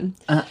Hilton.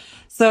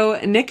 So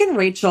Nick and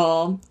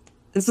Rachel,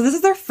 and so this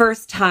is their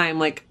first time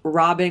like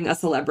robbing a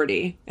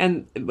celebrity.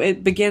 And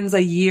it begins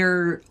a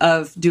year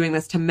of doing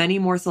this to many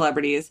more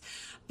celebrities.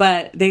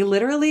 But they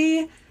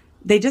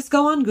just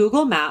go on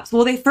Google Maps.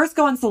 Well, they first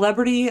go on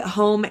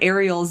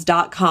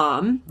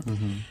celebrityhomeaerials.com,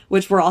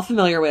 which we're all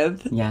familiar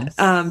with. Yes.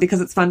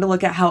 Because it's fun to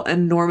look at how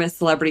enormous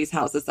celebrities'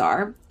 houses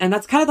are. And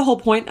that's kind of the whole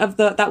point of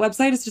that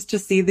website, is just to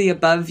see the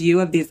above view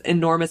of these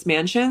enormous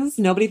mansions.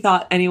 Nobody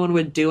thought anyone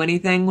would do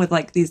anything with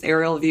like these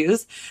aerial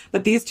views.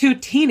 But these two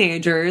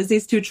teenagers,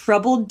 these two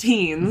troubled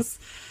teens,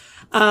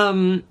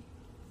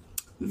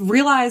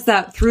 realized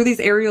that through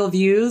these aerial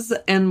views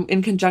and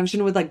in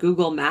conjunction with like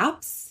Google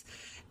Maps,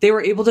 they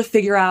were able to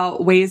figure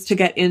out ways to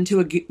get into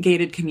a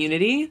gated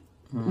community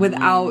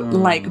without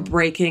like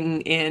breaking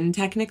in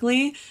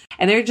technically.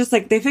 And they're just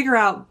like, they figure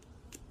out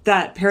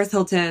that Paris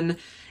Hilton,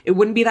 it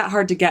wouldn't be that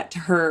hard to get to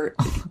her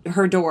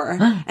door.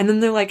 And then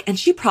they're like, and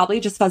she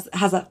probably just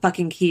has a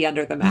fucking key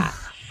under the mat.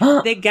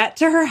 They get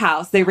to her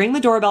house. They ring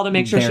the doorbell to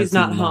make sure she's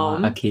not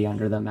home. A key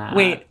under the mat.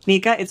 Wait,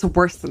 Nika, it's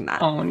worse than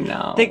that. Oh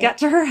no. They get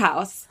to her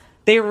house.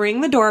 They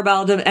ring the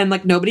doorbell and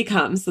like nobody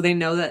comes. So they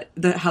know that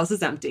the house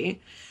is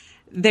empty.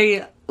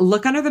 They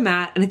look under the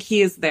mat and the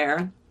key is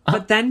there.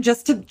 But then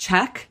just to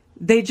check,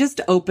 they just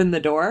open the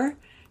door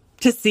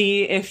to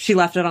see if she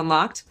left it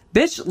unlocked.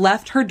 Bitch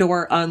left her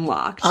door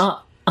unlocked.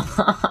 Oh,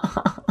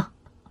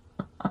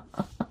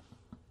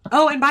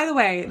 and by the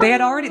way, they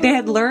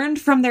had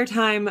learned from their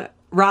time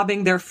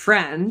robbing their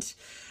friend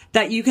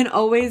that you can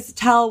always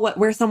tell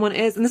where someone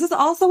is. And this is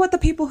also what the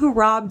people who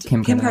robbed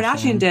Kim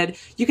Kardashian did.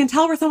 You can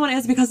tell where someone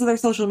is because of their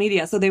social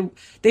media. So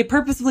they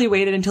purposefully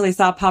waited until they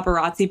saw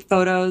paparazzi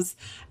photos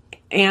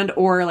and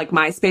or like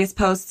MySpace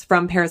posts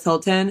from Paris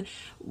Hilton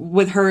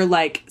with her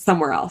like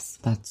somewhere else.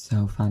 That's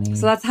so funny.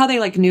 So that's how they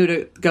like knew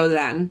to go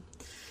then.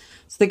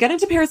 So they get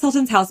into Paris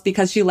Hilton's house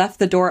because she left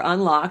the door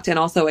unlocked and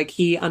also a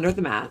key under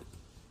the mat.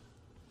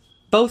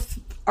 Both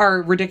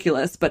are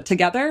ridiculous, but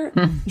together...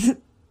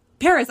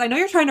 Paris, I know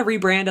you're trying to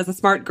rebrand as a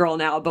smart girl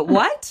now, but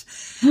what?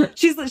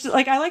 She's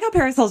like, I like how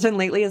Paris Hilton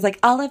lately is like,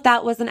 all of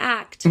that was an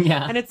act.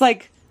 Yeah. And it's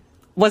like,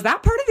 was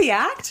that part of the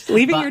act?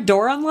 Leaving your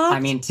door unlocked? I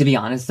mean, to be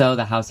honest, though,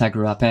 the house I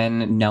grew up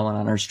in, no one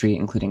on our street,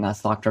 including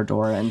us, locked our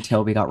door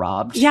until we got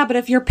robbed. Yeah, but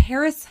if you're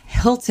Paris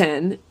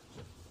Hilton,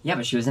 Yeah,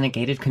 but she was in a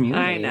gated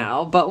community. I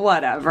know, but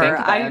whatever. Think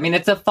about it. I mean,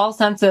 it's a false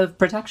sense of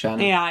protection.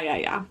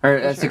 Yeah. Or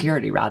For sure.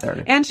 security,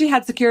 rather. And she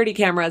had security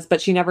cameras, but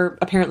she never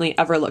apparently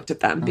ever looked at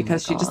them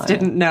because she just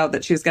didn't know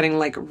that she was getting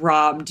like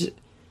robbed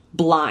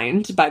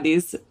blind by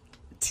these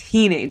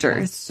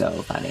teenagers. So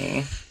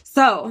funny.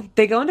 So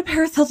they go into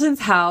Paris Hilton's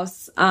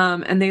house,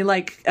 and they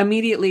like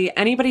immediately,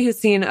 anybody who's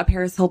seen a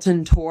Paris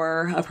Hilton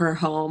tour of her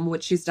home,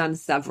 which she's done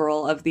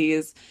several of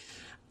these,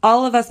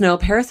 all of us know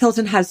Paris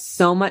Hilton has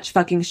so much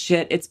fucking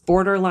shit. It's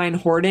borderline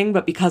hoarding,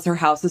 but because her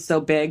house is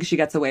so big, she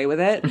gets away with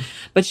it.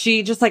 But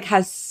she just like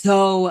has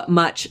so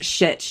much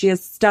shit. She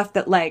has stuff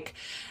that like,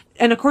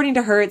 and according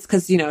to her, it's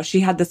because, you know,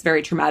 she had this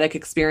very traumatic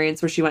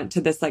experience where she went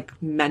to this like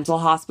mental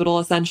hospital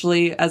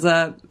essentially as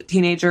a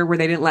teenager where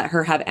they didn't let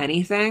her have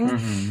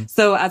anything.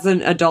 So as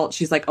an adult,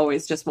 she's like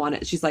always just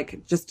wanted, she's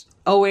like just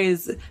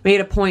always made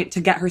a point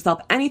to get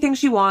herself anything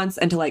she wants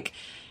and to like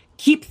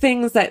keep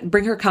things that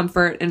bring her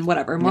comfort and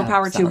whatever. More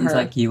power to her.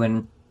 Like you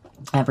and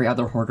every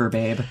other hoarder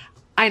babe.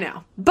 I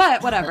know,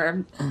 but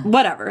whatever,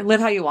 live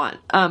how you want.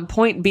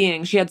 Point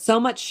being, she had so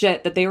much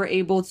shit that they were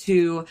able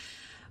to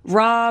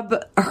rob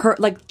her,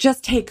 like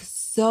just take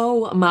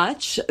so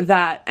much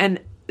that, and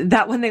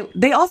that when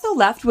they also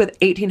left with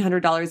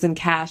 $1,800 in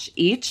cash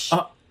each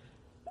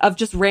of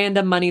just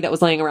random money that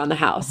was laying around the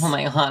house. Oh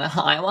my God,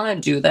 I want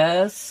to do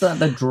this.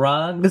 The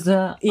drugs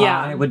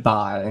I would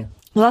buy.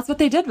 Well, that's what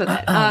they did with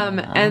it.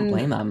 And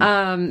blame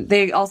them.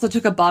 They also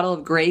took a bottle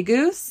of Grey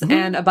Goose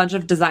and a bunch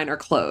of designer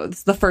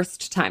clothes the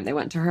first time they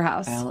went to her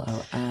house.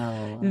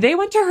 LOL. They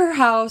went to her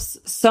house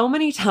so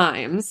many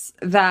times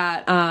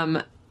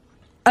that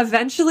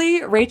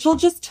eventually Rachel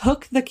just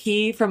took the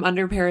key from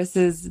under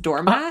Paris's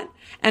doormat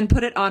and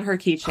put it on her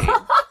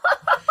keychain.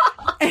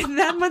 And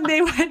then when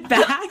they went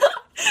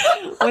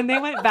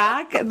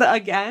back,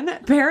 again,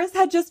 Paris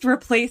had just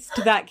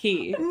replaced that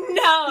key.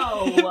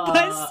 No!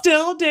 But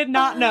still did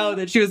not know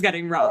that she was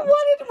getting robbed.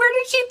 Where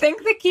did she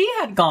think the key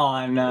had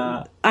gone?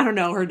 I don't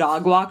know, her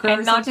dog walker or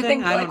And not something. to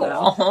think, I like, don't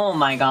know. oh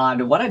my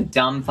God, what a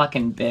dumb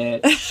fucking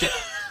bitch.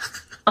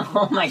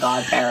 Oh my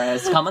God,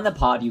 Paris. Come on the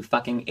pod, you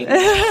fucking idiot.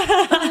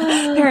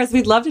 Paris,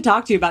 we'd love to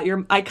talk to you about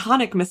your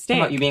iconic mistake.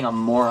 About you being a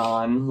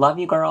moron. Love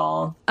you,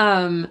 girl.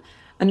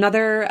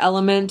 Another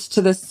element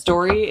to this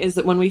story is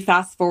that when we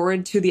fast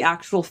forward to the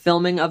actual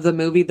filming of the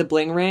movie The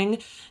Bling Ring,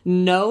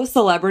 no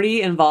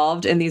celebrity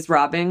involved in these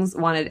robbings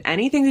wanted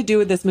anything to do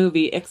with this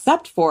movie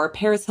except for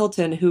Paris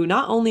Hilton, who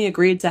not only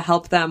agreed to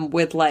help them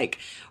with like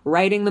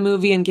writing the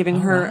movie and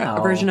giving her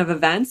a version of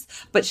events,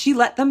 but she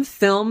let them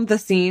film the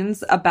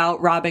scenes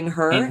about robbing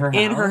her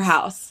in her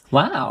house.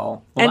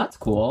 Wow. Well, And- that's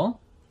cool.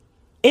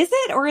 Is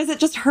it, or is it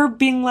just her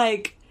being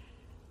like,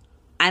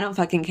 I don't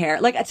fucking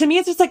care. Like, to me,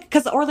 it's just like,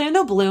 because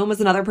Orlando Bloom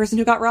was another person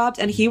who got robbed,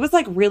 and he was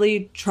like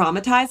really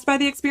traumatized by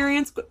the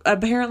experience,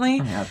 apparently.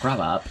 Yeah, grow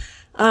up.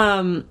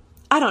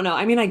 I don't know.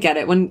 I mean, I get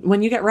it.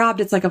 When you get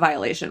robbed, it's like a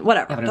violation.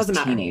 Whatever. Yeah, but it Doesn't was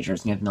matter.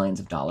 teenagers and you have millions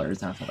of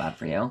dollars. I don't feel bad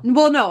for you.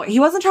 Well, no, he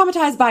wasn't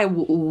traumatized by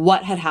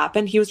what had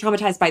happened. He was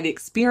traumatized by the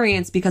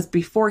experience because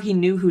before he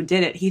knew who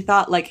did it, he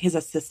thought like his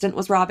assistant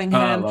was robbing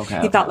him.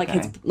 He thought like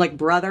his like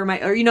brother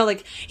might, or you know,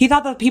 like he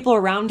thought that people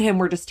around him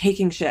were just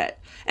taking shit,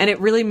 and it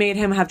really made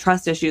him have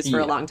trust issues for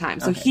a long time.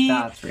 So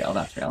that's real.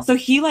 That's real. So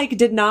he like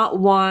did not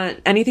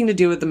want anything to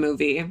do with the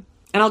movie.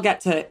 And I'll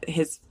get to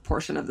his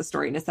portion of the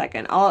story in a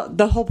second.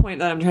 The whole point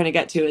that I'm trying to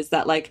get to is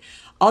that like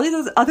all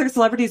these other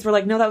celebrities were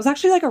like, no, that was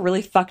actually like a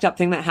really fucked up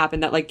thing that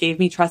happened that like gave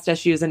me trust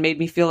issues and made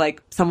me feel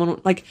like someone,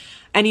 like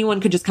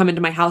anyone could just come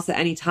into my house at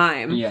any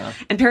time. Yeah.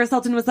 And Paris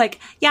Hilton was like,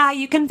 yeah,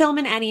 you can film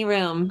in any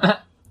room.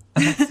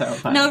 That's so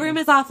funny. No room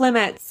is off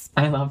limits.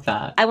 I love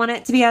that. I want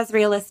it to be as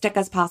realistic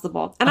as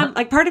possible. And I'm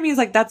like, part of me is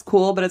like, that's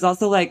cool, but it's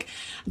also like,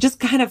 just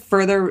kind of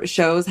further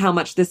shows how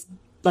much this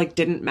like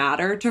didn't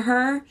matter to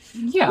her.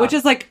 Yeah. Which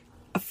is like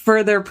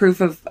further proof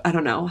of, I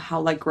don't know,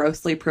 how like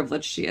grossly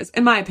privileged she is,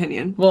 in my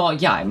opinion. Well,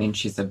 yeah, I mean,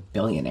 she's a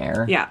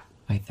billionaire. Yeah.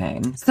 I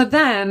think. So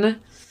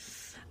then,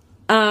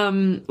 now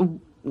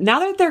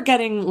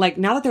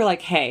that they're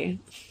like, hey,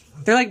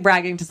 they're like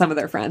bragging to some of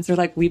their friends. They're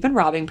like, we've been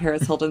robbing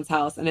Paris Hilton's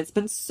house and it's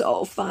been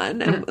so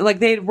fun. And like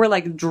they were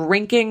like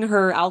drinking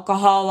her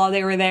alcohol while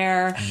they were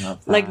there. I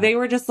love that. Like they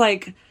were just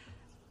like,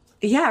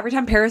 yeah, every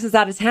time Paris is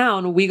out of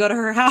town, we go to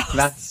her house.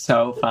 That's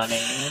so funny.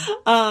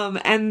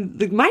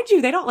 And mind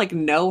you, they don't like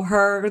know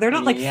her. They're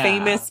not like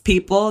famous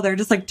people. They're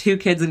just like two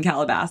kids in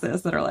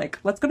Calabasas that are like,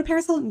 let's go to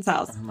Paris Hilton's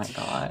house. Oh my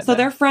God. So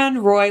their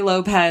friend Roy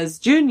Lopez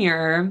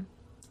Jr.,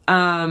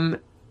 and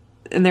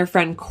their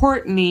friend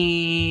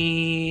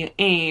Courtney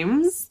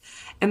Ames,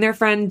 and their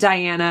friend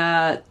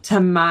Diana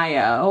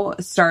Tamayo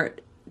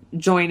start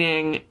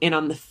joining in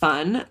on the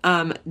fun.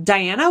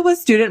 Diana was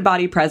student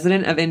body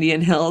president of Indian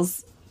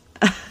Hills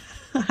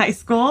High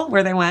School,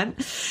 where they went.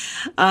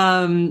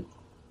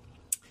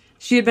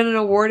 She had been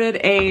awarded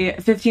a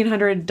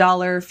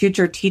 $1,500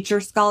 future teacher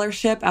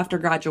scholarship after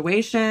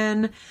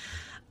graduation.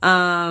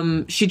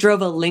 She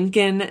drove a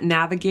Lincoln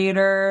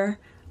Navigator.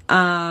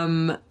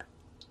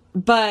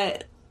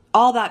 But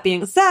all that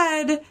being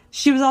said,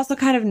 she was also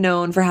kind of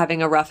known for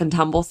having a rough and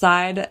tumble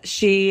side.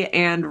 She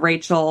and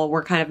Rachel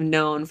were kind of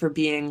known for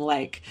being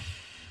like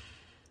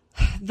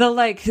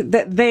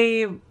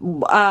they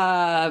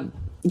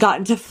got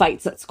into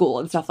fights at school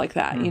and stuff like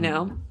that, you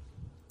know?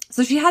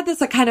 So she had this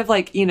like kind of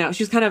like, you know,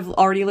 she was kind of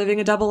already living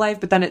a double life,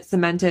 but then it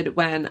cemented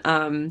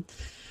when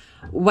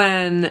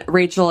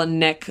Rachel and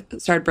Nick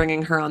started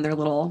bringing her on their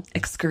little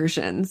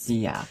excursions.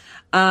 Yeah.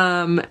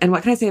 And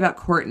what can I say about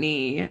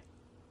Courtney?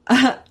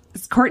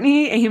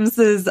 Courtney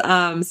Ames's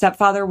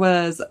stepfather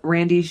was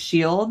Randy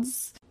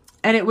Shields,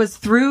 and it was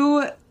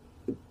through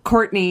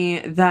Courtney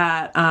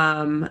that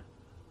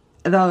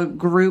the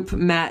group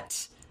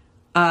met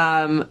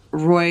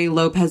Roy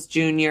Lopez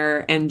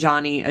Jr. and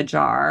Johnny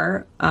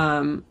Ajar.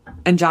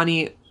 And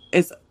Johnny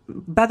is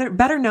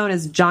better known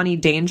as Johnny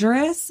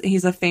Dangerous.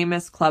 He's a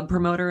famous club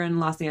promoter in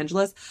Los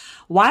Angeles.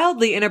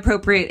 Wildly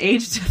inappropriate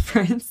age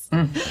difference.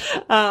 No.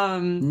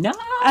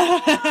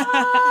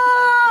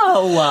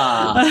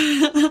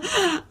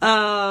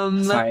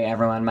 Sorry,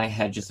 everyone. My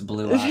head just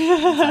blew up.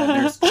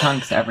 There's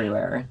chunks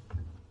everywhere.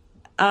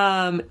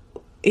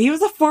 He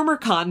was a former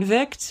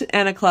convict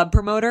and a club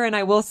promoter, and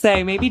I will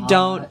say maybe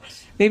don't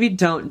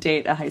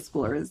date a high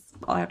schooler is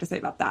all I have to say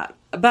about that.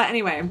 But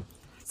anyway,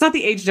 it's not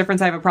the age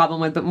difference I have a problem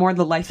with, but more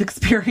the life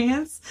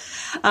experience.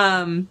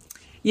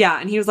 Yeah,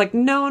 and he was like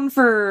known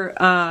for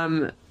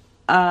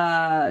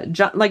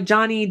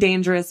Johnny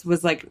Dangerous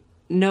was like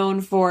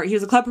known for, he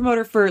was a club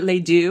promoter for Les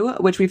Deux,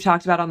 which we've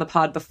talked about on the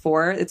pod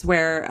before. It's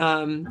where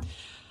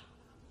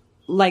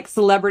like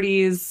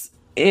celebrities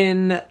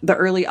in the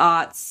early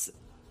aughts,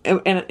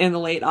 in the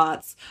late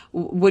aughts,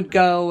 would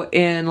go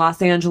in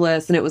Los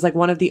Angeles, and it was like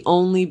one of the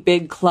only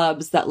big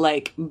clubs that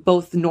like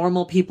both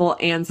normal people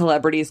and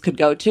celebrities could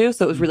go to.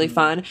 So it was really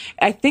fun.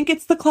 I think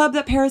it's the club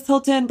that Paris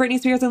Hilton, Britney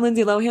Spears, and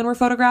Lindsay Lohan were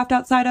photographed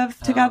outside of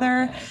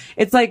together. Oh, okay.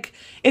 It's like,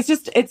 it's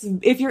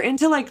if you're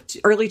into like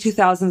early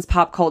 2000s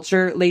pop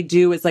culture, Les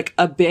Deux is like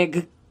a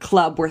big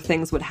club where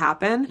things would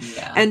happen.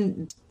 Yeah.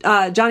 And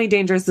Johnny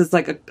Dangerous is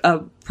like a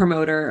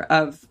promoter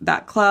of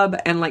that club,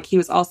 and like he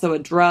was also a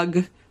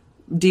drug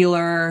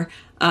dealer.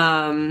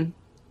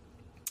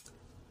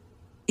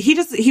 He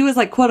was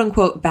like quote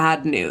unquote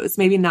bad news,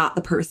 maybe not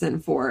the person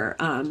for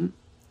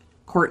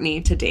Courtney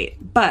to date,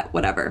 but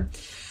whatever.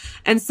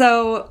 And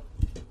so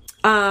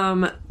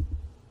and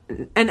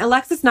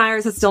Alexis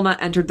Nyers has still not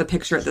entered the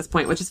picture at this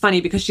point, which is funny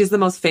because she's the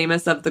most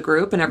famous of the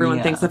group, and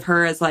everyone thinks of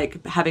her as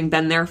like having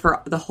been there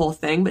for the whole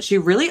thing, but she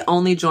really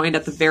only joined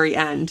at the very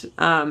end,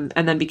 and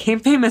then became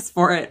famous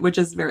for it, which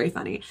is very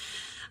funny.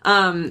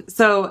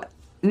 So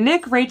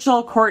Nick,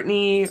 Rachel,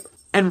 Courtney,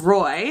 and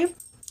Roy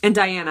and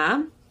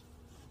Diana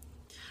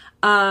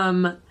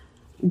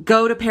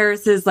go to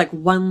Paris's like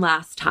one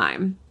last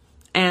time,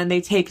 and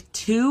they take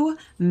 $2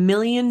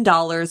 million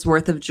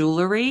worth of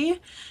jewelry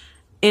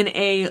in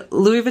a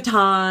Louis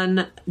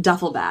Vuitton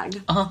duffel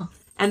bag.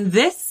 And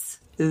this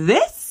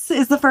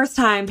is the first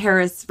time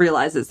Paris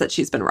realizes that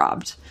she's been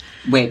robbed.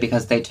 Wait,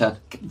 because you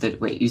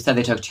said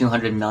they took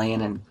 $200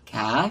 million in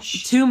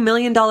cash? $2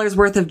 million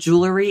worth of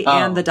jewelry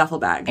and the duffel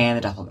bag. And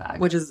the duffel bag.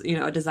 Which is,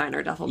 a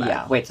designer duffel bag.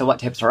 Yeah. Wait, so what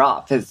tips her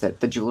off? Is it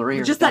the jewelry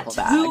or just the that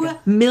duffel bag?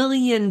 $2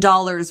 million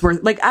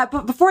worth. Like,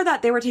 but before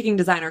that, they were taking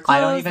designer clothes.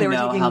 I don't even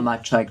know how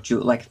much,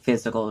 like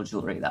physical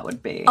jewelry that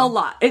would be. A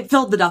lot. It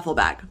filled the duffel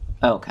bag.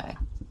 Okay.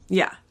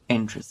 Yeah.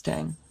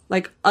 Interesting.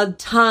 Like, a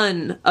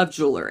ton of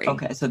jewelry.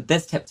 Okay, so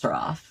this tips her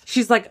off.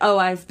 She's like, oh,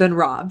 I've been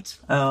robbed.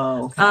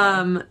 Oh,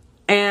 okay.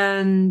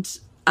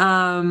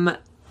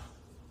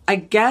 I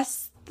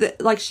guess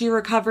like she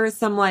recovers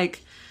some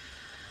like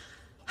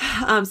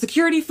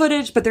security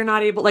footage, but they're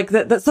not able, like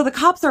so the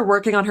cops are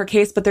working on her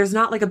case, but there's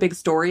not like a big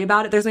story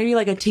about it. There's maybe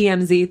like a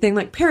TMZ thing,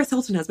 like Paris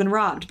Hilton has been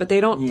robbed, but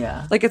they don't,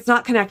 like it's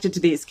not connected to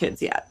these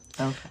kids yet.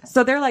 Okay.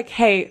 So they're like,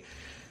 hey,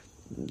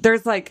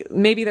 there's like,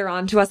 maybe they're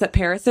on to us at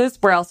Paris's.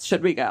 Where else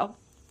should we go?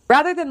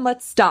 Rather than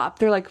let's stop,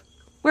 they're like,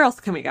 where else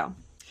can we go?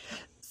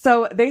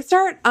 So they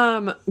start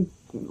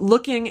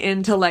looking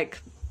into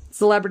like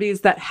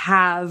celebrities that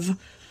have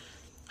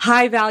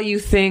high value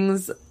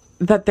things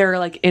that they're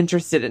like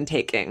interested in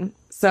taking.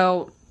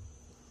 So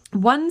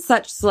one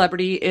such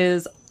celebrity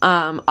is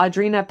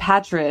Audrina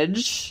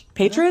Patridge.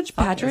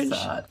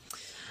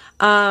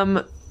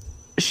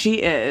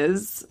 She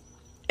is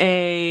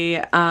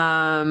a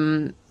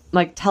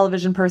like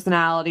television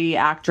personality,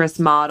 actress,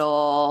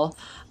 model.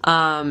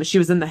 She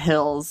was in The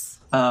Hills.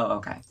 Oh,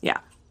 okay. Yeah.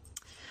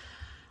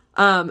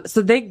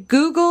 So they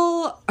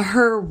Google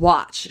her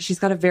watch. She's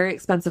got a very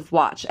expensive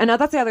watch. And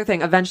that's the other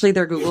thing. Eventually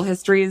their Google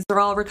histories are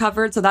all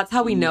recovered. So that's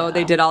how we know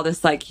they did all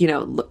this, like,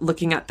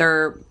 looking at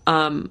their,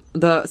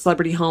 the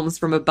celebrity homes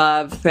from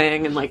above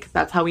thing. And like,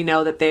 that's how we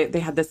know that they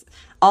had this,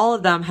 all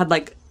of them had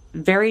like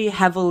very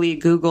heavily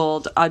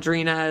Googled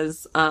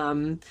Audrina's,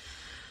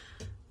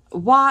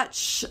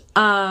 watch.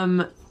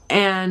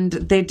 And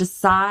they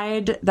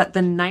decide that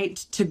the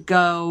night to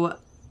go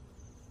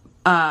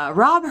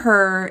rob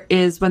her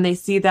is when they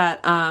see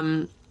that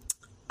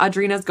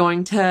Audrina's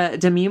going to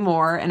Demi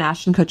Moore and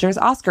Ashton Kutcher's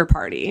Oscar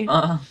party.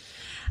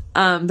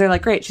 they're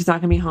like, great, she's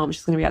not going to be home.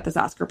 She's going to be at this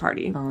Oscar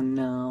party. Oh,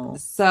 no.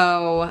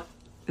 So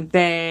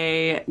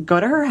they go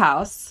to her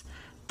house.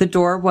 The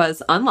door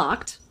was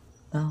unlocked.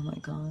 Oh, my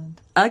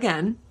God.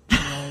 Again.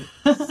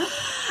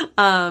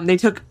 Right. They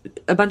took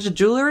a bunch of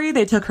jewelry.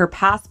 They took her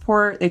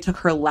passport. They took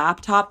her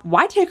laptop.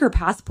 Why take her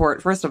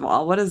passport, first of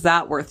all? What is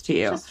that worth to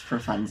you? Just for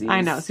funsies.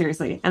 I know,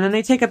 seriously. And then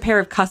they take a pair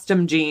of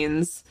custom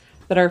jeans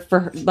that are for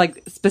her,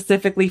 like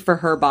specifically for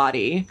her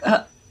body.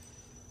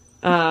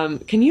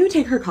 Can you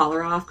take her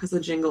collar off? Because the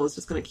jingle is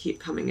just going to keep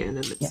coming in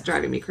and it's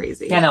driving me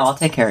crazy. Yeah, no, I'll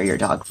take care of your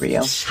dog for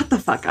you. Shut the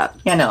fuck up.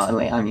 Yeah, no,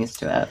 I'm used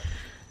to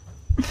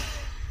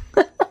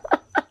it.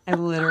 I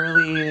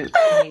literally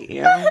hate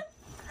you.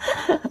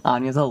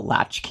 Anya's a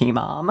latchkey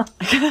mom.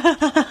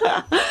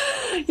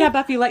 Yeah,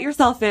 Buffy, let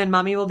yourself in.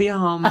 Mommy will be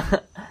home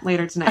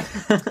later tonight.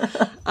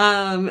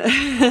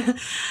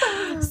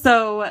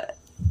 So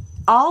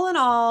all in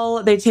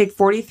all, they take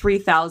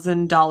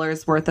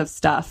 $43,000 worth of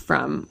stuff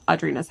from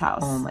Audrina's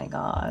house. Oh my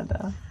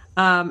God.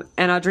 And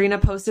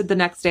Audrina posted the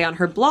next day on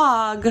her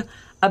blog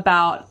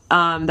about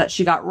that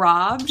she got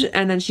robbed,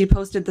 and then she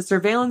posted the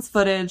surveillance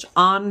footage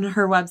on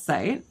her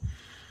website.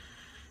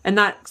 And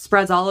that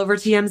spreads all over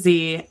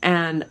TMZ.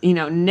 And, you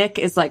know, Nick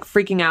is like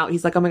freaking out.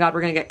 He's like, oh my God,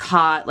 we're going to get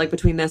caught, like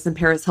between this and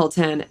Paris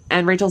Hilton.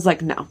 And Rachel's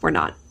like, no, we're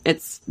not.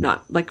 It's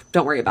not. Like,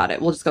 don't worry about it.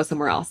 We'll just go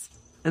somewhere else.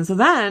 And so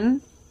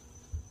then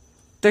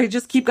they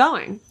just keep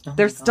going.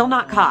 They're still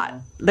not caught.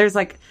 There's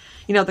like,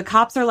 you know, the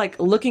cops are like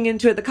looking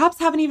into it. The cops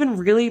haven't even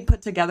really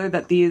put together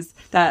that the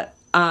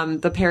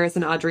Paris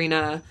and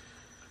Audrina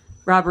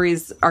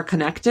robberies are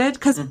connected,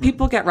 because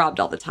people get robbed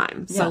all the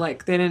time. So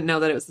like they didn't know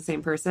that it was the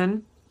same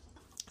person.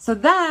 So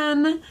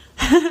then,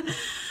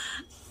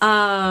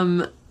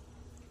 a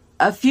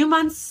few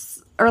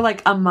months or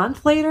like a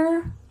month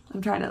later,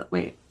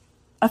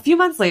 a few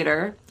months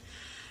later,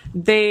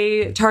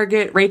 they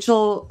target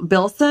Rachel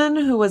Bilson,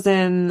 who was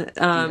in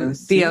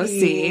the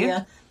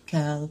OC.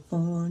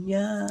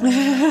 California.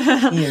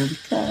 Here we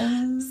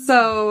come.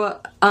 So,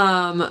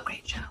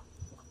 Rachel.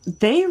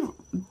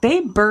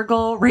 they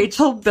burgle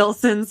Rachel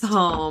Bilson's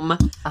home.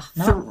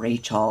 Not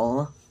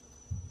Rachel.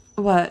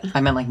 What?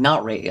 I meant like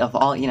not Rachel. Of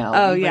all, you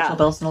know, Rachel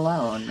Bilson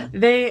alone.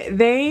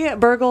 They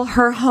burgle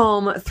her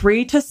home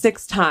 3 to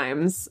 6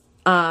 times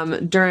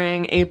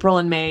during April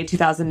and May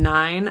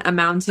 2009,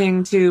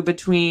 amounting to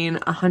between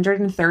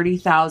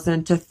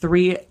 $130,000 to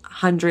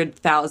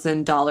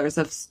 $300,000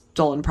 of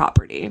stolen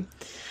property.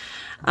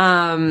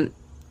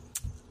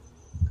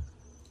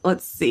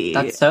 Let's see.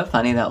 That's so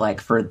funny that like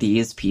for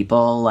these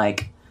people,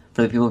 like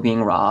for the people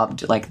being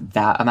robbed, like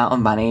that amount of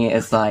money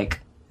is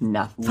like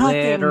nothing.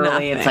 Literally,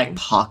 nothing. It's like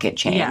pocket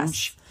change.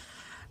 Yes.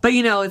 But,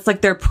 you know, it's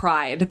like their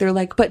pride. They're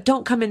like, but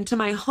don't come into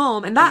my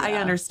home. And that I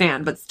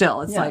understand. But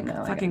still, it's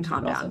fucking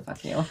calm down.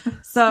 Fuck you.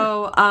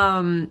 So,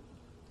 and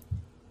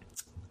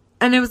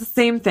it was the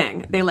same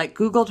thing. They like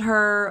Googled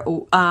her,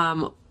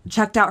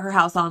 checked out her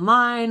house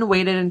online,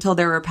 waited until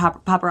there were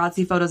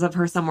paparazzi photos of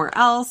her somewhere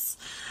else.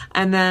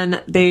 And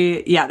then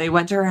they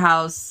went to her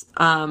house,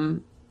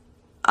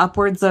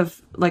 upwards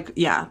of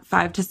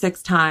 5 to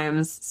 6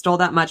 times, stole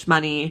that much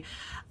money.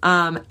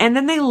 And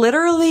then they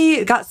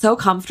literally got so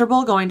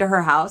comfortable going to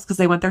her house because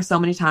they went there so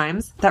many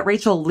times that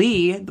Rachel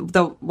Lee,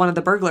 one of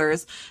the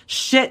burglars,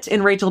 shit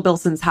in Rachel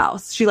Bilson's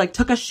house. She like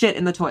took a shit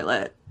in the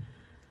toilet.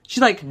 She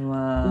like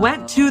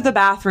went to the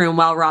bathroom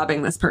while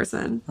robbing this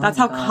person. That's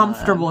how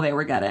comfortable they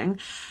were getting.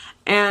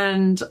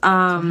 And What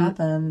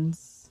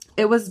happens?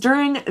 it was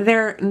during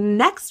their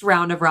next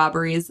round of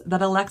robberies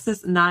that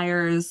Alexis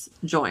Nyers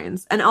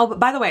joins. And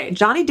by the way,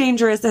 Johnny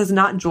Dangerous has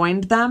not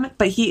joined them,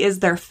 but he is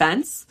their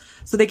fence.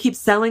 So they keep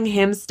selling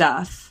him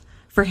stuff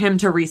for him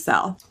to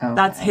resell. Okay.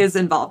 That's his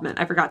involvement.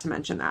 I forgot to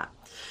mention that.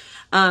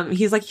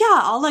 He's like, yeah,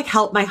 I'll like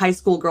help my high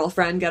school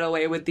girlfriend get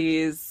away with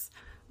these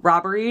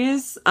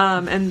robberies.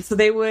 And so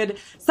they would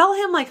sell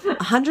him like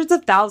hundreds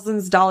of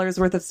thousands of dollars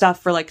worth of stuff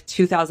for like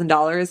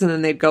 $2,000. And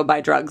then they'd go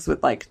buy drugs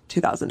with like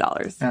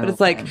 $2,000. But it's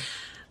like,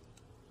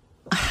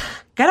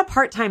 get a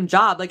part-time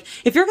job. Like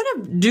if you're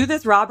going to do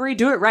this robbery,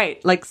 do it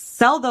right. Like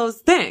sell those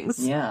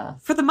things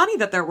for the money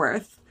that they're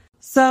worth.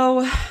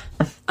 So,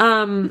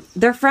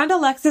 their friend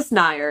Alexis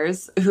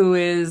Nyers, who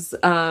is,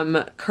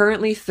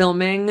 currently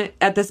filming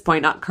at this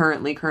point, not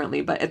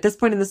currently, but at this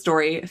point in the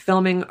story,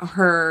 filming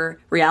her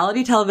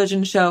reality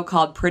television show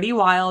called Pretty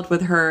Wild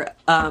with her,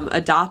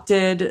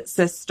 adopted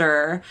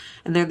sister.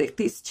 And they're like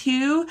these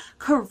two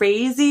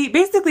crazy,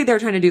 basically they're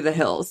trying to do The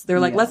Hills. They're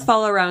like, let's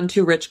follow around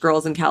 2 rich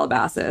girls in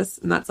Calabasas.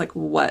 And that's like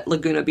what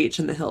Laguna Beach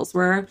and The Hills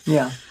were.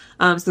 Yeah.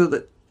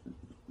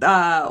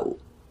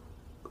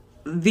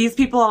 These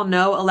people all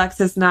know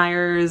Alexis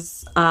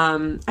Nyers.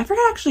 I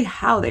forgot actually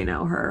how they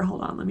know her.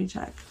 Hold on, let me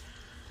check.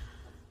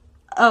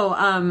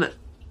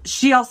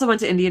 She also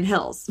went to Indian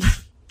Hills.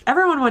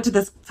 Everyone went to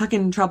this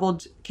fucking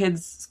troubled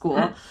kids'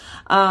 school.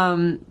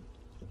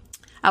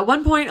 At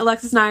one point,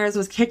 Alexis Nyers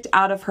was kicked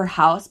out of her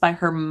house by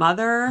her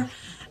mother.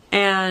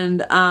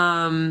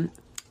 And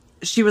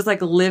she was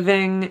like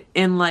living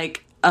in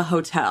like a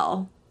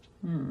hotel.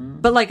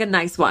 But like a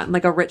nice one,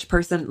 like a rich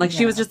person. Like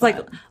she Yeah, was just like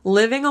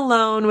living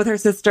alone with her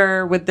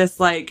sister with this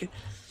like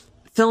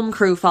film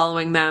crew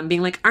following them,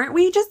 being like, aren't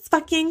we just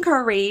fucking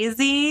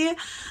crazy?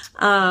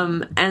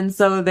 And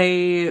so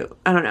they,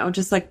 I don't know,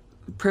 just like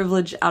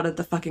privilege out of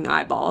the fucking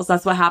eyeballs.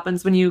 That's what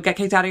happens when you get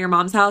kicked out of your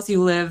mom's house.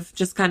 You live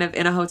just kind of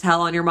in a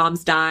hotel on your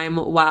mom's dime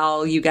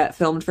while you get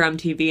filmed for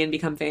MTV and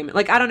become famous.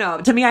 Like, I don't know.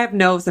 To me, I have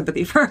no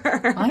sympathy for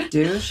her. I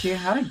do. She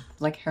had a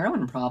like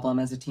heroin problem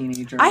as a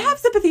teenager. I have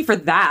sympathy for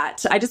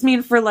that. I just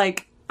mean for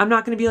like, I'm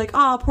not going to be like,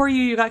 oh, poor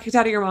you got kicked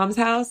out of your mom's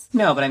house.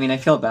 No, but I mean, I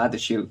feel bad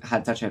that she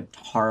had such a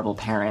horrible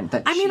parent.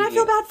 That I mean, I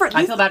feel bad for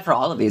I feel bad for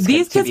all of these.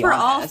 These kids, to kids be were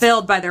all honest.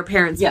 failed by their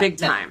parents, Yeah,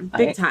 big no, time, I-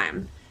 big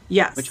time.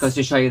 Yes, Which goes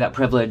to show you that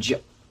privilege.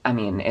 I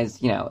mean, is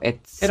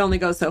it's it only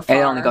goes so far.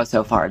 it only goes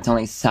so far. It's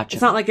only such.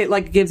 It's not like it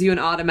like gives you an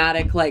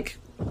automatic like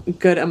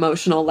good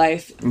emotional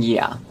life.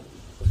 Yeah.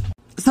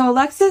 So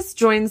Alexis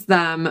joins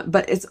them,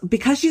 but it's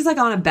because she's like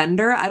on a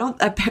bender. I don't,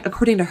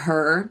 according to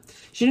her,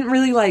 she didn't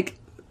really like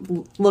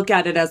look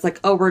at it as like,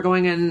 oh, we're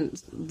going and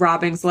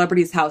robbing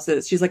celebrities'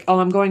 houses. She's like, oh,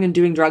 I'm going and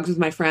doing drugs with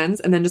my friends,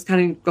 and then just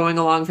kind of going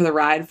along for the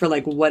ride for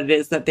like what it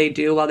is that they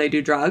do while they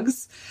do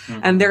drugs.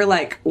 And they're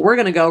like, we're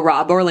gonna go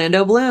rob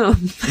Orlando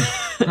Bloom.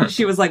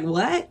 She was like,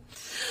 what?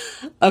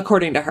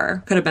 According to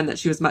her, could have been that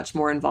she was much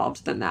more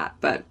involved than that,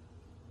 but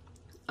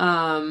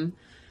and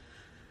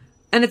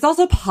it's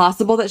also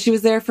possible that she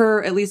was there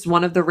for at least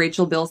one of the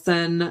Rachel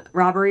Bilson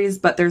robberies,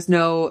 but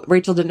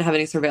Rachel didn't have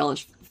any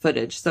surveillance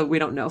footage, so we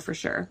don't know for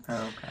sure.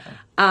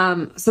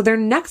 Okay. So their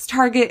next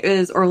target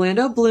is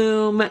Orlando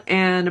Bloom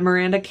and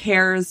Miranda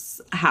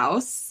Kerr's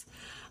house.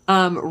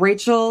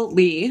 Rachel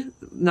Lee,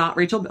 not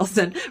Rachel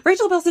Bilson.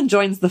 Rachel Bilson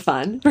joins the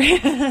fun.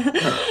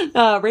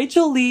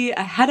 Rachel Lee,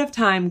 ahead of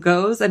time,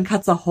 goes and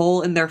cuts a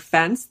hole in their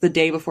fence the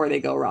day before they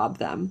go rob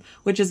them,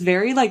 which is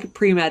very, like,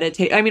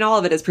 premeditated. I mean, all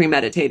of it is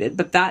premeditated,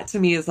 but that, to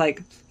me, is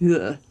like,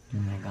 ugh. Oh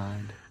my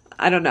god.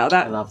 I don't know.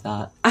 I love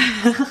that.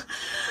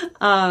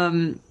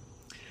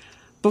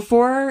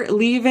 Before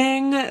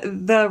leaving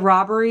the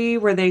robbery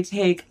where they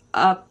take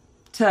up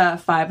to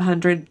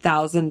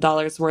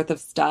 $500,000 worth of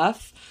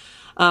stuff,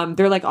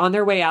 they're like on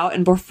their way out,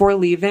 and before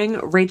leaving,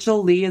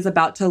 Rachel Lee is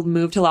about to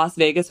move to Las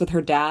Vegas with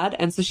her dad,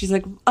 and so she's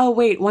like, oh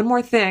wait, one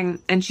more thing,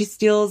 and she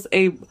steals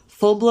a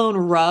full-blown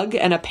rug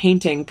and a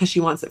painting because she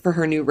wants it for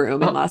her new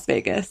room in Las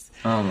Vegas.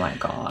 Oh my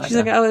god. She's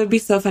like, oh, it'd be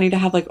so funny to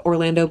have like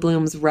Orlando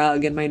Bloom's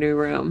rug in my new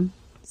room.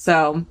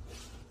 So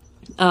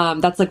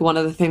that's like one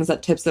of the things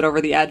that tips it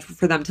over the edge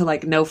for them to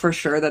like know for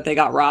sure that they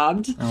got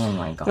robbed. Oh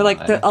my god. They're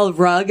like, a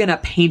rug and a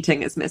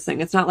painting is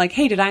missing. It's not like,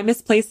 hey, did I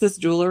misplace this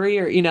jewelry?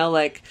 Or, you know,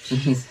 like,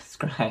 Jesus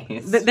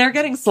Christ. they're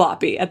getting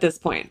sloppy at this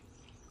point.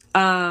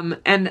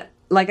 And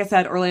like I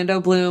said, Orlando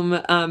Bloom,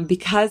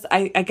 because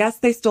I guess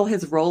they stole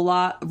his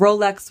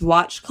Rolex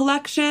watch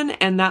collection,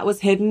 and that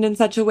was hidden in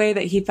such a way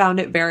that he found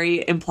it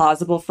very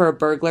implausible for a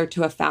burglar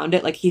to have found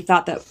it. Like, he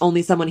thought that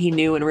only someone he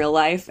knew in real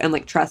life and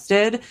like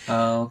trusted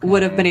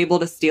would have been able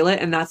to steal it,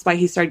 and that's why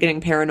he started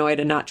getting paranoid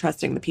and not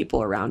trusting the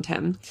people around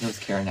him. It was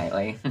Keira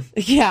Knightley.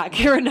 Yeah,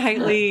 Keira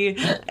Knightley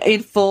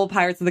in full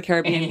Pirates of the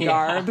Caribbean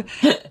garb.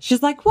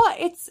 She's like, what?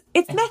 It's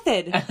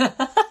method.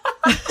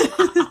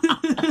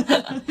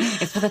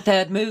 It's for the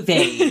third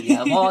movie.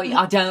 Why?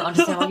 I don't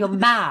understand why you're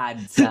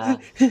mad.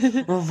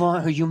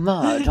 Why are you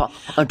mad? I don't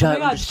Oh my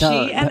God,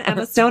 understand. she and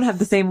Emma Stone have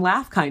the same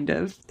laugh, kind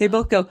of. They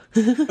both go.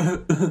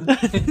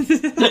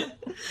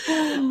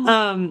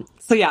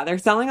 So yeah, they're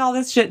selling all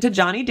this shit to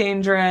Johnny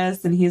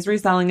Dangerous, and he's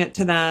reselling it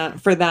to them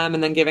for them,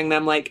 and then giving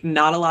them like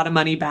not a lot of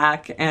money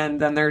back, and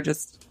then they're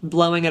just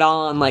blowing it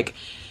all on like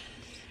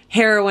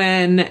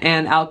heroin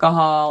and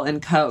alcohol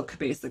and coke,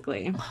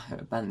 basically.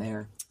 I've been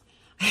there.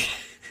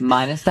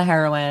 Minus the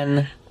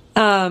heroin.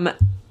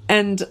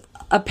 And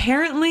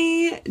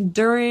apparently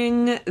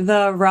during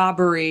the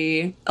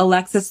robbery,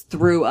 Alexis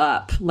threw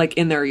up like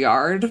in their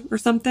yard or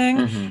something.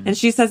 And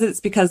she says it's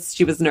because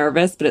she was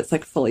nervous, but it's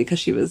like fully because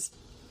she was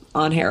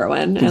on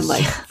heroin and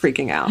like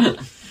freaking out.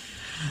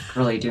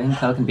 Really, doing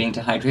coke and being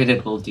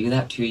dehydrated will do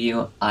that to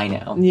you. I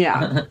know.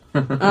 Yeah.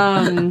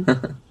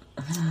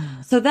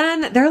 So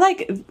then they're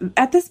like,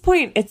 at this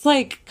point, it's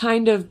like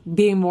kind of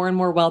being more and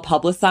more well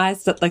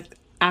publicized that like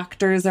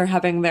actors are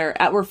having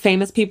where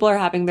famous people are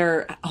having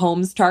their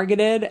homes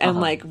targeted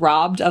and like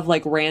robbed of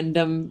like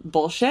random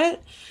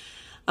bullshit.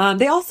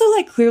 They also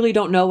like clearly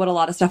don't know what a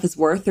lot of stuff is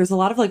worth. There's a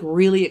lot of like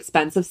really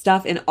expensive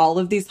stuff in all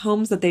of these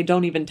homes that they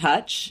don't even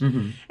touch.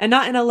 And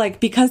not in a like,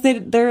 because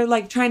they're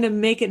like trying to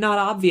make it not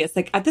obvious.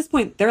 Like at this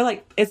point, they're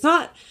like, it's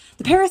not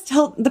the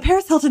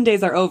Paris Hilton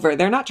days are over.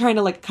 They're not trying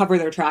to like cover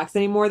their tracks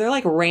anymore. They're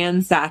like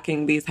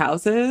ransacking these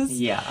houses.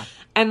 Yeah.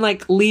 And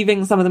like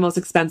leaving some of the most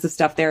expensive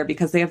stuff there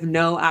because they have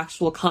no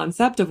actual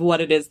concept of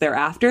what it is they're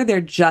after.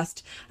 They're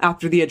just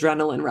after the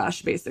adrenaline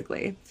rush,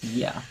 basically.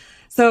 Yeah.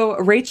 So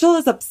Rachel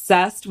is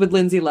obsessed with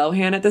Lindsay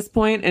Lohan at this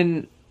point,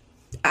 and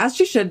as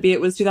she should be.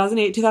 It was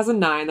 2008,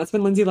 2009. That's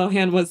when Lindsay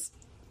Lohan was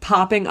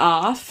popping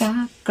off.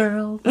 That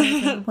girl.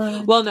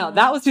 Well, no,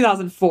 that was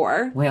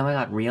 2004. Wait, oh my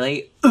god,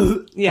 really?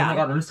 Yeah. Oh my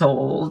god, I'm so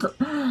old.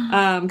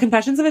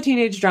 Confessions of a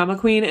Teenage Drama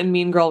Queen and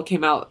Mean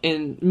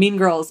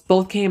Girls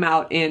both came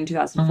out in Oh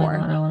 2004. my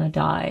God, I want to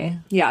die.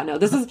 Yeah, no,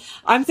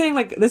 I'm saying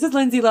like this is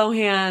Lindsay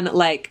Lohan,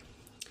 like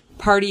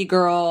party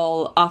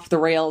girl off the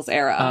rails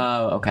era.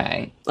 Oh,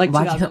 okay. Like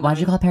why'd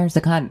you call Paris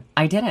a cunt?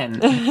 I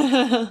didn't.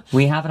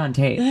 We have it on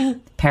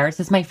tape. Paris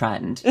is my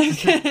friend.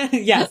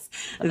 Yes,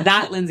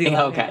 that Lindsay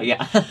Lohan. Okay,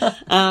 yeah.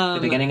 The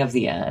beginning of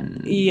the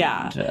end.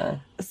 Yeah.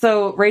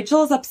 So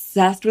Rachel is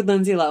obsessed with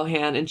Lindsay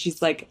Lohan, and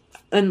she's like,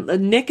 and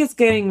Nick is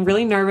getting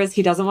really nervous.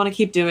 He doesn't want to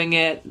keep doing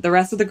it. The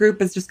rest of the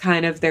group is just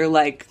kind of, they're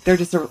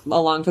just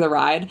along for the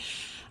ride.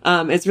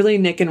 It's really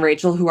Nick and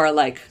Rachel who are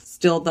like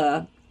still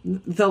the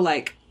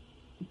like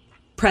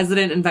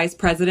president and vice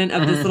president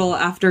of this little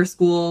after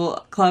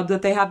school club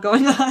that they have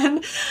going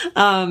on.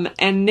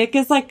 And Nick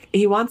is like,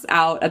 he wants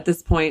out at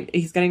this point.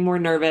 He's getting more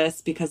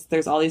nervous because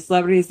there's all these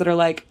celebrities that are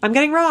like, I'm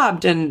getting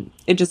robbed. And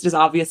it just is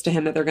obvious to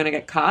him that they're going to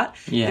get caught.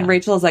 Yeah. And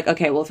Rachel is like,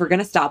 okay, well, if we're going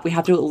to stop, we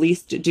have to at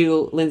least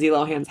do Lindsay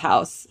Lohan's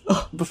house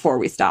before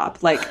we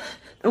stop. Like,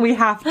 we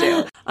have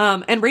to.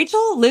 And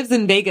Rachel lives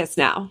in Vegas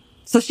now.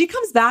 So she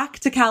comes back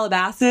to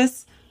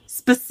Calabasas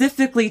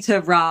specifically to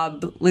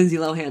rob Lindsay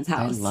Lohan's I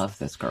house. love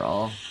this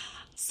girl.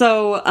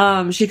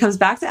 So she comes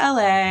back to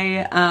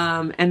LA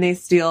and they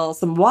steal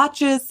some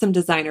watches, some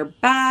designer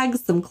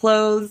bags, some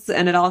clothes,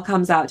 and it all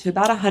comes out to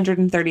about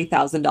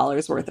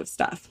 $130,000 worth of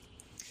stuff.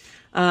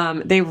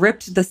 They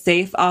ripped the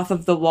safe off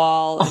of the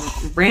wall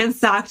and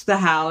ransacked the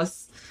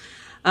house.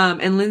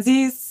 And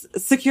Lindsay's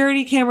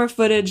security camera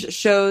footage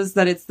shows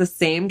that it's the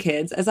same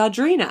kids as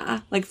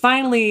Audrina. Like,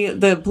 finally,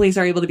 the police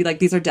are able to be like,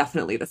 these are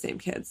definitely the same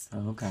kids.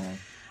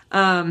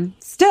 Okay.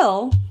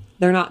 Still,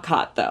 they're not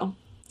caught, though.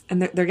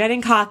 And they're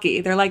getting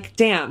cocky. They're like,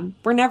 damn,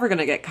 we're never going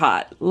to get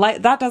caught.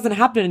 That doesn't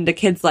happen to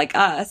kids like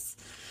us.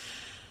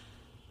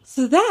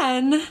 So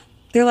then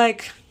they're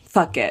like,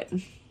 fuck it.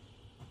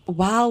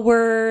 While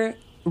we're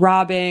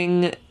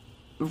robbing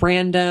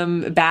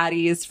random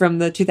baddies from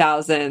the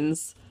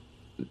 2000s,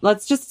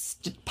 let's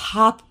just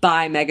pop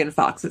by Megan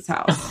Fox's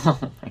house. Oh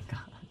my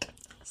God.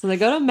 So they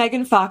go to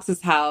Megan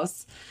Fox's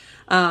house.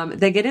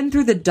 They get in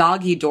through the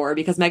doggy door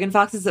because Megan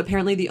Fox is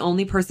apparently the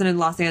only person in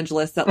Los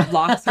Angeles that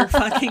locks her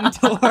fucking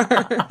door.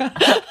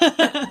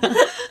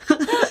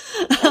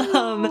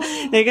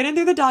 They get in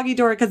through the doggy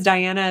door because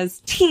Diana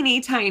is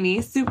teeny tiny,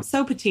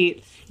 so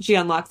petite. She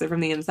unlocks it from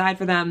the inside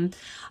for them.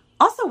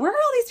 Also, where are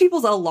all these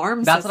people's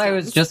alarm That's systems? what I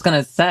was just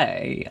gonna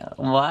say.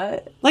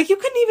 What? Like, you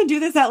couldn't even do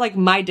this at, like,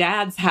 my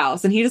dad's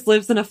house, and he just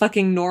lives in a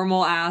fucking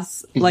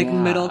normal-ass, like, Yeah.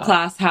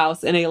 middle-class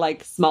house in a,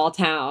 like, small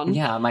town.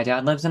 Yeah, my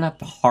dad lives in a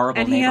horrible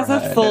And he has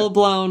neighborhood. a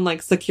full-blown,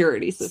 like,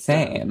 security system.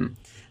 Same.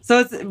 So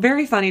it's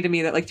very funny to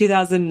me that, like,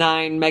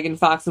 2009, Megan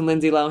Fox and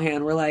Lindsay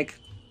Lohan were like,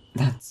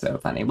 That's so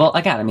funny. Well,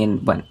 again, I mean,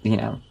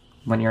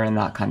 when you're in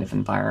that kind of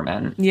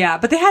environment. yeah,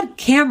 but they had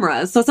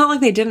cameras, so it's not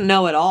like they didn't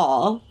know at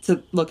all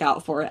to look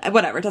out for it.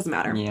 Whatever, it doesn't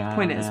matter. Yeah.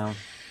 Point I is, know.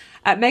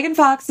 at Megan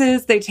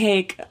Fox's, they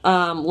take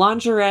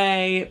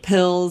lingerie,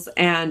 pills,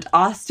 and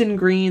Austin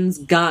Green's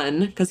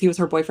gun, because he was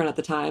her boyfriend at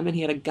the time, and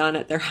he had a gun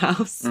at their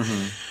house.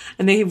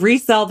 And they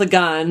resell the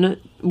gun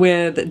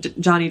with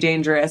Johnny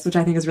Dangerous, which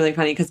I think is really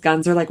funny, because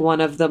guns are, like,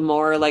 one of the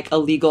more, like,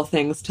 illegal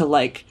things to,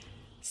 like,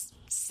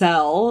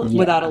 sell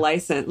without a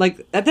license.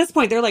 Like, at this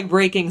point, they're, like,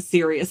 breaking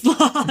serious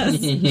laws.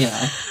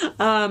 Yeah.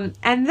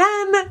 And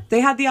then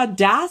they had the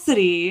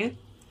audacity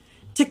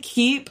to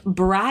keep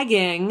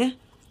bragging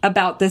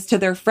about this to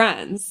their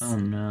friends. Oh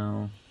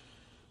no.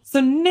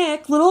 So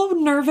Nick, little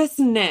nervous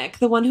Nick,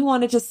 the one who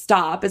wanted to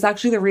stop, is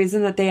actually the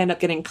reason that they end up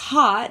getting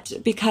caught,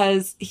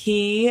 because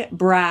he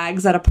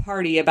brags at a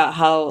party about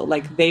how,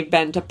 like, they've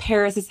been to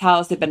Paris's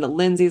house, they've been to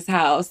Lindsay's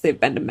house, they've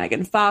been to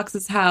Megan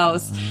Fox's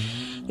house,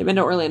 they've been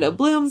to Orlando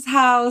Bloom's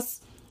house,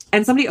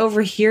 and somebody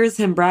overhears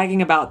him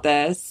bragging about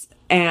this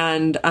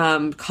and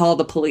call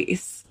the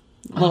police.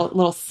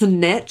 Little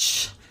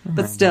snitch.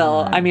 But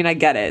still, I mean, I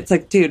get it. It's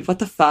like, dude, what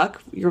the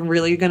fuck? You're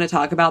really going to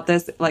talk about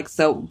this, like,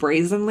 so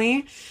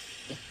brazenly?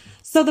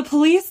 So the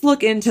police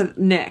look into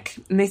Nick,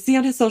 and they see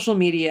on his social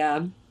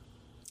media,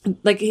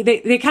 like,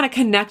 they kind of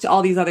connect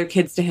all these other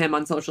kids to him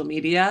on social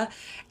media,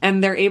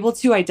 and they're able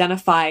to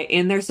identify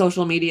in their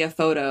social media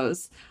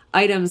photos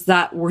items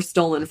that were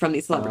stolen from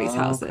these celebrities'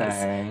 houses.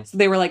 Okay. So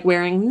they were, like,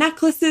 wearing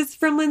necklaces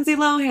from Lindsay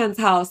Lohan's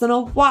house, and a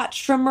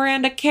watch from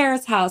Miranda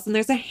Kerr's house, and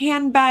there's a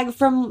handbag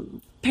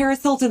from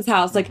Paris Hilton's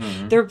house. Like,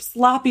 they're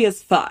sloppy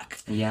as fuck.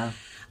 Yeah.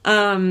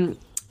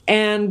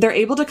 And they're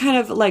able to kind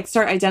of, like,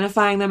 start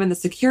identifying them in the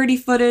security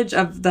footage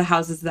of the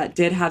houses that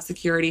did have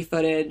security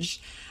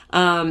footage.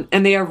 And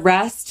they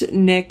arrest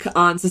Nick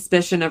on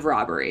suspicion of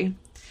robbery.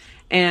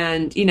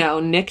 And, you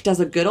know, Nick does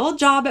a good old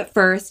job at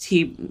first.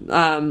 He,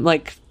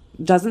 like,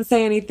 doesn't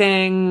say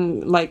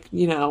anything, like,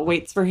 you know,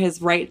 waits for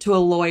his right to a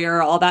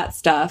lawyer, all that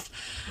stuff.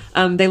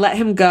 They let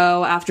him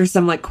go after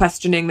some, like,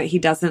 questioning that he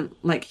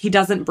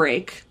doesn't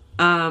break.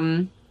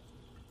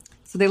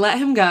 So they let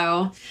him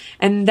go.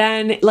 And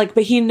then, like,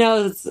 but he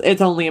knows it's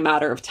only a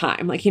matter of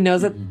time. Like, he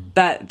knows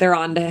that they're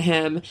on to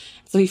him.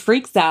 So he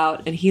freaks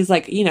out, and he's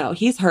like, you know,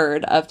 he's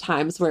heard of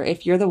times where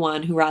if you're the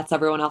one who rats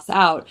everyone else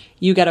out,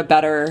 you get a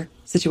better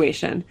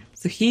situation.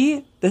 So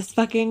this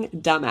fucking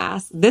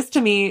dumbass, this to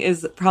me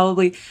is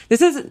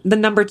this is the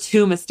number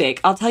 2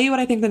 mistake. I'll tell you what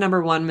I think the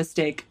number 1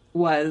 mistake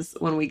was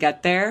when we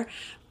get there.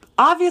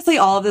 Obviously,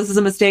 all of this is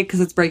a mistake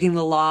because it's breaking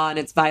the law and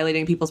it's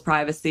violating people's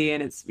privacy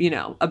and it's, you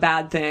know, a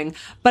bad thing.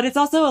 But it's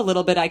also a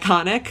little bit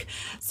iconic.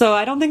 So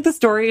I don't think the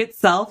story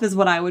itself is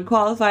what I would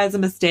qualify as a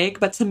mistake.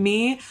 But to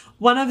me,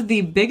 one of the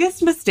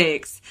biggest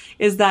mistakes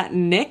is that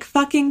Nick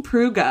fucking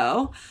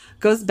Prugo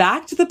goes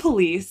back to the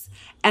police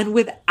and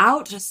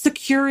without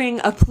securing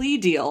a plea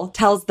deal,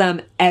 tells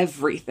them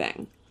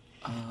everything.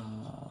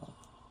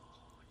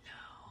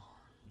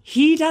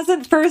 He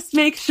doesn't first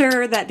make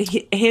sure that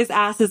his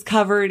ass is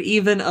covered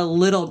even a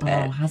little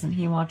bit. Oh, hasn't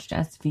he watched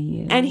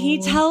SVU? And he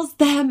tells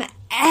them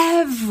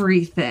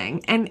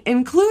everything, and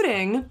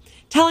including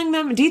telling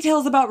them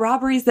details about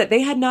robberies that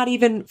they had not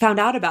even found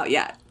out about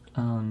yet.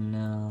 Oh,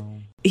 no.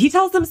 He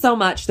tells them so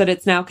much that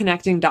it's now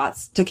connecting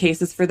dots to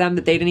cases for them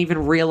that they didn't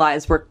even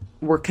realize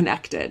were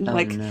connected.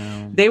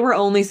 No. They were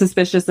only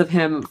suspicious of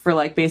him for,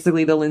 like,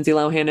 basically the Lindsay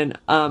Lohan and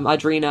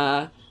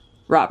Audrina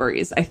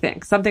robberies, I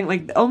think. Something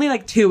like only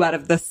like 2 out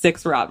of the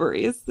 6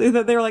 robberies. They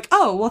were like,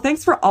 oh, well,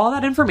 thanks for all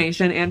that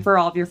information and for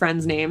all of your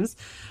friends' names,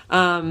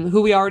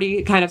 who we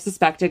already kind of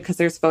suspected because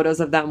there's photos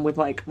of them with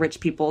like rich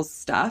people's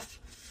stuff.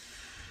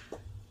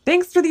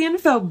 Thanks for the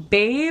info,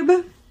 babe.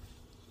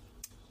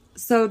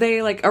 So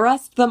they like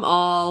arrest them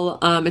all.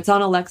 It's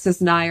on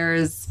Alexis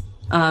Nyer's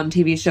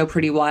TV show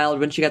Pretty Wild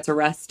when she gets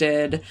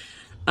arrested.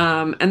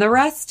 And the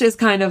rest is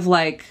kind of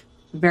like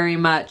very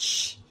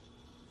much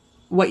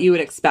what you would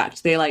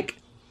expect. They like,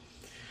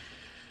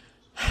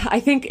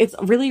 I think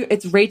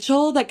it's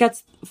Rachel that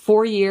gets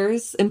 4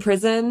 years in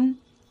prison.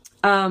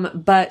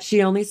 But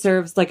she only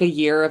serves like a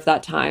year of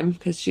that time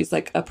because she's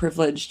like a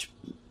privileged,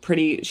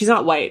 she's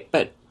not white,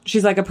 but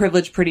she's like a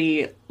privileged,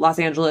 pretty Los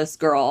Angeles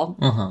girl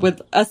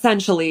with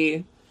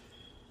essentially,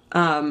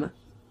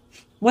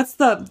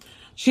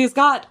 she's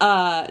got,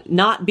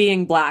 not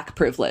being black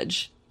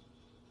privilege.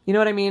 You know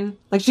what I mean?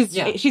 Like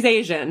she's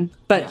Asian,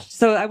 but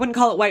so I wouldn't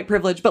call it white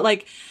privilege, but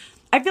like,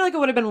 I feel like it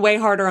would have been way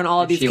harder on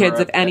all of these kids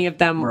if any of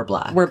them were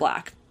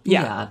black.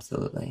 Yeah,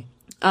 absolutely.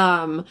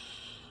 A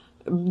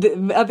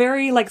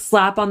very like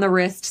slap on the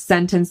wrist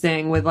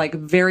sentencing with like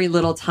very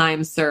little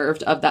time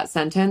served of that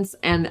sentence.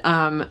 And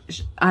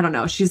I don't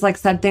know, she's like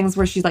said things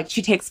where she's like,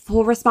 she takes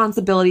full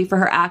responsibility for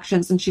her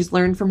actions and she's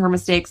learned from her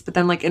mistakes. But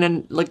then like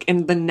in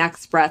the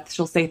next breath,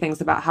 she'll say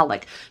things about how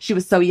like she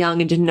was so young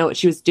and didn't know what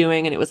she was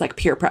doing. And it was like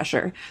peer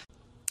pressure.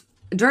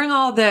 During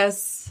all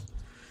this,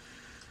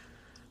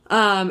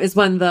 is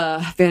when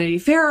the Vanity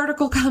Fair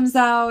article comes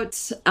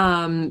out.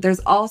 There's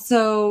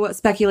also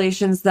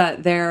speculations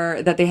that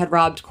they had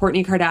robbed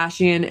Kourtney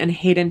Kardashian and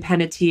Hayden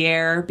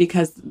Panettiere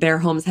because their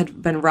homes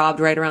had been robbed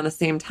right around the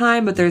same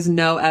time, but there's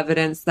no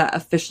evidence that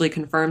officially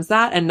confirms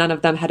that, and none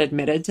of them had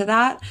admitted to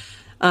that.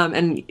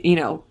 And, you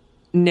know,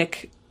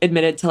 Nick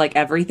admitted to, like,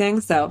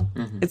 everything, so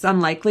it's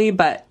unlikely,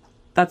 but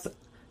that's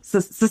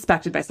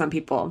suspected by some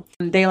people.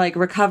 They, like,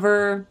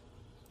 recover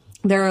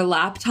their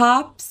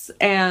laptops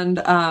and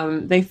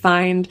they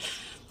find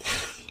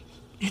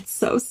it's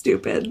so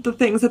stupid, the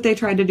things that they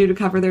tried to do to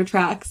cover their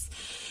tracks.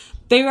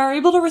 They are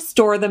able to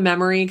restore the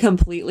memory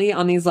completely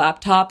on these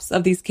laptops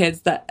of these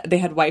kids that they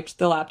had wiped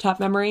the laptop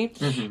memory.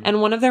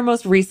 And one of their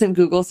most recent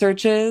Google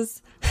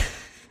searches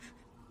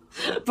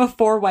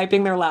before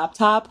wiping their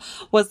laptop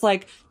was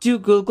like, do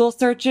Google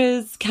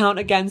searches count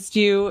against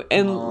you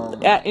in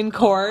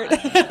court?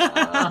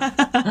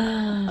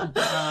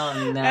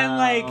 Oh, no. And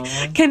like,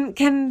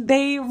 can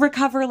they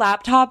recover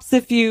laptops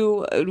if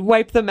you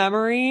wipe the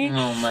memory?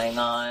 Oh my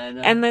God.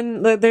 And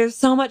then there's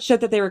so much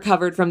shit that they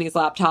recovered from these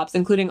laptops,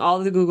 including all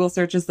of the Google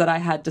searches that I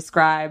had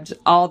described,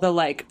 all the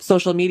like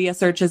social media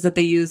searches that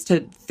they used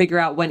to figure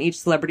out when each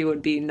celebrity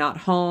would be not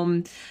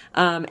home,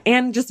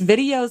 and just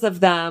videos of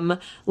them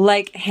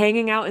like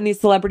hanging out in these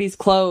celebrities'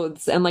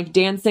 clothes and like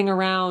dancing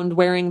around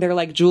wearing their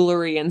like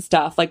jewelry and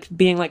stuff, like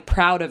being like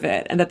proud of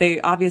it, and that they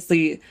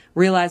obviously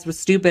realized was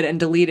stupid and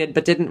deleted,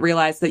 but didn't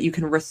realize that you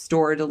can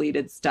restore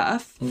deleted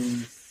stuff.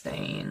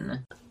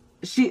 Insane.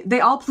 They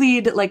all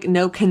plead like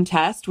no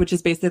contest, which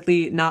is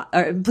basically no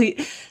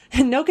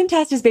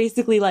contest is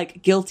basically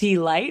like guilty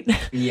light.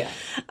 Yeah.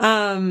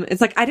 It's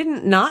like, I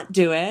didn't not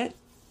do it.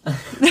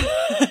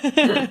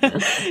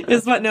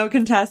 Is what no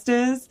contest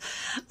is.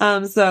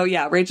 So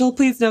yeah, Rachel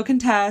pleads no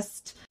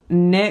contest.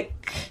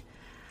 Nick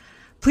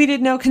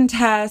pleaded no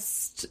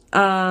contest,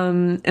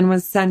 and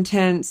was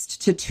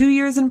sentenced to 2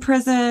 years in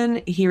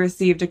prison. He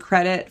received a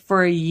credit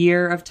for a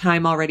year of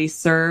time already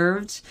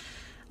served.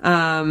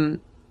 I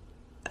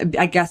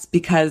guess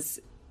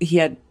because he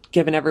had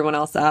given everyone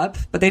else up,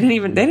 but they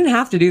didn't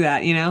have to do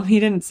that, you know?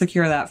 He didn't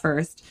secure that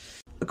first.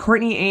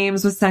 Courtney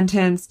Ames was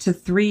sentenced to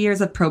 3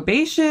 years of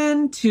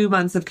probation, 2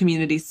 months of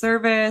community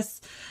service.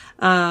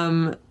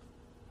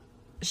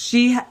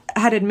 she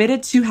had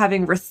admitted to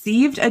having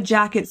received a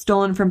jacket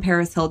stolen from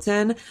Paris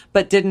Hilton,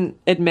 but didn't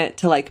admit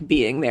to like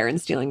being there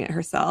and stealing it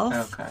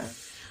herself.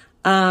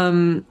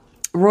 Okay.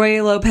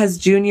 Roy Lopez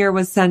Jr.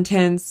 was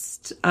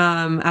sentenced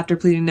after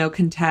pleading no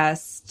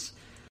contest.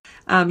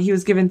 He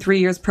was given 3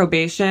 years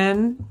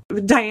probation.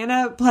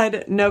 Diana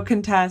pled no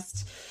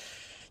contest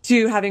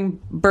to having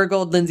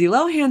burgled Lindsay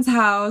Lohan's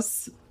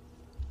house.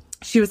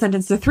 She was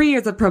sentenced to 3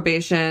 years of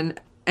probation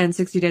and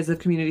 60 days of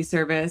community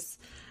service.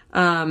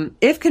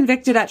 If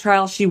convicted at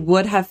trial, she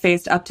would have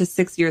faced up to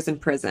 6 years in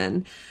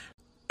prison.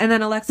 And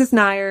then Alexis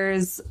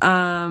Nyers,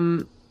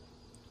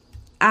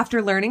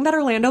 after learning that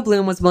Orlando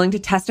Bloom was willing to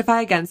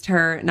testify against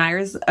her,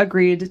 Nyers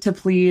agreed to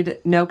plead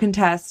no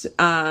contest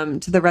to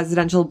the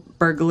residential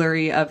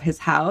burglary of his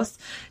house.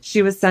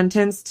 She was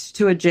sentenced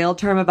to a jail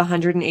term of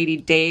 180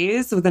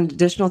 days with an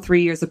additional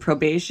 3 years of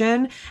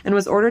probation and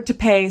was ordered to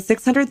pay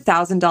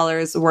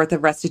 $600,000 worth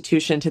of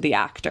restitution to the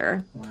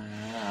actor. Wow.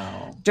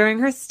 During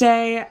her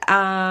stay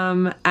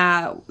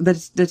at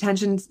the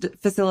detention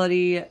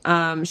facility,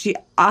 she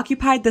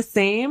occupied the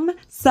same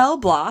cell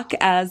block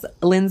as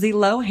Lindsay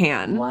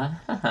Lohan. Wow.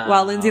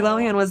 While Lindsay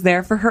Lohan was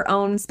there for her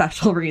own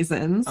special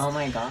reasons. Oh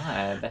my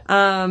God.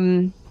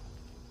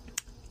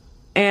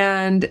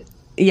 And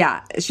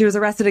yeah, she was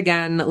arrested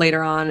again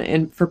later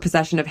on for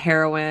possession of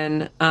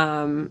heroin.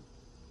 And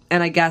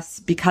I guess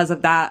because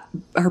of that,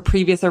 her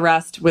previous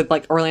arrest with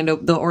like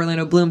the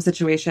Orlando Bloom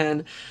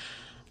situation,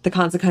 the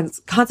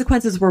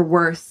consequences were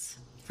worse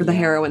for the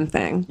heroin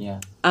thing. Yeah.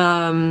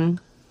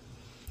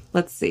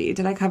 Let's see.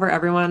 Did I cover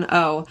everyone?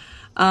 Oh,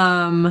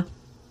 and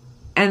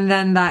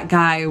then that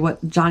guy,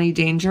 Johnny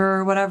Danger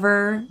or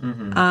whatever,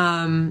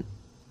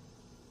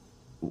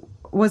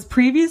 was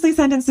previously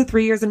sentenced to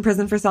 3 years in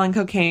prison for selling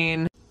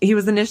cocaine. He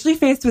was initially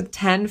faced with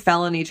 10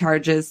 felony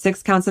charges,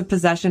 6 counts of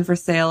possession for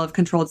sale of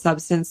controlled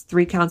substance,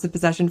 3 counts of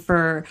possession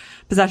for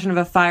possession of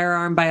a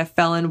firearm by a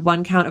felon,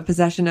 1 count of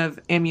possession of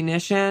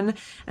ammunition,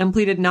 and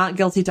pleaded not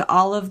guilty to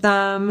all of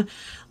them.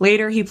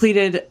 Later, he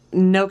pleaded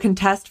no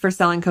contest for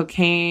selling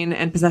cocaine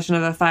and possession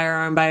of a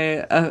firearm by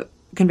a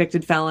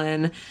convicted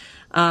felon.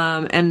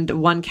 And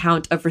 1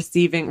 count of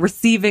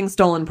receiving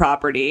stolen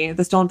property.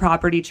 The stolen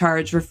property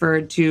charge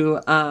referred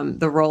to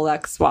the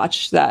Rolex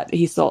watch that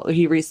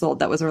he resold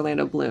that was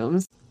Orlando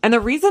Bloom's. And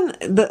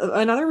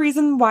another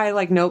reason why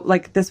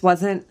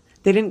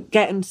they didn't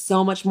get in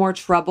so much more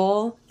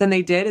trouble than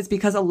they did is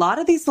because a lot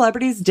of these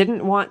celebrities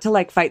didn't want to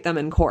like fight them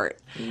in court.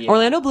 Yeah.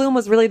 Orlando Bloom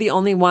was really the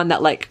only one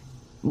that like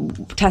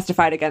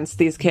testified against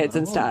these kids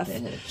and stuff.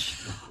 Bitch.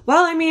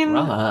 Well, I mean,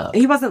 Rough.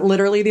 he wasn't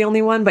literally the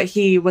only one, but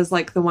he was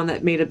like the one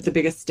that made the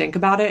biggest stink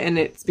about it, and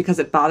it's because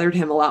it bothered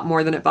him a lot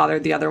more than it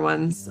bothered the other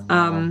ones.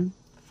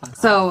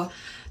 So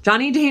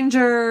Johnny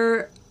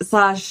Danger /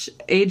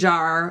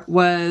 Ajar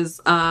was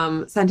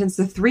sentenced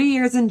to 3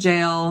 years in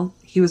jail.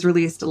 He was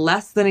released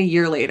less than a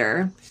year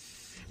later,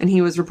 and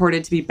he was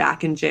reported to be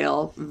back in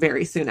jail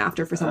very soon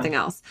after for something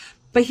else.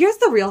 But here's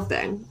the real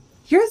thing.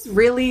 Here's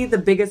really the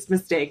biggest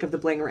mistake of the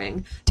bling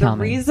ring. Tell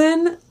me.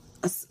 Reason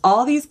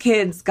all these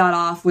kids got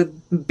off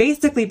with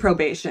basically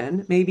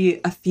probation,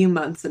 maybe a few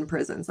months in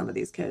prison, some of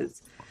these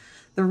kids.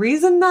 The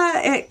reason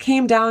that it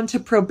came down to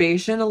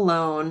probation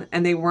alone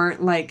and they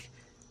weren't like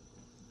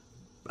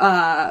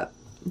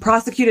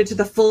prosecuted to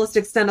the fullest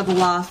extent of the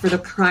law for the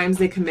crimes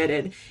they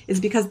committed is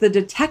because the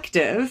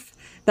detective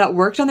that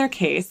worked on their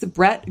case,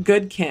 Brett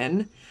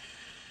Goodkin,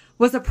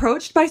 was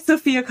approached by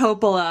Sofia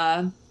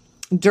Coppola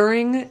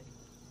during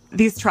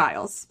these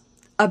trials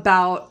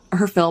about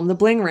her film, The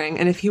Bling Ring,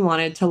 and if he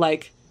wanted to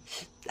like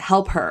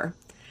help her.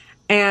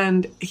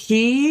 And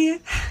he,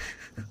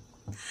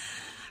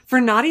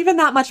 for not even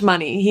that much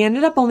money, he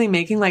ended up only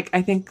making like,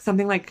 I think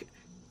something like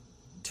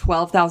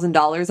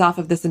 $12,000 off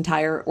of this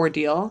entire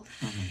ordeal.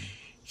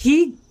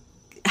 He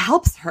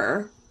helps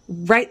her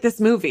write this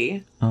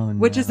movie,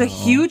 which is a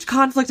huge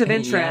conflict of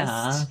interest.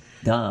 Yeah,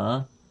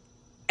 duh.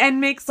 And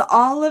makes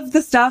all of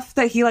the stuff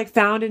that he like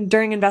found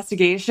during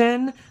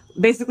investigation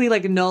basically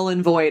like null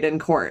and void in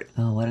court.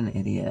 Oh, what an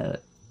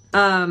idiot.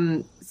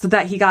 So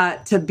that he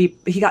got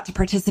to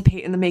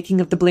participate in the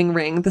making of The Bling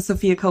Ring, the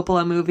Sofia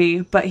Coppola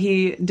movie, but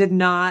he did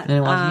not. And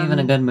it wasn't even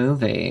a good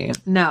movie.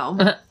 No.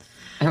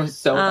 It was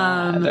so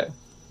bad.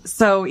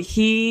 So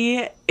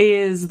he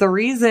is the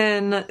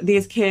reason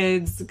these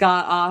kids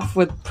got off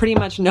with pretty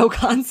much no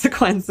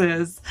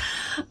consequences,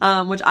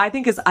 which I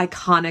think is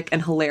iconic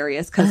and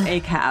hilarious because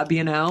ACAB,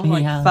 you know?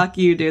 Like, fuck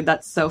you, dude.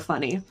 That's so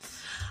funny.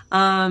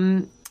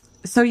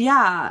 So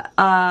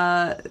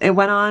yeah, it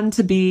went on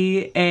to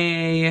be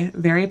a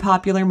very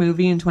popular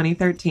movie in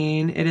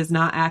 2013. It is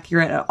not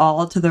accurate at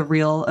all to the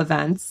real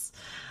events.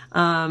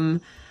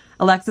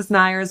 Alexis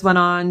Nyers went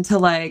on to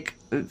like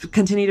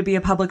continue to be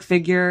a public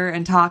figure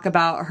and talk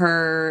about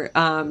her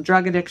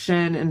drug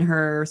addiction and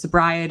her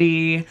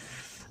sobriety.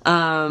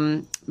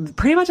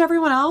 Pretty much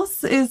everyone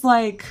else is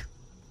like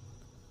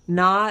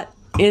not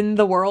in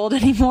the world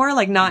anymore,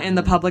 like not in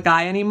the public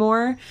eye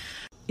anymore.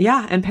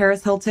 Yeah, and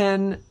Paris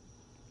Hilton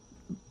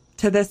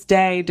to this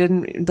day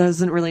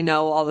doesn't really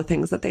know all the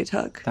things that they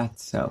took.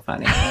 That's so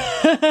funny.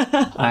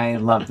 I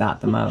love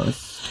that the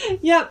most.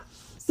 Yep.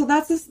 So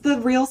that's just the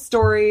real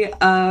story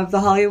of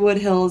the Hollywood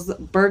Hills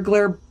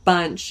burglar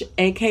bunch,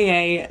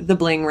 aka the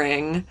Bling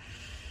Ring.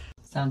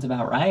 Sounds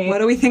about right. What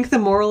do we think the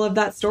moral of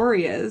that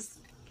story is?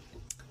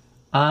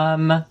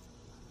 I'd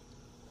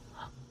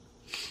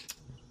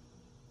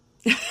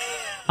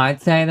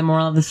say the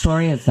moral of the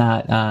story is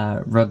that,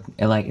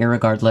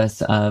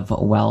 irregardless of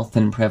wealth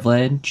and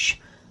privilege,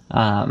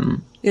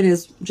 It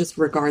is just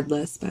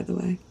regardless, by the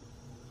way.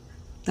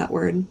 That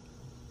word.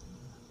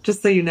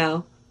 Just so you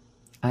know.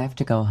 I have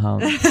to go home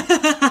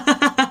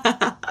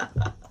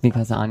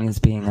because Anya's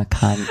being a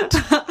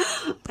cunt.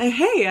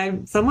 Hey,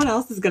 someone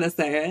else is gonna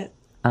say it.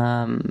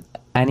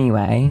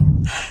 Anyway,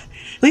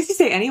 At least you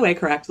say anyway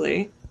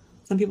correctly.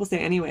 Some people say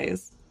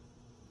anyways,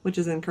 which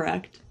is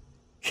incorrect.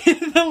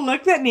 The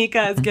look that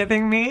Nika is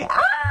giving me.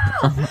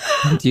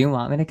 Ah! do you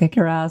want me to kick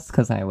your ass?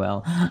 Because I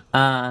will.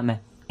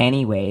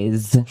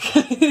 Anyways.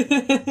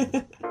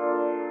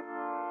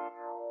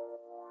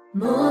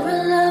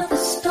 Moral of the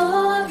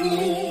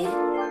story.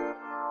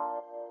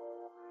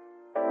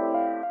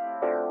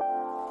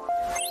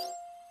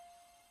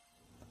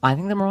 I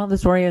think the moral of the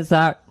story is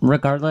that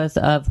regardless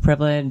of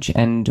privilege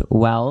and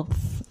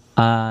wealth,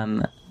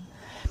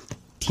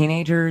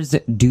 teenagers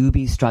do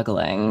be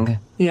struggling.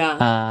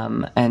 Yeah.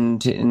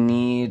 And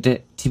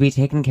need to be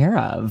taken care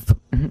of.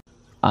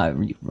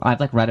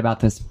 I've read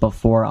about this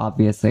before,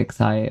 obviously, because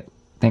I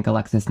think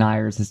Alexis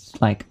Nyers has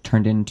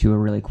turned into a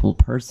really cool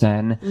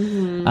person.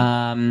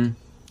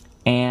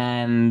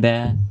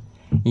 Mm-hmm.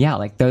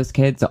 Yeah, those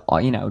kids,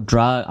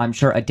 I'm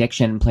sure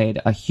addiction played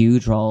a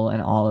huge role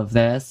in all of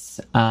this,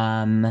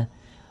 or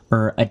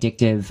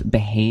addictive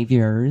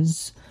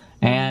behaviors.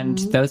 And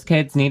those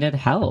kids needed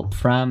help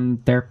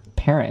from their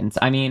parents.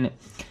 I mean,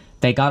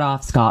 they got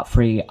off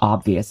scot-free,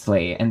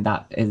 obviously, and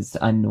that is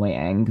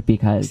annoying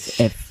because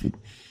if,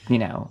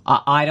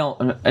 I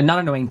don't, not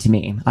annoying to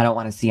me. I don't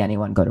want to see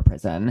anyone go to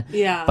prison.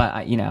 Yeah.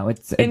 But,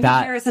 it's In that.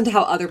 comparison to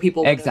how other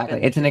people would have Exactly.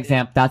 been It's an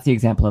example. That's the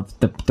example of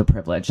the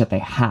privilege that they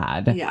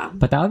had. Yeah.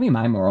 But that would be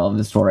my moral of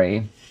the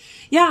story.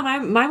 Yeah,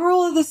 my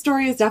moral of the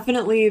story is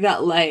definitely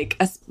that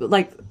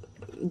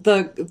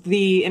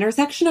the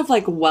intersection of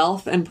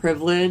wealth and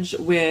privilege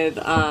with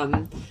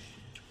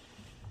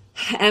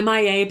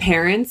MIA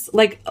parents,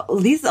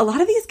 a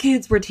lot of these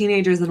kids were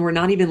teenagers and were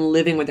not even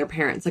living with their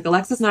parents.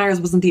 Alexis Nyers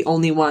wasn't the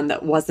only one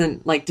that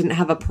didn't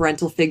have a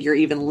parental figure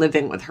even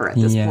living with her at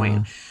this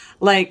point.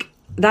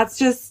 That's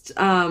just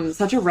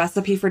such a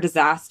recipe for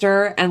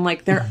disaster. And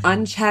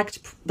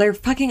their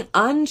fucking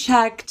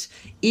unchecked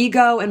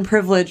ego and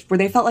privilege, where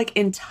they felt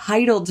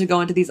entitled to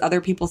go into these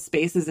other people's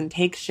spaces and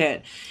take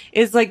shit,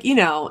 is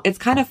it's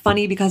kind of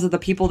funny because of the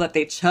people that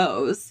they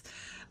chose.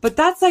 But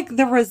that's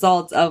the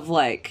result of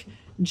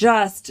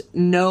just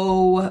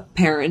no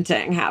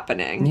parenting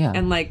happening. Yeah.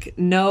 And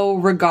no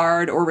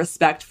regard or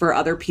respect for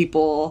other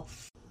people.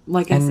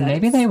 I said,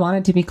 Maybe they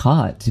wanted to be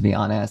caught, to be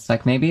honest.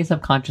 Maybe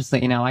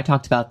subconsciously, I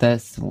talked about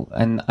this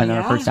in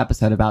our first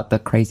episode about the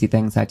crazy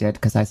things I did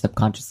because I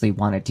subconsciously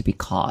wanted to be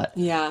caught.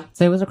 Yeah.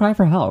 So it was a cry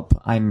for help,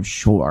 I'm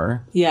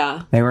sure.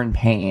 Yeah. They were in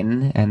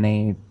pain and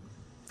they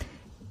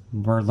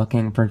were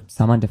looking for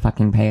someone to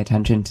fucking pay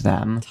attention to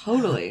them.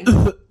 Totally.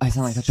 I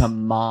sound like such a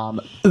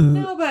mom.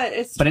 No, but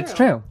it's true. But it's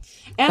true.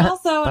 And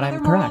also, But another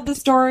I'm moral correct. of the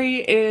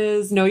story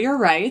is know your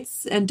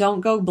rights and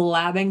don't go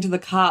blabbing to the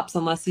cops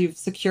unless you've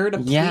secured a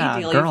plea Yeah,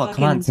 deal. girl,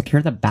 come on,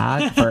 secure the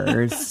bag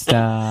first.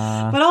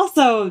 But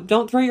also,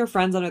 don't throw your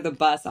friends under the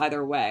bus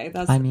either way.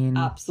 That's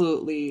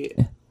absolutely...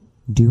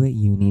 Do what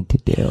you need to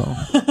do.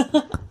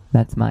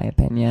 That's my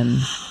opinion.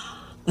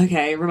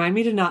 Okay, remind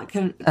me to not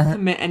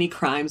commit any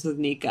crimes with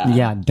Nika.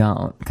 Yeah,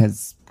 don't,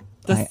 because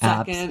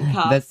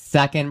the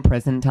second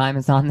prison time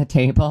is on the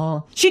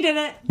table. She did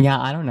it. Yeah,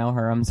 I don't know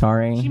her. I'm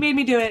sorry. She made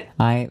me do it.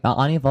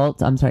 Anya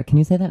Volz. I'm sorry. Can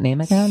you say that name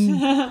again?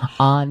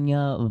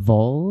 Anya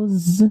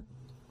Volz.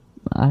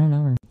 I don't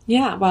know her.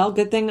 Yeah, well,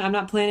 good thing I'm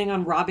not planning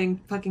on robbing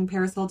fucking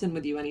Paris Hilton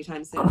with you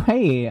anytime soon.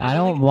 Great. I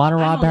don't want to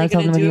rob I'm only Paris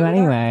gonna Hilton with do you it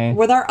anyway.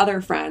 with our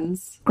other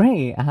friends.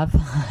 Great. Have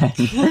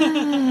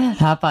fun.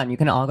 Have fun. You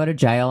can all go to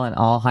jail and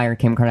I'll hire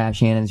Kim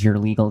Kardashian as your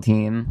legal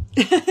team.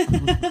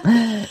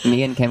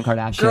 Me and Kim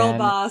Kardashian. Girl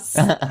boss,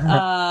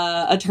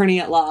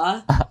 attorney at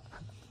law.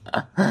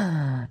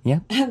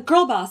 Yep.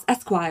 Girl boss,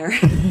 Esquire.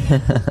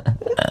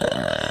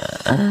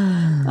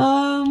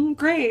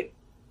 Great.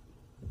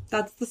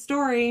 That's the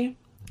story.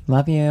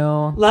 Love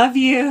you. Love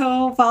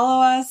you.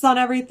 Follow us on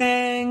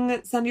everything.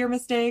 Send your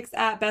mistakes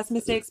at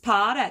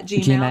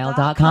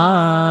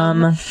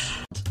bestmistakespod@gmail.com.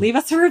 Leave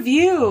us a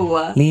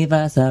review. Leave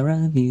us a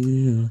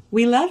review.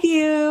 We love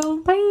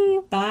you. Bye.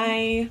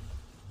 Bye.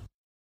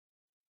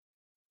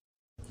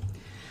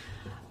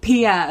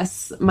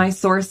 P.S. My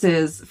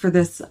sources for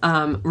this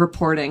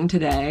reporting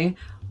today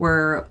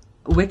were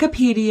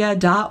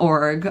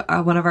Wikipedia.org,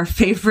 one of our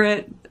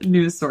favorite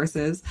news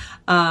sources.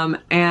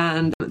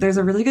 And there's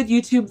a really good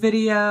YouTube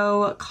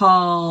video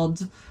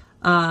called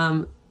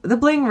The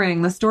Bling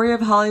Ring, the story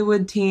of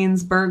Hollywood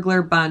teens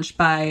burglar bunch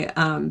by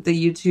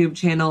the YouTube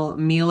channel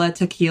Mila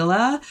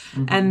Tequila.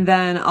 And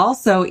then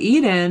also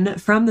Eden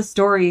from the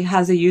story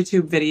has a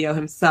YouTube video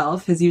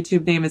himself. His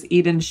YouTube name is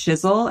Eden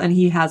Shizzle, and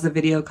he has a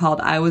video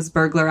called I Was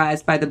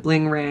Burglarized by the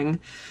Bling Ring.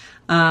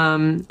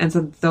 And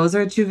so those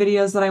are 2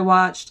 videos that I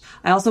watched.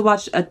 I also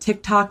watched a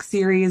TikTok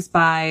series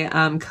by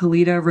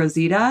Kalita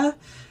Rosita,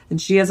 and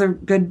she has a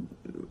good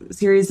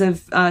series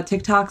of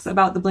TikToks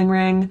about the Bling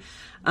Ring.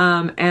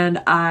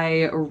 And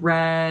I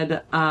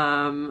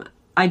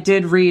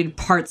did read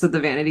parts of the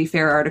Vanity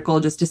Fair article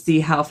just to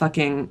see how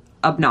fucking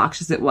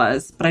obnoxious it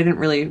was, but I didn't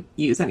really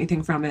use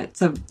anything from it.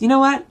 So, you know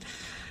what?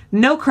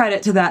 No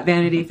credit to that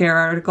Vanity Fair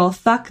article.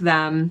 Fuck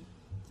them.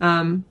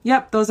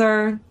 Yep, those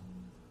are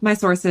my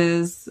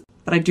sources,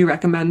 but I do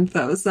recommend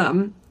those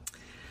YouTube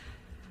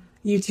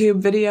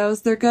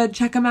videos. They're good.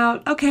 Check them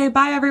out. Okay,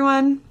 bye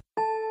everyone.